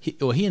 he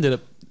ended up.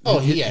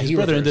 His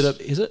brother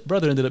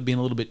ended up being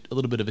a little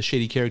bit of a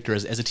shady character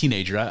as a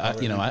teenager. I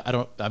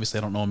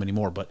don't know him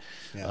anymore, but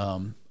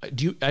I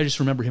just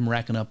remember him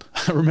racking up.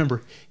 I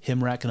remember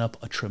him racking up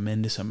a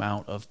tremendous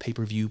amount of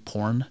pay-per-view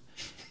porn.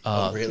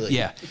 Oh, really?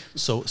 Yeah.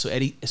 So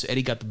Eddie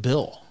got the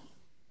bill,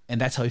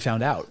 and that's how he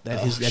found out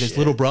that his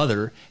little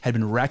brother had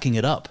been racking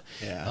it up.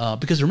 Yeah.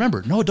 Because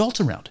remember, no adults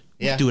around.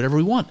 We Yeah. do whatever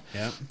we want.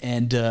 Yeah.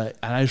 And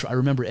I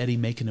remember Eddie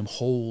making him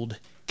hold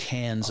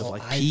cans of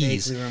like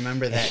peas. I vaguely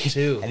remember that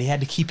too. And he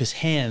had to keep his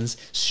hands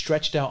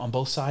stretched out on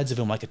both sides of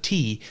him like a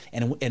T.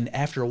 And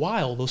after a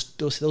while,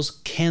 those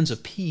cans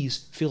of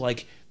peas feel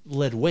like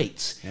lead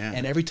weights. Yeah.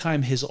 And every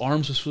time his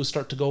arms would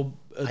start to go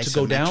down,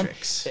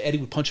 Isometrics. Eddie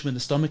would punch him in the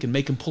stomach and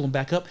make him pull him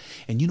back up.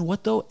 And you know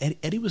what though?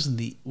 Eddie was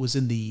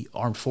in the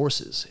armed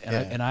forces,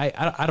 and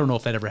I don't know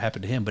if that ever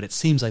happened to him, but it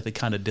seems like the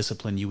kind of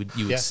discipline you would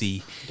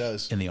see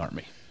in the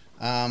Army.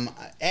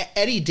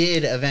 Eddie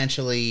did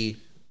eventually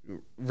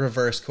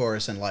reverse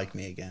course and like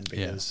me again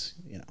because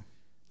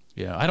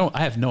Yeah,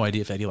 I have no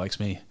idea if Eddie likes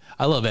me.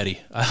 I love Eddie.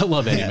 I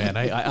love Eddie, man.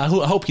 I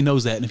hope he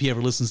knows that, and if he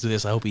ever listens to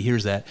this, I hope he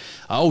hears that.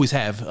 I always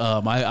have.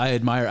 I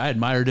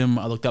admired him.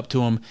 I looked up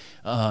to him.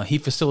 He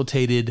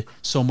facilitated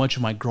so much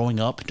of my growing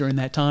up during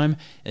that time.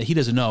 He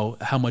doesn't know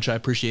how much I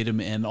appreciate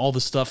him and all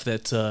the stuff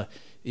that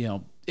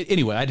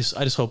Anyway, I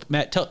just hope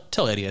Matt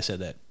tell Eddie I said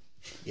that.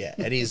 Yeah,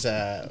 Eddie's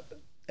a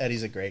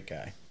great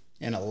guy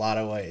in a lot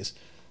of ways.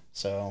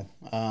 So,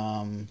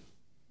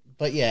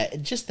 but yeah,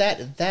 just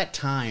that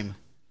time.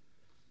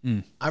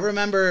 I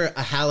remember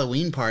a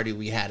Halloween party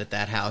we had at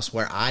that house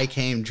where I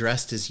came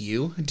dressed as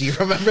you. Do you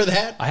remember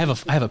that? I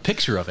have a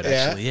picture of it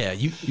actually. Yeah,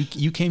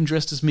 you came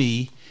dressed as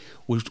me,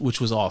 which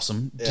was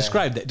awesome. Yeah.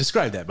 Describe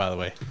that by the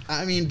way.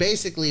 I mean,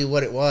 basically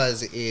what it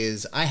was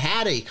is I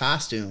had a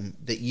costume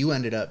that you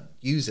ended up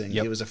using.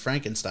 Yep. It was a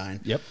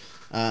Frankenstein. Yep.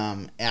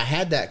 I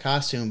had that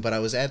costume, but I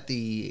was at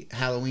the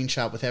Halloween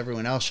shop with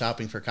everyone else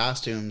shopping for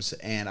costumes,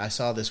 and I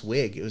saw this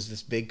wig. It was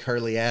this big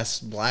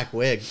curly-ass black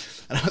wig,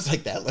 and I was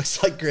like, that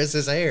looks like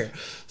Chris's hair.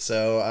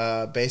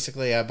 So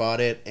basically I bought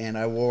it, and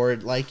I wore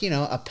like,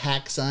 a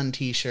PacSun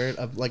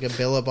t-shirt, like a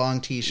Billabong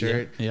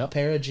t-shirt, a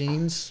pair of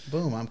jeans.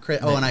 Boom, I'm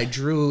Chris. Oh, and I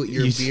drew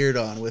your beard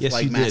on with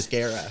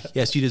mascara.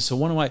 Yes, you did. So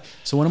one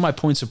of my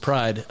points of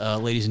pride,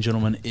 ladies and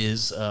gentlemen,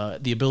 is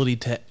the ability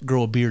to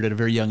grow a beard at a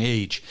very young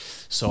age.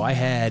 So I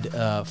had,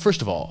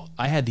 first of all,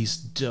 I had these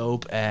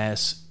dope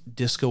ass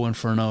Disco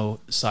Inferno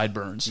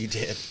sideburns. You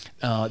did.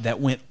 That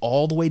went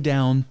all the way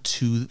down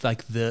to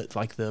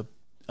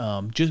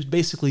just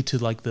basically to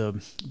like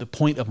the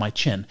point of my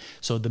chin.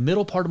 So the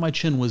middle part of my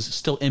chin was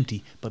still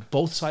empty, but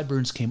both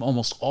sideburns came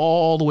almost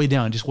all the way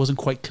down. It just wasn't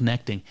quite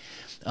connecting.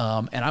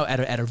 And I,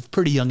 at a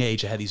pretty young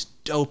age, I had these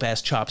dope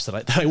ass chops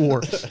that I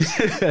wore,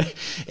 but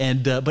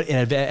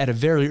at a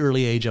very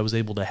early age, I was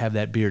able to have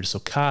that beard. So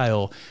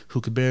Kyle, who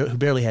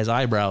barely has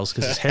eyebrows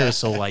because his hair is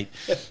so light,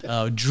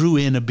 drew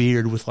in a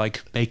beard with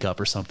like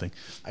makeup or something.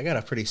 I got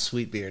a pretty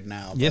sweet beard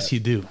now. Yes, you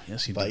do.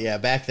 But yeah,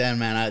 back then,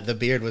 man, the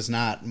beard was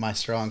not my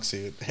strong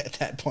suit at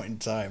that point in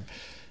time.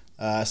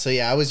 So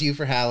yeah, I was you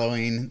for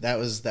Halloween. That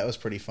was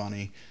pretty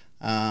funny.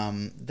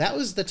 That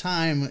was the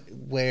time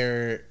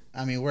where.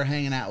 I mean, we're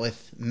hanging out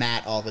with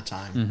Matt all the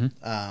time.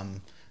 Mm-hmm.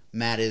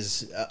 Matt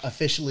is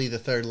officially the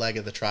third leg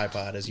of the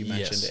tripod, as you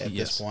mentioned at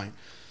this point.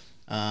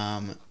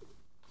 That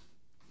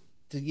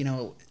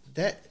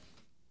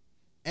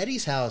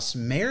Eddie's house,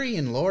 Mary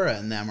and Laura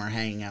and them are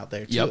hanging out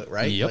there too,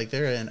 right? Yep. Like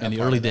they're in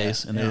the early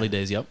days. In the early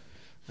days, yep.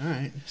 All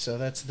right, so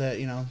that's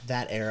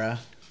that era.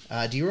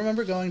 Do you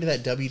remember going to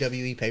that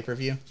WWE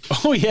pay-per-view?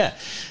 Oh yeah,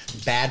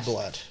 Bad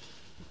Blood.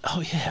 Oh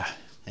yeah.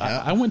 Yep.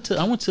 I went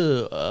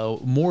to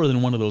more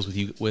than one of those with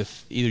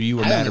either you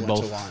or Matt or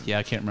both. Yeah,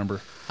 I can't remember.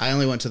 I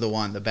only went to the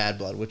one, the Bad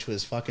Blood, which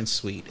was fucking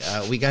sweet.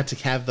 We got to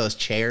have those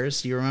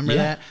chairs. Do you remember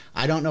that?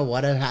 I don't know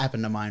what had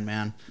happened to mine,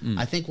 man.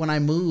 I think when I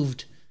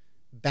moved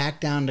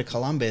back down to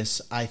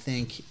Columbus, I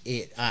think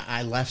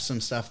I left some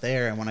stuff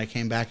there, and when I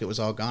came back, it was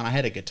all gone. I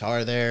had a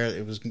guitar there.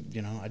 It was,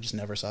 I just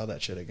never saw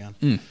that shit again.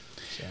 So.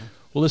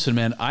 Well, listen,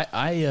 man,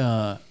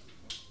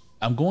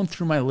 I'm going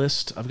through my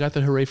list. I've got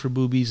the Hooray for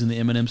Boobies and the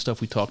Eminem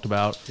stuff we talked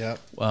about. Yep.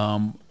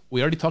 We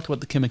already talked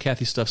about the Kim and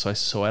Kathy stuff,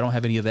 so I don't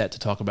have any of that to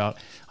talk about.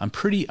 I'm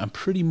pretty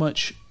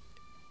much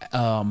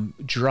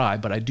dry,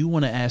 but I do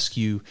want to ask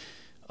you.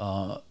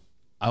 I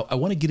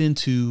want to get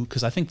into,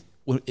 because I think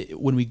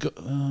when we go,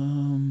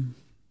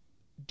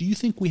 do you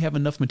think we have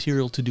enough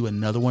material to do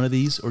another one of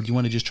these, or do you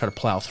want to just try to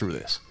plow through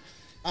this?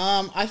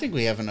 I think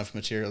we have enough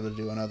material to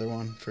do another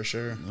one for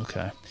sure.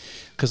 Okay,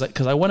 because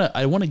I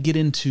want to get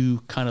into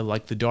kind of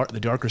like the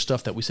darker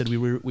stuff that we said we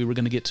were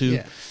going to get to.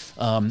 Yeah.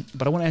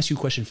 But I want to ask you a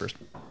question first.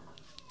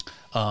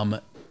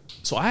 So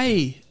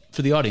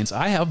for the audience,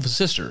 I have a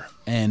sister,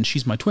 and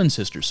she's my twin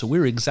sister, so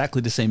we're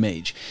exactly the same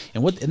age,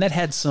 and that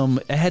had some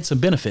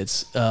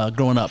benefits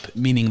growing up,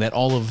 meaning that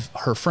all of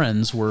her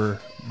friends were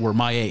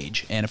my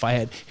age, and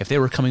if they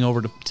were coming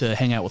over to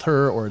hang out with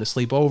her or to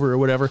sleep over or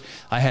whatever,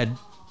 I had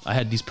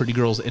these pretty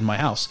girls in my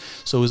house.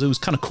 So it was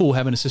kind of cool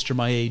having a sister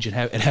my age and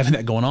having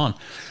that going on.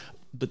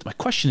 But my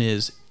question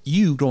is,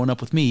 you growing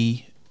up with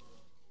me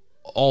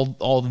all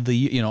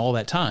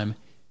that time,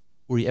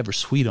 were you ever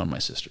sweet on my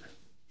sister?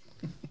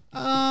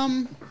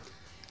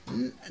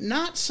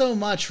 Not so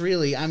much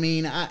really. I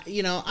mean,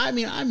 I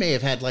may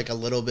have had like a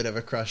little bit of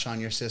a crush on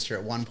your sister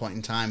at one point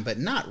in time, but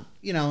not,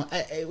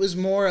 it was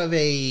more of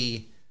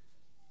a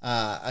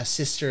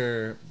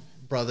sister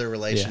brother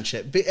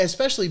relationship,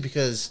 especially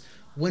because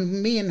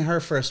when me and her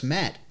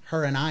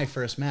and I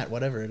first met,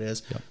 whatever it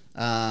is,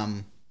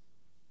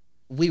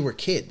 we were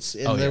kids,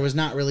 and there was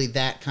not really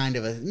that kind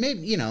of a,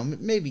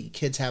 maybe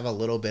kids have a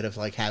little bit of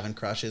like having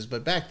crushes,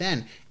 but back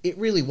then it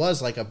really was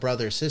like a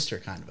brother sister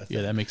kind of a thing.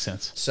 Yeah, that makes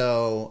sense.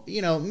 So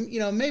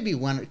maybe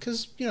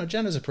because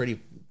Jenna's a pretty,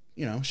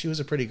 she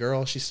was a pretty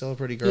girl. She's still a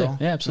pretty girl.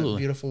 Yeah, absolutely, a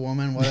beautiful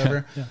woman,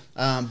 whatever.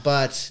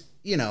 But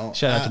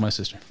shout out to my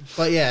sister.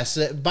 But yeah,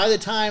 so by the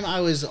time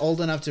I was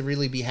old enough to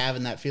really be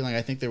having that feeling,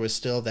 I think there was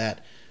still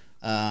that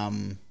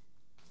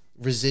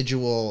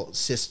residual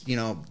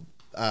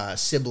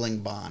sibling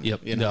bond.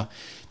 Yep. You know?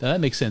 Now, that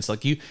makes sense.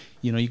 Like you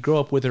grow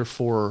up with her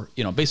for,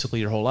 basically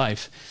your whole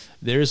life.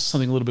 There's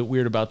something a little bit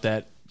weird about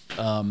that.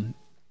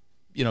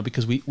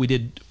 Because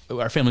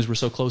our families were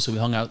so close and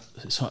we hung out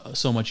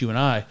so much, you and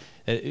I,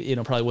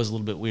 probably was a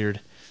little bit weird.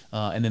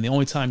 And then the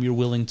only time you're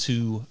willing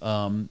to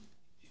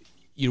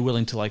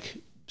like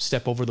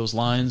step over those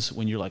lines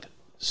when you're like,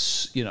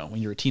 when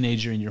you're a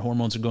teenager and your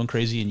hormones are going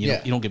crazy and you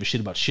don't give a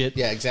shit about shit.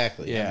 Yeah,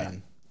 exactly. Yeah. I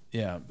mean,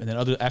 yeah. And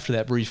then after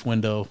that brief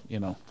window,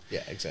 yeah,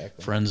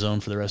 exactly. Friend zone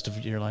for the rest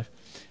of your life.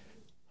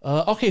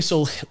 Okay,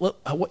 so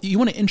you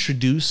want to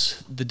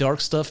introduce the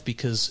dark stuff,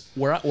 because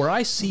where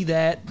I see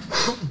that,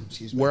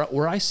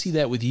 where I see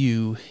that with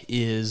you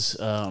is,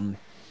 I've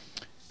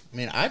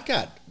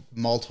got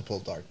multiple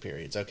dark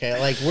periods. Okay,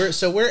 like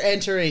we're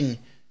entering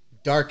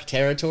dark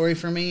territory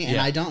for me, and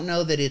I don't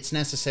know that it's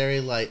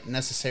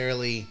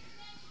necessarily.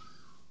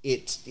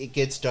 It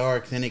gets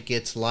dark, then it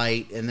gets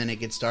light, and then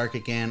it gets dark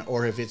again,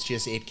 or if it's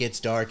just it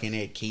gets dark and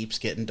it keeps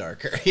getting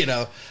darker.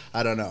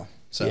 I don't know.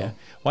 So yeah,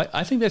 well,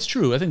 I think that's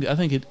true. I think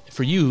it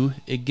for you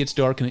it gets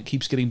dark and it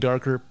keeps getting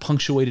darker,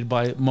 punctuated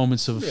by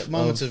moments of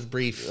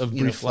brief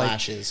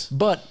flashes.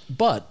 But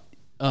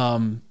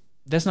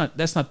that's not.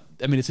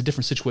 I mean, it's a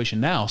different situation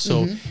now.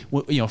 So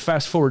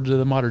fast forward to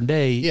the modern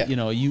day.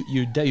 Yeah.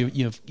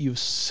 You've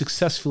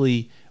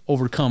successfully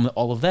overcome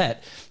all of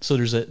that. So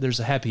there's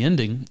a happy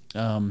ending.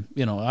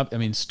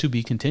 It's to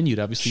be continued.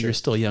 Obviously, You're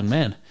still a young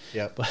man.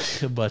 Yeah.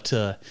 But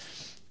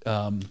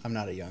I'm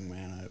not a young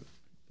man.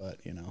 But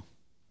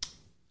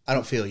I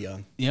don't feel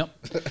young. Yep.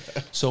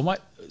 So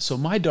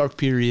my dark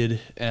period,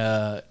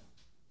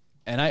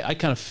 and I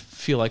kind of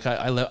feel like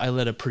I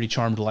led a pretty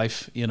charmed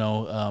life.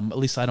 At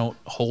least I don't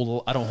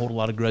hold a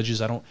lot of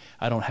grudges. I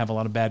don't have a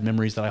lot of bad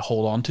memories that I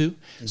hold on to.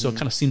 Mm-hmm. So it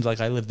kind of seems like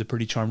I lived a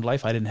pretty charmed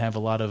life. I didn't have a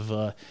lot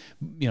of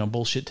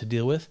bullshit to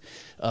deal with,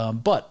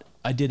 but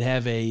I did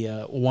have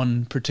a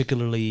one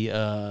particularly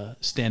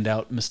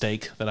standout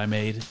mistake that I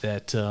made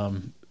that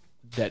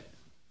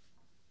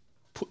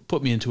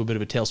put me into a bit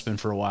of a tailspin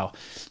for a while.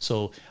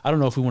 So I don't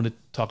know if we want to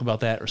talk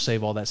about that or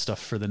save all that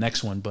stuff for the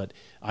next one, but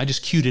I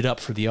just queued it up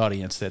for the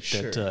audience that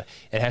it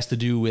has to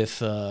do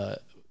with,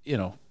 I've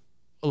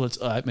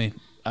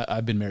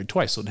been married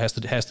twice, so it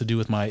has to do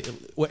with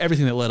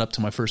everything that led up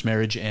to my first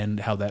marriage and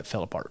how that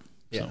fell apart.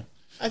 Yeah. So.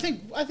 I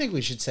think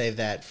we should save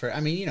that for,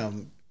 we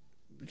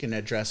can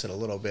address it a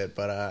little bit,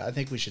 but I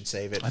think we should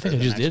save it. I think I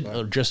just did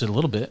address it a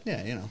little bit.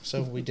 Yeah.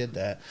 So we did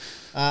that.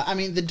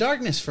 The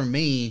darkness for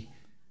me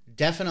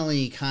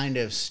definitely kind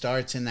of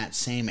starts in that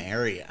same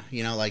area,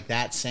 like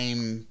that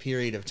same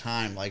period of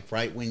time, like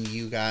right when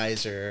you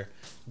guys are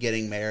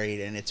getting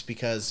married. And it's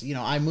because,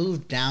 I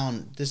moved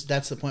down,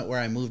 that's the point where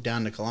I moved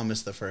down to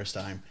Columbus the first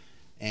time.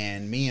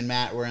 And me and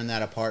Matt were in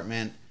that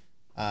apartment,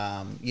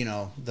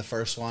 the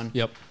first one.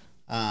 Yep.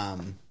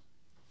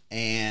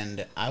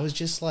 And I was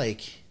just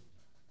like,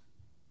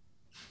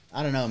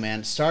 I don't know,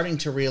 man, starting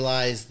to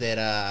realize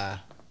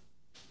that,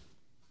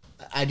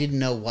 I didn't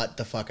know what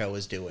the fuck I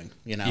was doing,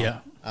 Yeah.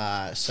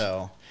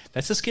 So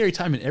that's a scary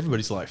time in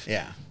everybody's life.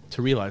 Yeah.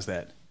 To realize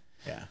that.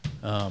 Yeah.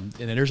 And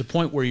then there's a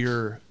point where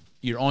you're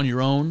on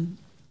your own,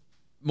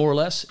 more or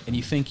less, and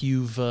you think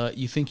you've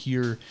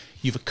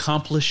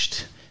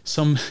accomplished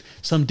some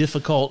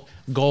difficult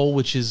goal,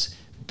 which is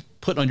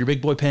putting on your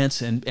big boy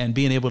pants and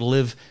being able to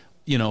live,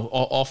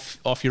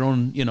 off your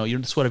own,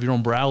 the sweat of your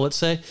own brow. Let's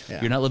say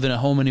You're not living at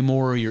home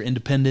anymore. You're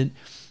independent,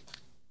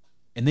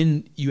 and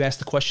then you ask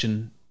the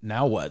question,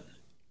 now what?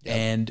 Yep.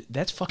 And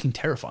that's fucking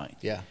terrifying.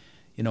 Yeah.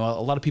 A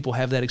lot of people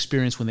have that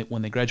experience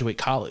when they graduate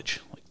college.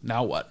 Like,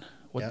 now what?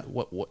 What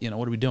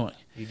are we doing?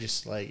 You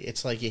just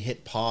it's like you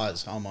hit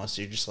pause almost.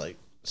 You're just like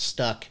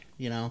stuck,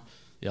 Yeah.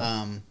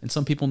 And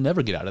some people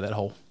never get out of that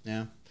hole.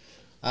 Yeah.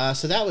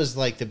 So that was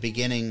like the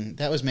beginning.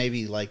 That was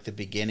maybe like the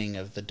beginning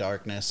of the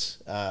darkness.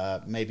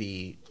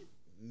 Maybe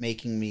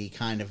making me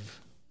kind of.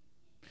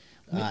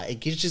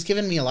 It's just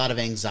giving me a lot of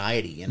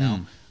anxiety,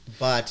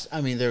 But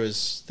there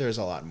was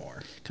a lot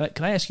more.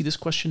 Can I ask you this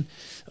question?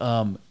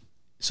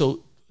 So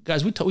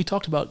guys, we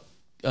talked about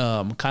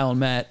Kyle and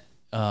Matt.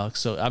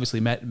 So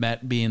obviously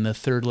Matt being the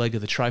third leg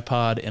of the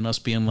tripod and us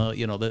being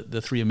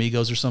the three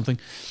amigos or something.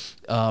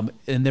 And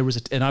there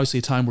was obviously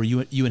a time where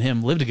you and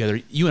him lived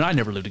together. You and I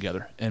never lived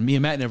together, and me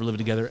and Matt never lived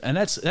together. And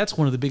that's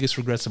one of the biggest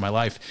regrets of my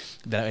life,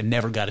 that I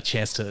never got a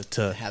chance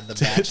to have the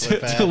bachelor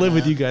pad, to live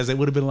with you guys. That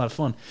would have been a lot of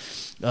fun.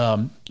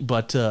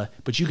 But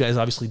you guys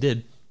obviously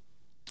did.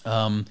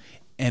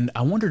 And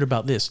I wondered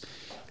about this.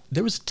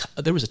 There was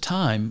a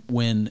time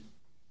when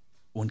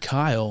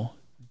Kyle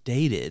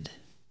dated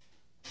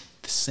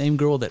the same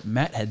girl that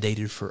Matt had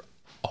dated for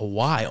a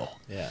while.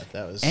 Yeah,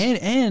 that was.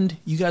 And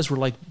you guys were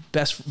like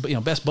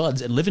best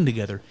buds and living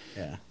together.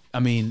 Yeah.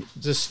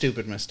 It's a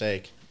stupid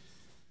mistake.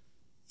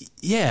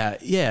 Yeah.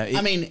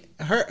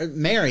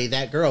 Mary,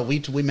 that girl,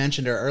 we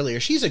mentioned her earlier.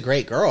 She's a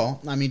great girl.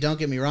 Don't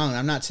get me wrong.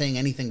 I'm not saying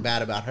anything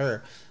bad about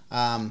her.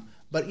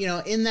 But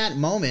in that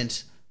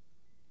moment,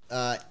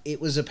 it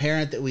was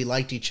apparent that we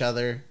liked each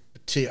other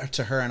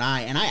to her and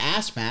I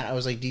asked Matt, I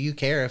was like, do you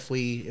care if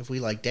we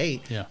like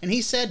date? Yeah. And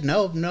he said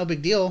no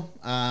big deal.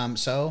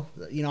 So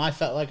I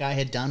felt like I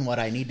had done what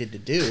I needed to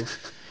do.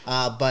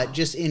 But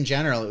just in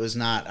general, it was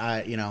not,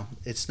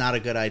 it's not a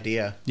good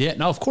idea. Yeah,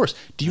 no, of course.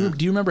 Do you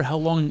remember how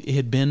long it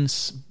had been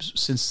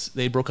since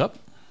they broke up?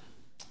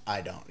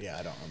 I don't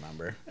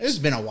remember. It's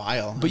been a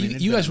while. But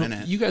you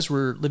guys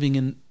were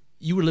living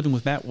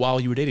with Matt while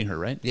you were dating her,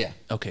 right? Yeah.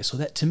 Okay, so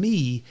that to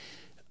me,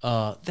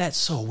 that's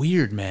so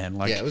weird, man.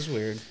 Like, yeah, it was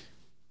weird.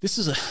 This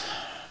is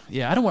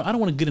I don't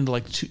want to get into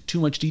like too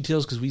much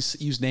details because we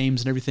use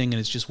names and everything, and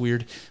it's just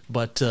weird.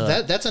 But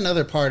that's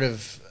another part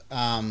of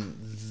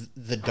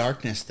the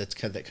darkness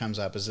that comes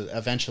up is that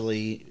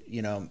eventually,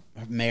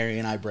 Mary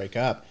and I break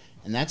up,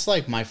 and that's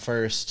like my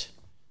first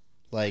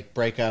like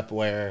breakup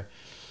where,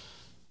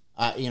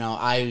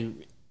 I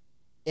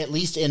at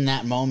least in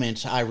that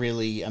moment I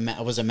really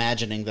was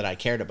imagining that I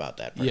cared about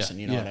that person.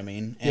 You know what I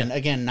mean? And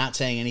again, not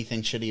saying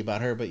anything shitty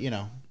about her, but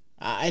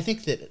I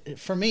think that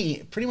for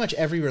me, pretty much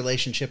every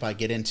relationship I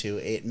get into,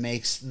 it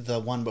makes the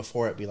one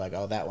before it be like,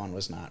 oh, that one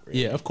was not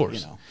really. Yeah, of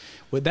course.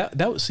 Well, that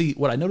was, see,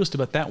 what I noticed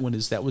about that one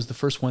is that was the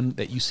first one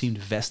that you seemed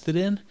vested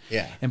in.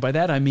 Yeah. And by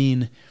that I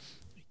mean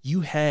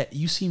you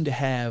seemed to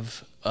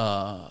have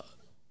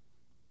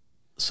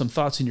some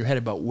thoughts in your head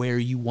about where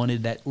you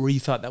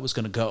thought that was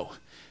going to go,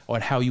 or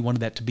how you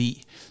wanted that to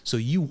be. So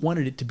you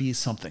wanted it to be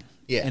something.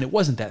 Yeah. And it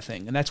wasn't that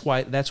thing. And that's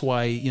why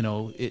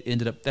it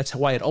ended up, that's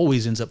why it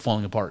always ends up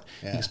falling apart.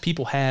 Yeah. Because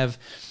people have,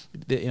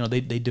 they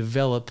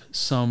develop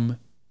something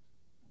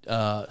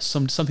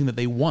that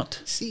they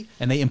want. See,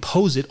 and they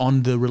impose it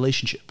on the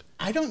relationship.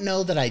 I don't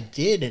know that I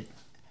did.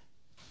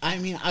 I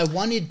mean, I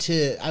wanted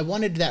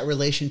that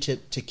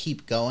relationship to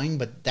keep going,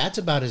 but that's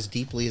about as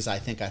deeply as I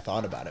think I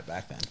thought about it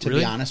back then. To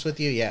be honest with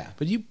you, yeah.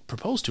 But you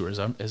proposed to her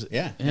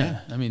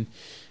yeah. I mean,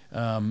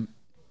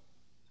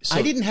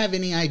 I didn't have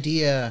any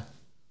idea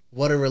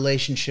what a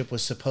relationship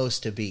was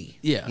supposed to be.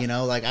 Yeah.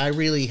 Like I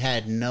really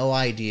had no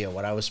idea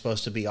what I was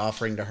supposed to be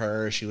offering to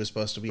her. She was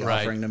supposed to be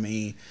offering to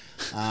me.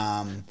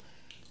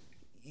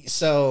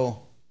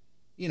 So,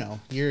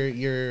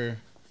 you're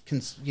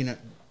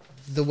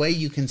the way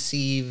you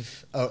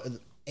conceive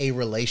a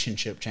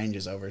relationship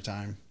changes over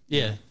time.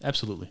 Yeah,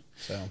 absolutely.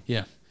 So,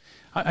 yeah.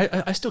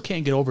 I still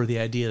can't get over the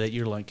idea that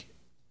you're like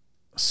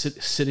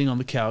sitting on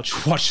the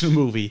couch watching a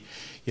movie,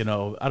 I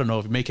don't know,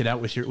 if you're making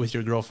out with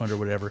your girlfriend or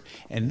whatever,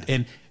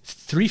 and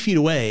 3 feet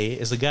away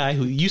is a guy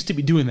who used to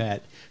be doing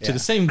that to the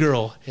same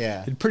girl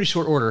in pretty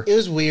short order. It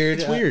was weird.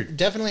 It's weird.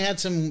 Definitely had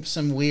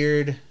some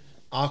weird,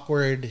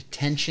 awkward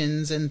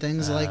tensions and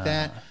things like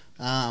that.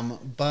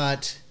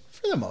 But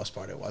for the most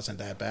part, it wasn't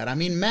that bad. I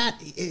mean, Matt,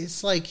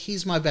 it's like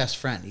he's my best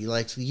friend. He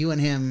likes you and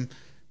him.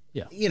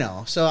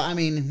 Yeah. So I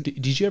mean,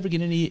 did you ever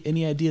get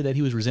any idea that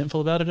he was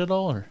resentful about it at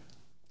all, or?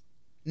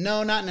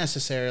 No, not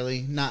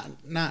necessarily. Not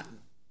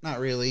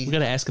really. We got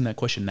to ask him that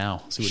question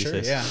now. See what he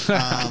says.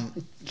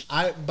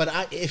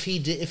 Yeah. If he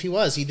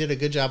did a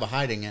good job of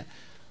hiding it.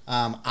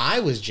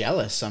 I was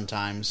jealous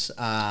sometimes.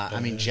 I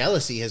mean,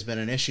 jealousy has been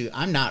an issue.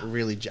 I'm not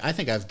really. I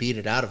think I've beat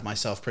it out of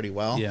myself pretty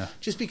well. Yeah.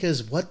 Just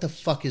because, what the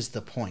fuck is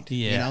the point?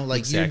 Yeah.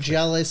 Exactly. You're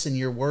jealous and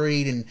you're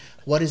worried, and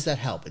what does that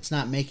help? It's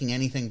not making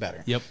anything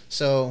better. Yep.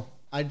 So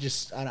I'm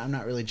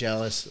not really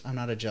jealous. I'm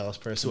not a jealous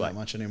person that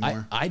much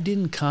anymore. I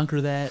didn't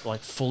conquer that like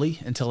fully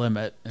until I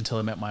met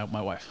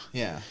my wife.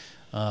 Yeah.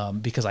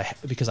 Because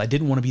I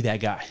didn't want to be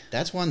that guy.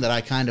 That's one that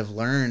I kind of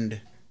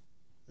learned.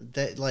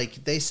 That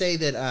like they say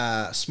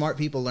that smart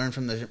people learn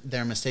from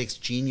their mistakes.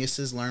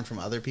 Geniuses learn from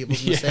other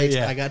people's mistakes.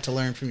 Yeah. I got to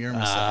learn from your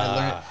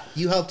mistakes.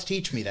 You helped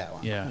teach me that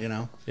one.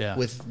 Yeah. Yeah.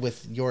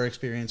 With your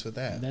experience with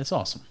that. That's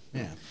awesome.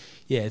 Yeah.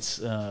 Yeah. It's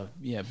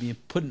being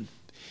putting.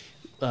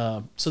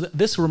 So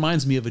this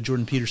reminds me of a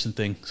Jordan Peterson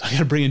thing. So I got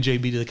to bring in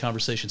JB to the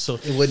conversation. So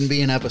it wouldn't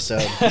be an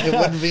episode. It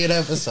wouldn't be an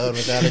episode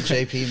without a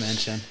JP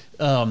mention.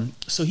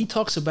 So he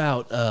talks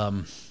about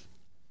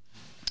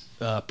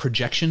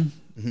projection.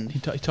 Mm-hmm. He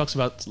talks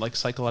about like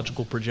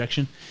psychological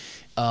projection,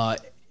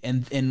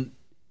 and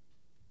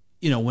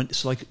when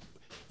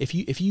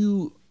if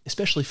you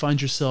especially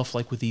find yourself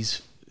like with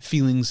these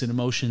feelings and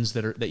emotions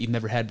that you've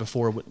never had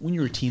before when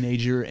you're a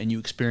teenager and you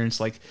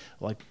experience like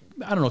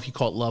I don't know if you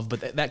call it love,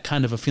 but that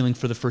kind of a feeling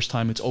for the first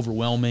time, it's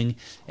overwhelming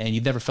and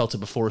you've never felt it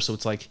before. So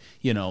it's like,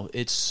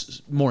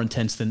 it's more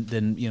intense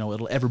than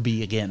it'll ever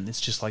be again.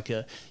 It's just like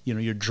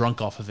you're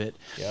drunk off of it.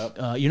 Yep.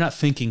 You're not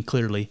thinking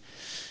clearly.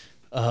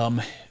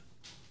 And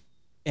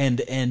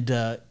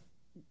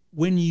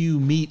when you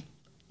meet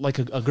like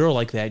a girl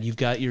like that, you've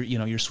got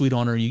your sweet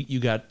on her, you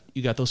got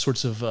those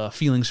sorts of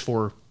feelings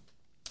for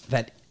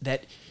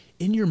that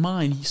in your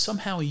mind,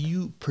 somehow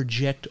you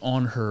project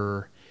on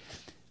her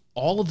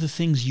all of the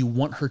things you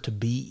want her to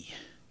be.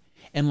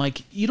 And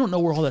like, you don't know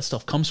where all that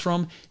stuff comes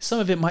from. Some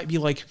of it might be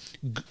like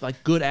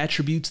good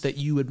attributes that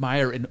you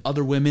admire in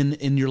other women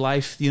in your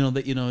life,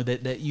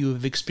 that you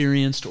have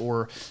experienced,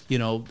 or,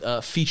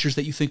 features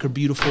that you think are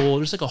beautiful.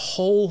 There's like a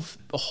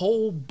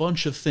whole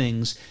bunch of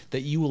things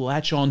that you will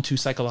latch on to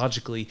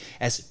psychologically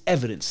as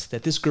evidence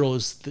that this girl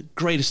is the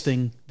greatest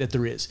thing that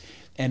there is.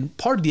 And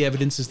part of the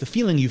evidence is the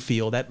feeling you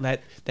feel,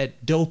 that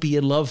dopey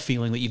in love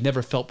feeling that you've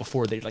never felt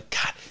before. That you're like,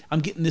 God, I'm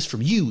getting this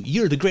from you.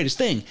 You're the greatest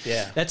thing.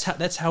 Yeah.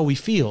 That's how we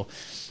feel.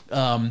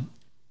 But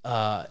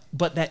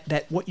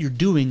that what you're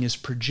doing is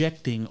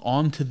projecting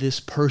onto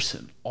this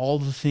person all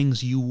the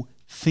things you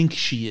think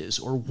she is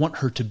or want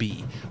her to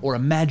be or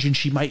imagine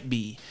she might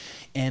be.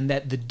 And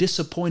that the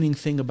disappointing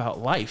thing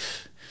about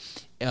life,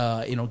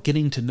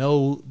 getting to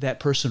know that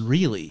person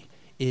really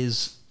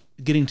is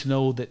getting to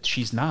know that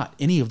she's not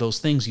any of those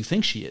things you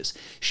think she is.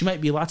 She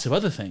might be lots of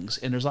other things,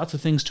 and there's lots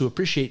of things to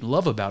appreciate and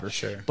love about her.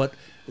 Sure. But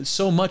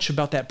so much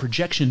about that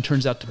projection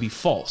turns out to be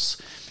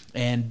false.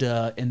 And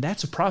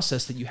that's a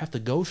process that you have to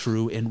go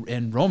through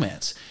in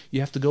romance. You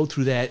have to go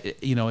through that,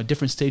 at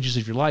different stages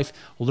of your life,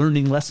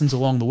 learning lessons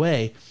along the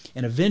way,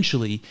 and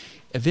eventually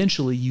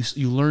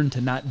you learn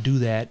to not do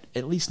that,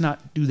 at least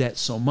not do that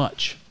so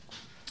much.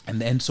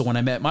 And so when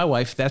I met my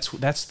wife,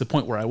 that's the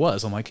point where I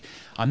was. I'm like,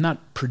 I'm not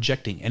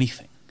projecting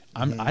anything.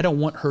 I don't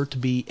want her to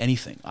be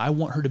anything. I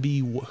want her to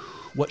be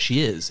what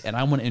she is, and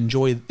I want to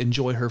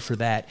enjoy her for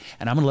that,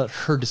 and I'm going to let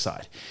her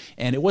decide.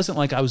 And it wasn't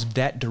like I was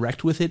that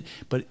direct with it,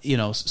 but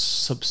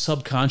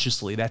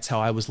subconsciously, that's how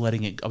I was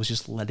letting it. I was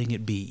just letting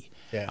it be.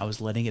 Yeah. I was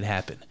letting it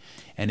happen,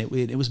 and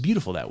it was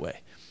beautiful that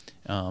way.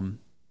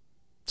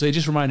 So it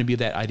just reminded me of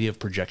that idea of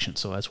projection.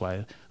 So that's why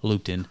I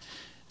looped in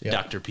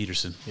Dr.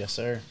 Peterson. Yes,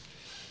 sir.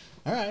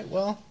 All right.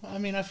 Well, I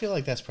mean, I feel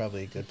like that's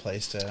probably a good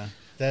place to.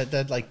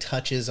 That like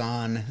touches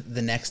on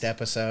the next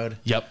episode.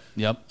 Yep.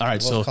 All right,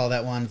 we'll call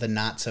that one the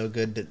not so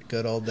good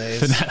old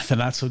days. The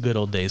not so good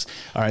old days.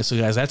 All right, so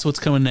guys, that's what's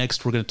coming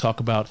next. We're going to talk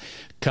about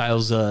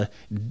Kyle's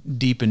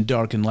deep and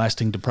dark and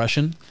lasting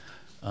depression.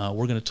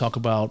 We're going to talk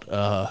about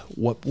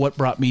what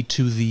brought me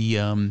to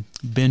the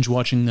binge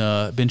watching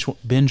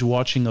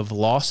of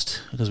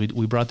Lost, because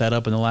we brought that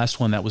up in the last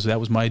one. That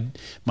was my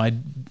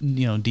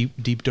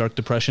deep dark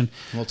depression.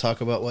 We'll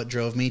talk about what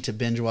drove me to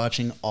binge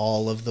watching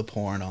all of the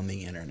porn on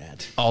the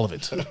internet. All of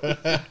it.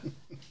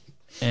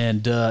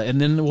 And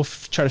then we'll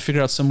try to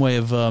figure out some way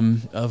of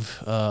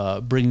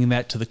bringing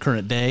that to the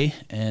current day,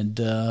 and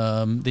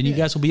then you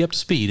guys will be up to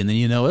speed, and then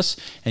you know us,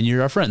 and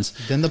you're our friends.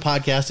 Then the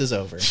podcast is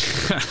over.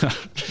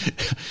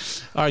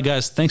 All right,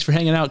 guys. Thanks for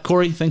hanging out.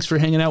 Corey, thanks for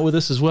hanging out with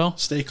us as well.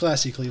 Stay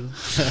classy, Cleveland.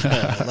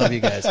 Love you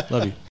guys. Love you.